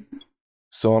beef.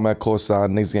 Saw him at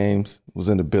courtside Knicks games. Was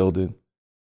in the building.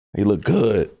 He looked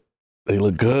good. They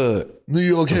look good. New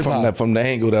York hip hop. From the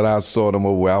angle that I saw them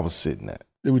over where I was sitting at.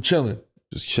 They were chilling.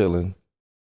 Just chilling.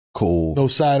 Cool. No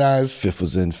side eyes. Fifth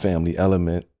was in family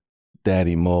element.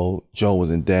 Daddy mode. Joe was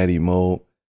in daddy mode.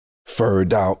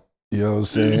 Furred out. You know what I'm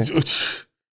saying? As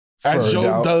Furred Joe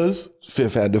out. does.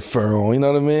 Fifth had the fur on. You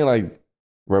know what I mean? Like,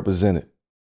 represented.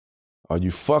 Are you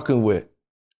fucking with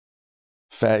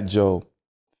Fat Joe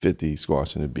 50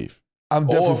 squashing the beef? I'm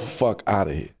Or definitely fuck out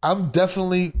of here. I'm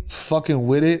definitely fucking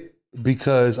with it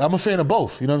because I'm a fan of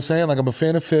both. You know what I'm saying? Like I'm a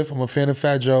fan of Fifth, I'm a fan of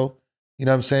Fat Joe. You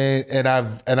know what I'm saying? And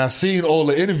I've seen all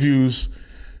the interviews,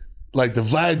 like the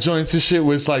Vlad joints and shit,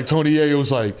 where it's like Tony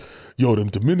Yayo's like, yo, them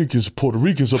Dominicans, Puerto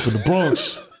Ricans up in the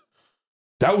Bronx.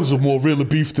 That was a more realer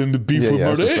beef than the beef with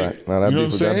that's Murder a Inc. fact. No, that You know what beef I'm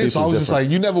was- that saying? beef So I was was just different.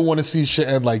 like, you never want to see shit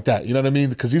end like that. You know what I mean?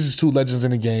 Because these is two legends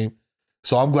in the game.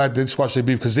 So I'm glad they squashed their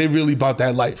beef because they really about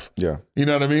that life. Yeah. You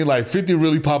know what I mean? Like 50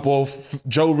 really pop off,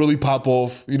 Joe really pop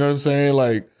off. You know what I'm saying?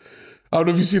 Like, I don't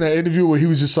know if you seen that interview where he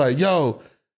was just like, yo,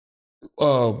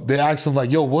 they asked him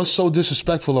like, yo, what's so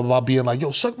disrespectful about being like, yo,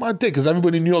 suck my dick? Because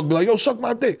everybody in New York be like, yo, suck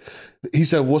my dick. He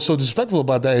said, what's so disrespectful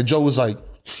about that? And Joe was like,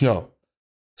 yo,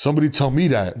 somebody tell me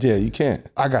that. Yeah, you can't.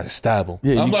 I got to stab him.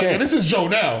 Yeah, I'm you like, can't. and this is Joe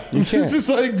now. You can't. This is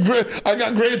like, I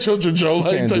got grandchildren, Joe. You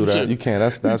Like, can't type do that. shit. You can't.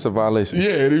 That's a violation.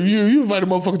 Yeah, and if you invite a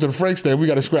motherfucker to the Frank stand, we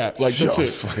got to scrap. Like that's Yo, it.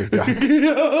 fucking God.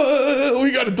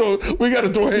 we got to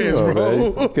throw hands, Yo, bro. man,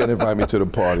 you can't invite me to the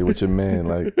party with your man.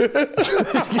 Like, you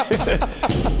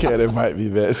can't invite me,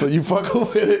 man. So you fucking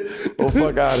with it or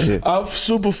fuck out of here. I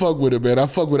super fuck with it, man. I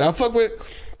fuck with it.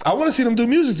 I want to see them do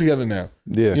music together now.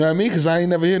 Yeah. You know what I mean? Because I ain't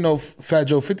never hear no Fat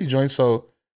Joe 50 joints. So,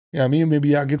 you know what I mean? Maybe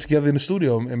y'all get together in the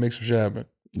studio and make some shit happen.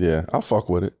 Yeah, I fuck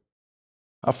with it.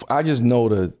 I just know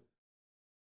the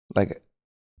like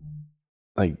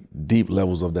deep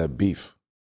levels of that beef.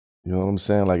 You know what I'm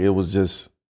saying? Like it was just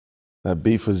that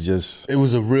beef was just It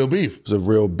was a real beef. it was a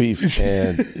real beef,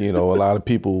 and you know a lot of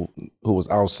people who was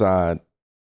outside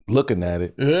looking at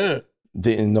it Yeah.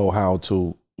 didn't know how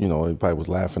to. You know, they probably was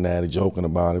laughing at it, joking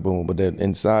about it, boom. But then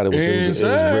inside it was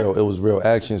real. It was real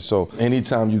action. So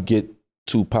anytime you get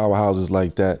two powerhouses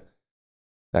like that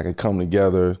can come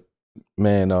together,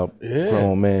 man up,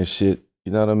 grown man shit.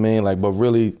 You know what I mean? Like, but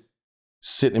really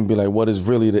sit and be like, what is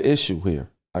really the issue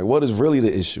here? Like, what is really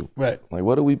the issue? Right. Like,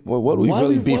 what are we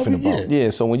really beefing about? Yeah.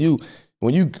 So when you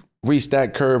reach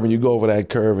that curve and you go over that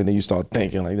curve and then you start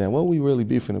thinking like that, what are we really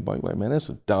beefing about? You're like, man, that's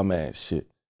some dumbass shit.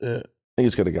 Yeah.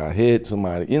 Niggas could have got hit,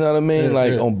 somebody, you know what I mean?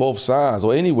 On both sides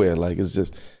or anywhere. Like, it's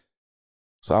just,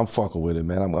 so I'm fucking with it,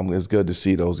 man. It's good to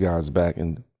see those guys back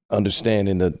and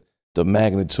understanding the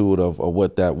magnitude of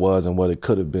what that was and what it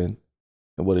could have been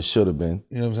and what it should have been.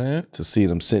 You know what I'm saying? To see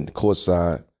them sitting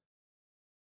courtside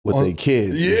with their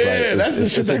kids. Yeah, that's the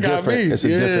shit that got me.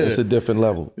 It's a different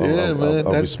level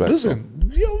of respect. Listen,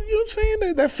 you know what I'm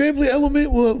saying? That family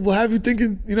element will have you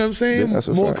thinking, you know what I'm saying,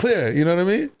 more clear. You know what I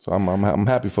mean? So I'm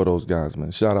happy for those guys,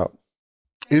 man. Shout out.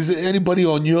 Is there anybody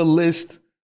on your list,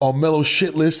 on Melo's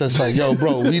shit list, that's like, yo,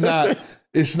 bro,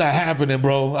 it's not happening,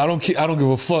 bro. I don't give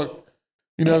a fuck.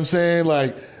 You know what I'm saying?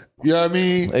 Like, you know what I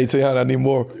mean? Hey, tell you I need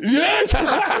more. Yeah.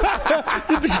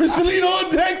 Get the Crystalline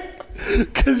on deck.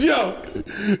 Cause yo,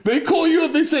 they call you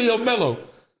up, they say, yo, Melo,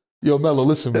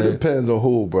 listen, man. It depends on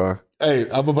who, bro. Hey,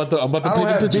 I'm about to I don't paint the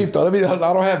have picture. beef though.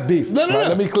 I don't have beef. No.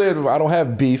 Let me clear it. I don't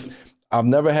have beef. I've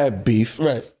never had beef.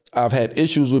 Right. I've had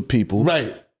issues with people.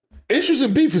 Right. Issues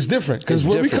and beef is different because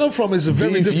where we come from is a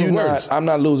very different words. I'm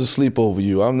not losing sleep over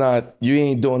you. You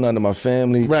ain't doing nothing to my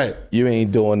family. Right. You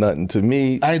ain't doing nothing to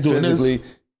me. I ain't doing physically. this.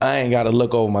 I ain't got to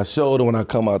look over my shoulder when I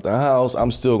come out the house.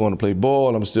 I'm still going to play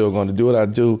ball. I'm still going to do what I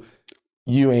do.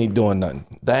 You ain't doing nothing.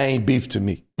 That ain't beef to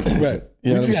me. Right.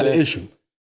 You know we just got an issue.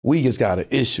 We just got an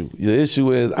issue. The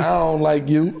issue is I don't like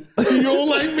you. You don't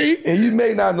like me? And you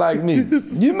may not like me.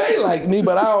 You may like me,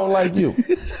 but I don't like you.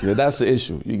 Yeah, that's the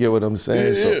issue. You get what I'm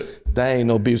saying? Yeah. So that ain't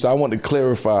no beef. So I want to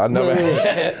clarify. I never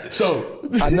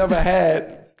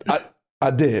had. I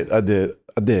did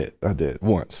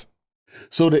once.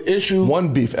 So the issue.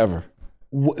 One beef ever.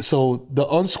 So the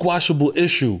unsquashable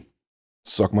issue.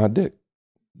 Suck my dick.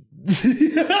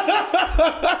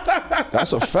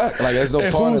 That's a fact. Like there's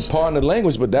no part of the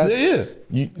language, but that's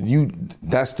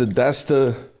that's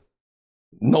the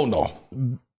no.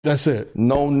 That's it.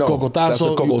 No. Cocotazo, That's a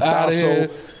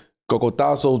cocotazo.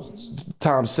 Cocotazo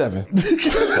times 7.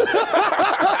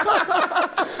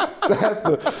 That's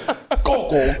the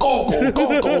coco.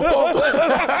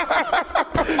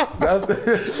 That's the,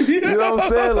 you know what I'm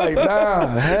saying? Like, nah,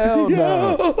 hell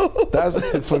no. That's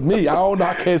for me. I don't know.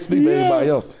 I can't speak for anybody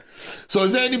else. So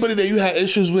is there anybody that you had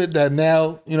issues with that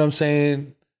now, you know what I'm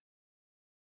saying,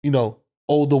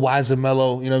 older, wiser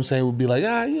Melo, you know what I'm saying, would be like,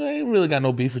 I ain't really got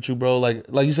no beef with you, bro. Like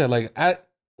you said,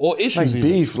 or issues like even.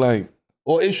 Beef,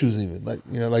 or issues even. Like,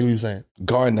 like you were saying.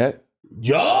 Garnett.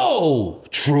 Yo,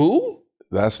 true?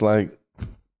 That's like,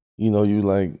 you know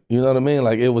what I mean?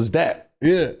 Like it was that.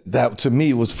 Yeah. That to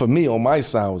me was, for me on my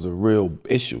side, was a real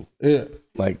issue. Yeah.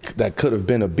 Like that could have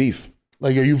been a beef.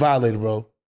 Like, yo, you violated, bro.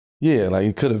 Yeah, like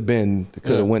it could have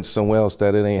went somewhere else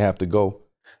that it ain't have to go.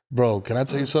 Bro, can I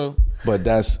tell you something? But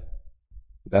that's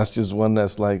just one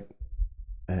that's like,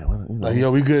 man, like,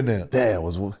 yo, we good now. Damn,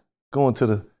 was going to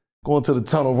the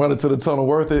tunnel, running to the tunnel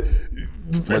worth it?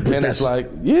 But then it's like,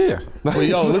 yeah. But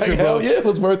yo, listen, like, bro. Hell yeah, it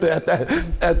was worth it at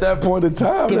that point in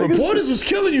time. The reporters was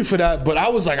killing you for that, but I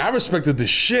was like, I respected the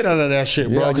shit out of that shit,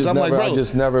 bro. Because I'm like, bro.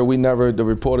 The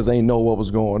reporters ain't know what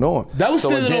was going on. That was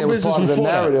standing on business before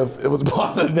that. It was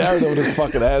part of the narrative of this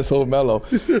fucking asshole Melo.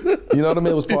 You know what I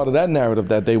mean? It was part of that narrative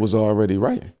that they was already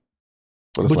writing.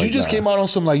 But like, you just came out on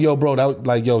some like, yo, bro, that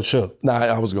like, yo, chill. Nah,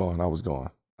 I was gone.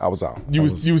 I was out. You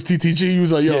was TTG. You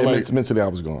was like, yo, yeah, like mentally, I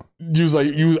was gone. You was like,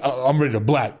 I'm ready to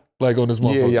black like on this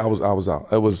motherfucker. Yeah, I was out.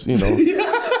 It was,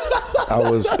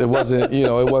 it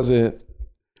wasn't.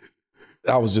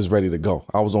 I was just ready to go.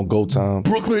 I was on go time.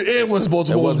 Brooklyn and West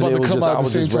Baltimore was about to come out at the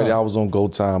same time. Ready. I was on go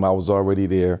time. I was already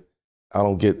there.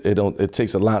 It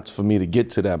takes a lot for me to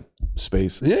get to that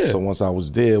space. Yeah. So once I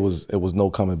was there, it was no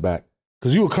coming back.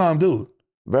 Cause you a calm dude.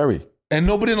 Very. And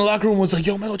nobody in the locker room was like,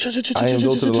 yo, Melo, chill. I didn't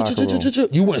go to the locker room.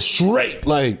 You went straight,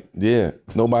 like. Yeah.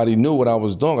 Nobody knew what I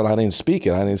was doing because I didn't speak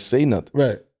it. I didn't say nothing.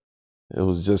 Right. It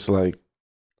was just like,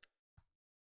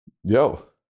 yo,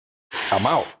 I'm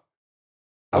out.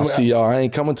 I'll see y'all. I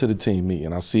ain't coming to the team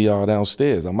meeting. I'll see y'all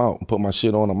downstairs. I'm out. Put my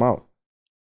shit on. I'm out.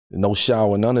 No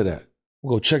shower, none of that.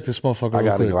 We'll go check this motherfucker. I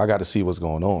gotta go. I gotta see what's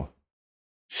going on.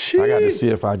 Jeez. I gotta see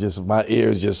if my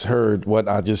ears just heard what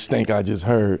I just think I just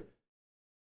heard.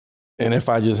 And if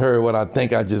I just heard what I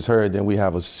think I just heard, then we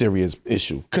have a serious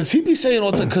issue. Cause he be saying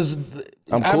all the time, cause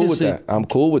I'm cool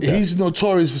with that. He's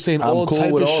notorious for saying all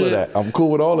type of shit. I'm cool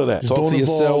with all of that. Just talk to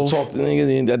yourself, talk to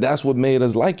niggas. That's what made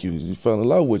us like you. You fell in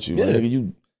love with you. Yeah.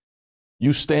 Nigga.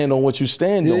 You stand on what you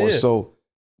stand on. Yeah. So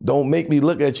don't make me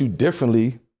look at you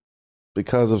differently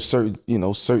because of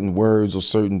certain words or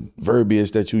certain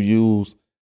verbiage that you use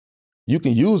You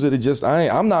can use it. It just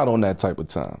I'm not on that type of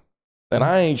time, and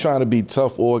I ain't trying to be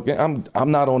tough or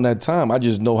I'm not on that time. I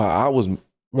just know how I was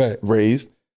raised.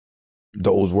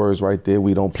 Those words right there,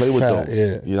 we don't play with those.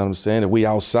 Yeah. You know what I'm saying? If we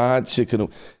outside, shit could.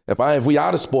 If we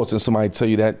out of sports and somebody tell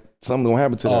you that, something gonna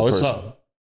happen to that person. It's up.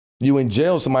 You in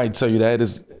jail, somebody tell you that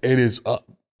it is up.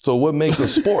 So what makes a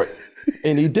sport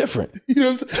any different? You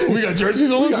know what I'm saying? We got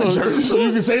jerseys on, so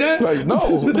you can say that? Like,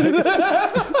 no.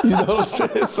 You know what I'm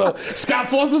saying? So Scott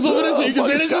Foster's over there, so you can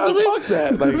say that shit to me? Fuck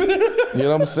that. Like, you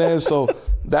know what I'm saying? So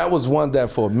that was one that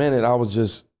for a minute I was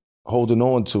just holding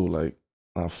on to. Like,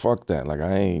 fuck that. Like,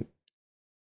 I ain't.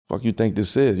 Fuck you think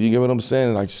this is? You get what I'm saying?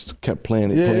 And I just kept playing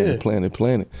it.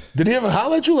 Did he ever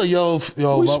holler at you? Like, yo,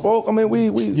 we spoke. I mean, we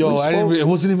spoke. It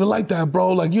wasn't even like that,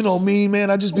 bro. Like, you know me,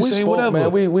 man. I just be saying spoke, whatever.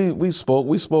 Man. We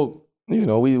spoke. You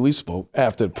know, we spoke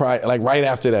after right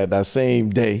after that same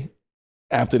day,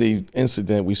 after the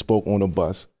incident, we spoke on the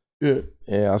bus. Yeah.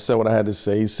 And I said what I had to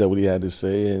say. He said what he had to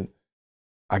say, and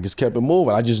I just kept it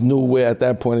moving. I just knew where at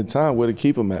that point in time where to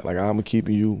keep him at. Like, I'm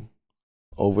keeping you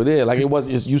over there. Like,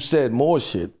 you said more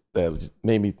shit that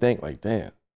made me think, like,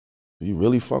 damn, do you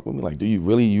really fuck with me? Like, do you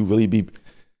really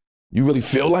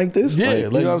feel like this? Yeah, like, you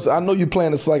know what I'm saying? I know you're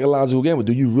playing a psychological game, but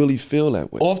do you really feel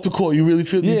that way? Off the court, you really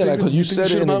feel? Yeah, because you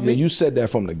said it about me. You said that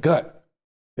from the gut.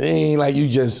 It ain't like you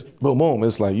just boom, boom.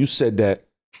 It's like you said that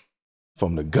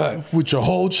from the gut with your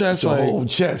whole chest, your whole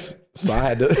chest. So I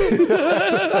had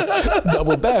to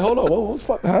double back. Hold on, what the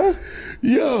fuck, huh?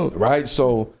 Yo, right.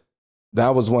 So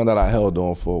that was one that I held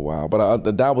on for a while,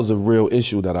 but that was a real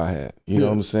issue that I had. You know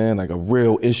what I'm saying? Like a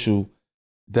real issue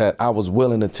that I was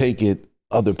willing to take it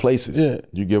other places. Yeah.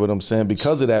 You get what I'm saying?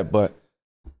 Because of that, but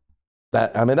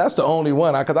that's the only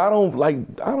one. Because I don't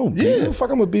beef. What the fuck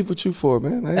I'm gonna beef with you for,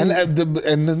 man? And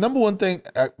the number one thing,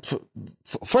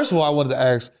 first of all, I wanted to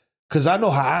ask, because I know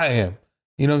how I am.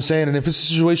 You know what I'm saying? And if it's a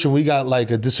situation we got like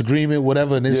a disagreement,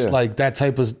 whatever, and it's like that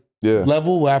type of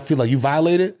level where I feel like you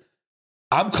violated,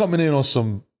 I'm coming in on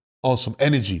some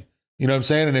energy. You know what I'm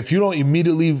saying? And if you don't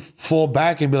immediately fall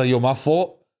back and be like, yo, my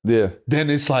fault, then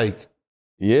it's like,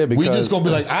 because we just gonna be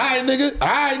like, all right,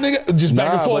 nigga, just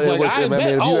back and forth. Like, I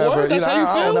bet. That's how you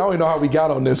feel? I don't even know how we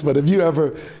got on this, but if you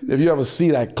ever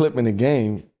see that clip in the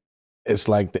game, it's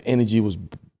like the energy was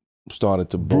started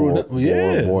to boil.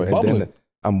 And then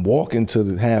I'm walking to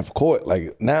the half court.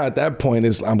 Like, now at that point,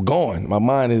 I'm gone. My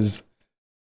mind is,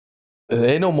 there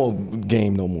ain't no more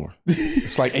game no more.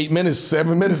 It's like 8 minutes,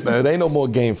 7 minutes now. There ain't no more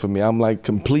game for me. I'm like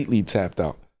completely tapped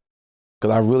out.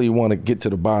 Because I really want to get to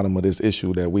the bottom of this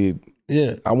issue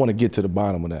I want to get to the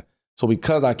bottom of that. So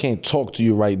because I can't talk to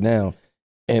you right now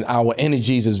and our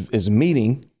energies is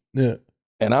meeting, and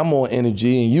I'm on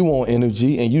energy and you on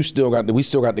energy and we still got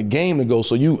the game to go,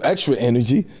 so you extra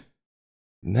energy.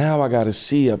 Now I got to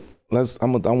see I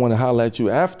want to holler at you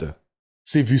after.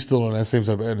 See if you still on that same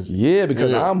type of energy. Yeah,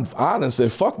 because I done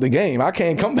said, fuck the game. I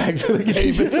can't come back to the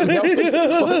game.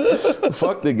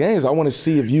 Fuck the games. I want to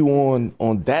see if you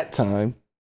on that time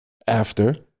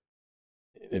after.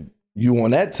 If you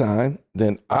on that time,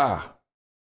 then now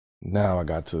I'm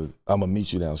going to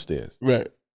meet you downstairs. Right.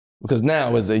 Because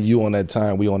now is that you on that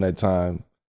time, we on that time.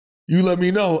 You let me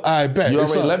know, I bet. You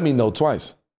already let me know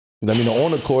twice. You let me know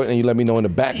on the court and you let me know in the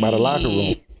back by the locker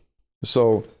room.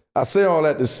 So I say all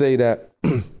that to say that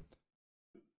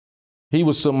he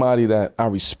was somebody that I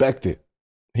respected.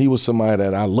 He was somebody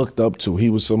that I looked up to. He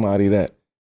was somebody that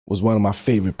was one of my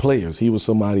favorite players. He was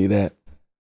somebody that,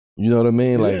 you know what I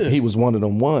mean? Like, he was one of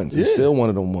them ones. He's still one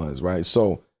of them ones, right?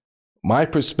 So my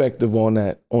perspective on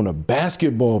that, on the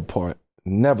basketball part,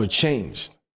 never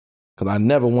changed. Because I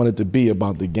never wanted to be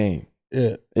about the game.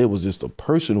 Yeah. It was just a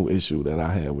personal issue that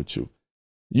I had with you.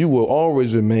 You will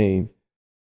always remain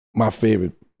my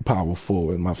favorite power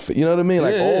forward. You know what I mean?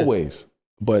 Like, always.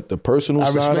 But the personal side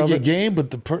of it. I respect your game,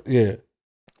 but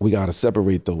we got to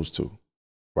separate those two,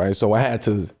 right? So I had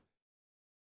to,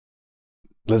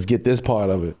 let's get this part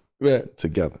of it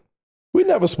together. We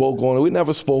never spoke on it. We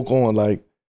never spoke on, like,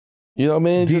 you know what I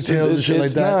mean? Details and shit like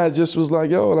that. Nah, it just was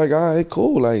like, yo, like, all right,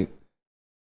 cool. Like,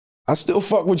 I still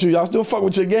fuck with you. Y'all still fuck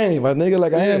with your game, my nigga.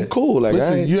 Like, I am cool. Like,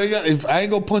 listen, if I ain't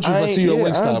gonna punch you if I see your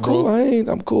wing stop, cool. bro.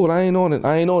 I'm cool. I ain't on it.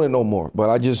 I ain't on it no more. But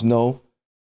I just know,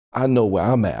 I know where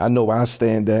I'm at. I know where I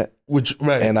stand at.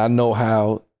 And I know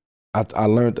how I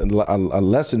learned a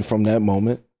lesson from that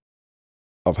moment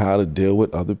of how to deal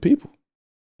with other people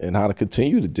and how to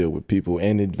continue to deal with people.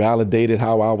 And it validated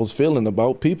how I was feeling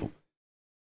about people.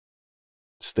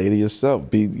 Stay to yourself.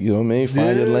 Be, you know what I mean?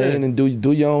 Find your lane and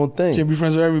do your own thing. Can't be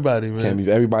friends with everybody, man.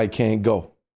 Everybody can't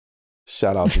go.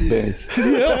 Shout out to Ben.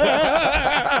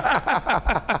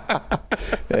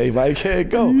 Everybody can't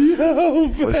go.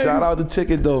 But shout out the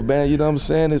ticket though, man. You know what I'm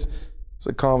saying? It's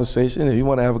a conversation. If you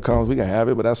want to have a conversation, we can have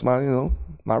it. But that's my,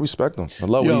 I respect them. I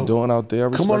love what you're doing out there.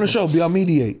 Come on the show. Be our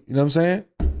mediate. You know what I'm saying?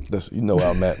 You know where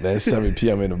I'm at, man. 7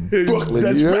 p.m. in Brooklyn.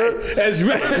 That's right. That's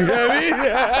right. You know what I mean?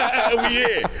 We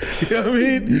here. You know what I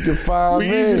mean? You can find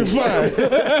me. We easy to find.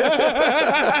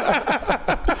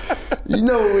 You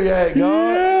know where we at,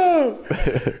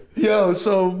 God. Yo,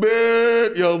 so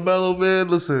man, Melo, man,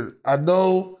 listen, I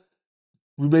know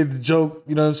we made the joke,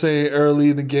 you know what I'm saying, early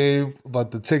in the game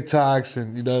about the TikToks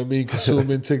and, you know what I mean,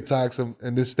 consuming TikToks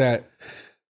and this, that.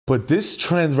 But this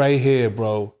trend right here,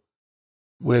 bro,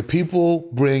 where people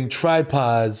bring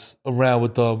tripods around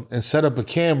with them and set up a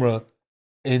camera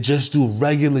and just do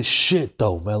regular shit,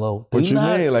 though, Melo. What you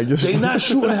mean? Like they not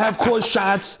shooting half-court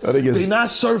shots. They not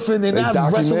surfing. They not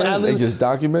wrestling. They just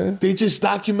document? They just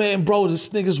documenting, bro. This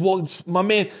nigga's walking. My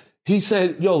man, he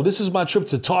said, yo, this is my trip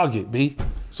to Target, B.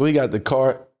 So he got the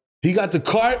cart.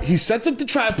 He sets up the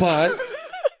tripod.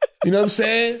 You know what I'm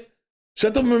saying?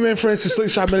 Shut up, my man Francis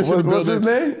Slingshot Medicine in the building. What's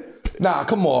his name? Nah,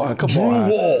 come on. Drew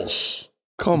Walls.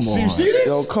 Come on. You see this?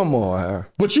 Yo, come on.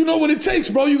 But you know what it takes,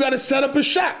 bro. You got to set up a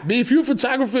shot. If you're a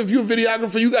photographer, if you're a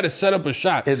videographer, you got to set up a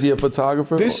shot. Is he a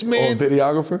photographer this man, or a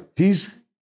videographer?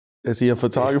 Is he a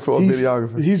photographer or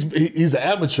videographer? He's an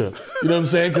amateur. You know what I'm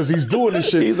saying? Because he's doing this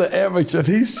shit. He's an amateur.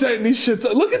 He's setting these shits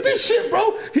up. Look at this shit,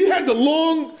 bro. He had the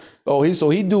long... Oh,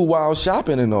 he do wild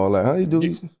shopping and all that, huh?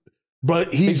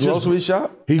 But he grocery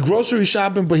shop? He grocery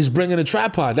shopping, but he's bringing a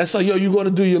tripod. That's like, you're going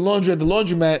to do your laundry at the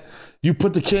laundromat. You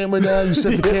put the camera down, you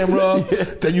set the camera up,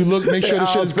 then you look, make sure the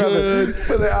shit's good.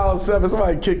 For the hour 7,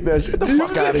 somebody kick that shit. Get the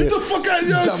fuck out of here. Get the fuck out of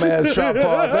here. Dumbass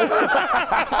tripod, man.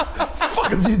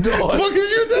 Fuck is you doing?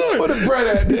 Where the bread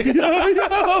at, nigga?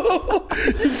 Yo.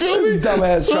 You feel me?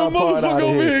 Dumbass tripod out motherfucker of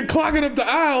over here. here clogging up the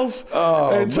aisles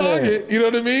and Target. You know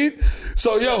what I mean?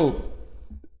 So, you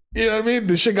know what I mean?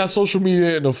 This shit got social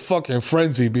media in a fucking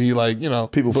frenzy. Be like,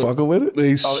 people fucking with it.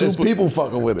 It's people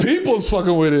fucking with it. People's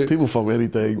fucking with it. People fuck with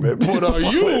anything, man. But are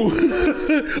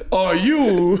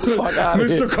you, fuck out of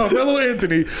Mr. here. Carmelo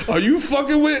Anthony? Are you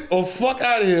fucking with or fuck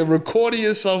out of here? Recording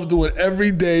yourself doing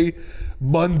everyday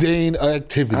mundane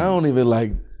activities. I don't even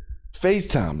like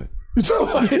FaceTiming.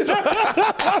 Nah,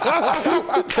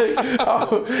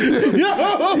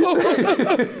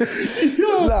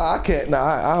 I can't.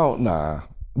 Nah, I don't. Nah.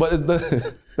 But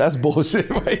that's bullshit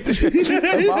right there.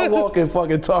 If I walk in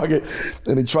fucking Target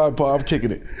and the tripod, I'm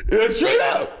kicking it. Yeah, straight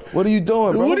up. What are you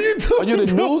doing, bro? What are you doing? Are you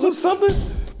the bro? news or something?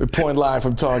 Reporting live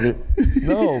from Target.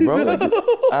 No, bro.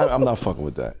 I'm not fucking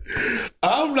with that.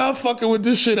 I'm not fucking with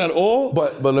this shit at all.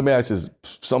 But let me ask you this.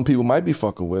 Some people might be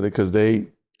fucking with it because they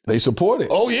support it.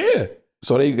 Oh, yeah.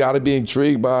 So they got to be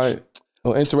intrigued by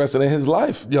or interested in his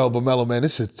life. Yo, but Melo, man,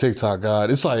 this is TikTok,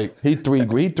 God. It's like... He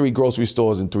three grocery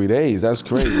stores in 3 days. That's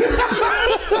crazy.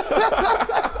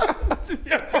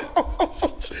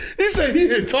 He said he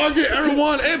hit Target,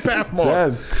 Erewhon, and Pathmark.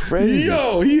 That's crazy.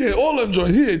 Yo, he hit all them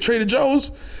joints. He hit Trader Joe's.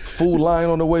 Food line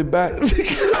on the way back.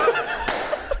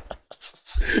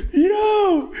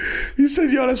 Yo, he said,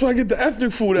 that's where I get the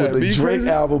ethnic food at. With the Drake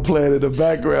album playing in the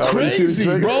background. Crazy,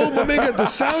 bro. My man got the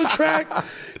soundtrack.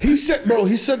 He set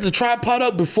the tripod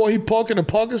up before he parked in the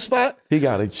parking spot. He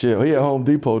got to chill. He at Home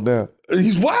Depot now.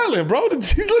 He's wilding, bro. Look, he's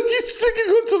sticking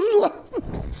to the line.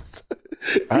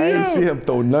 I ain't see him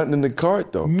throw nothing in the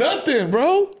cart, though. Nothing,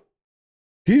 bro.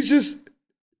 He's just,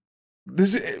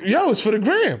 it's for the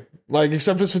gram. Like,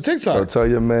 except it's for TikTok. I'll tell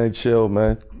your man, chill,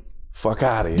 man. Fuck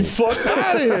out of here. Fuck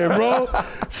out of here, bro.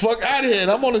 Fuck out of here. And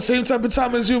I'm on the same type of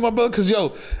time as you, my brother. Because,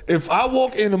 if I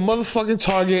walk in a motherfucking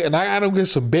Target and I gotta get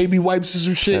some baby wipes or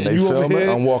some shit, and they you film over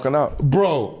here, I'm walking out.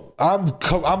 Bro, I'm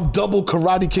double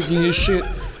karate kicking your shit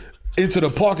into the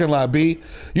parking lot, B.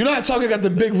 You know how Target got the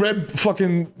big red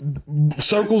fucking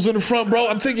circles in the front, bro?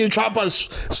 I'm taking your tripod,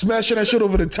 smashing that shit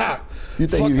over the top. You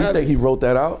think he wrote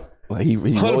that out? Like he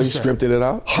really scripted it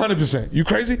out? 100%. You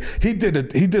crazy? He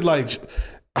did like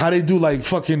how they do like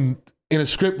fucking in a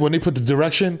script when they put the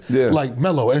direction, like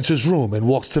Melo enters room and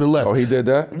walks to the left. Oh, he did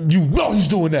that? You know he's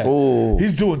doing that. Ooh.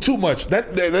 He's doing too much.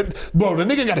 That bro, the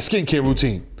nigga got a skincare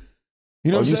routine.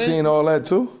 You know what I'm saying? You seen all that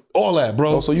too? All that,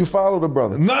 bro. Oh, so you follow the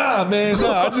brother? Nah, man,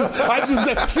 nah. I just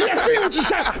see. I see what you're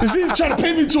trying. You see, he's trying to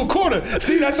paint me to a corner.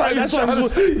 See, that's what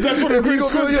the green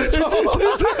school.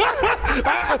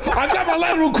 I got my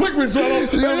lateral quickness, so I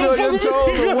don't your toes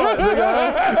or what, nigga?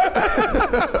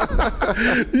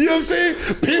 You know what I'm saying?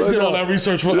 Pierce did all that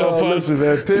research for us. Listen,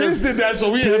 man. Pierce did that,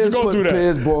 so we had to go through that.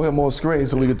 Pierce brought him on screen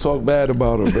so we could talk bad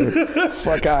about him, man.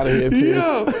 Fuck out of here, Pierce.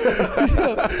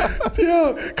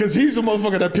 Yeah, because he's the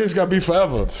motherfucker that Pierce got beef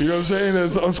forever. You know what I'm saying?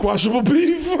 That's unsquashable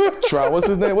beef. What's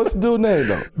his name? What's the dude's name,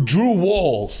 though? Drew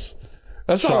Walls.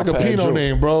 That sounds like a Pinot Drew.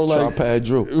 name, bro. Like Pad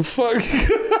Drew. Fuck.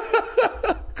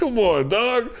 Come on,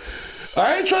 dog.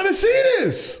 I ain't trying to see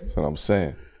this. That's what I'm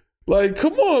saying. Like,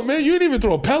 come on, man. You didn't even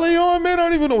throw a Pele on, man. I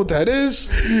don't even know what that is.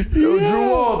 Yo, Drew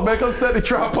Walls, man. Come set the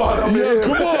tripod up here.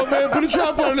 Come on, man. Put a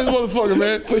tripod on this motherfucker,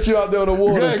 man. Put you out there on the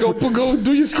water. Yeah, go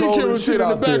do your skincare routine in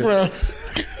the background.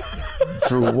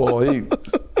 Drew Wall,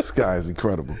 this guy is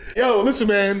incredible. Yo, listen,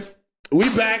 man. We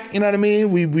back, you know what I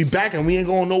mean? We back and we ain't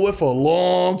going nowhere for a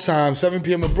long time. 7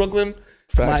 p.m. in Brooklyn.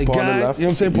 Facts, My Paul guy, left. you know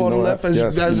what I'm saying? Paul You know left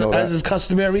that. as is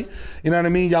customary. You know what I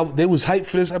mean? Y'all, they was hyped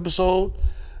for this episode.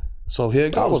 So here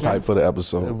it goes. I was man. hyped for the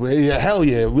episode. Yeah, hell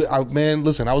yeah. Man,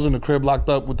 listen, I was in the crib locked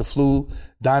up with the flu,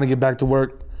 dying to get back to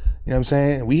work. You know what I'm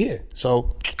saying? We here.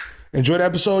 So enjoy the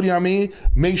episode, you know what I mean?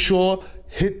 Make sure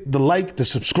hit the like, the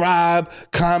subscribe,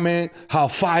 comment how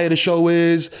fire the show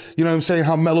is. You know what I'm saying?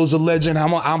 How Melo's a legend.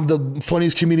 How I'm the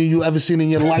funniest comedian you ever seen in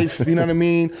your life. You know what I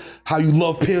mean? How you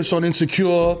love Pierce on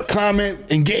Insecure. Comment,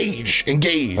 engage. I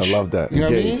love that. You know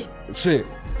Engage. what I mean? That's it.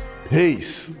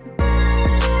 Peace.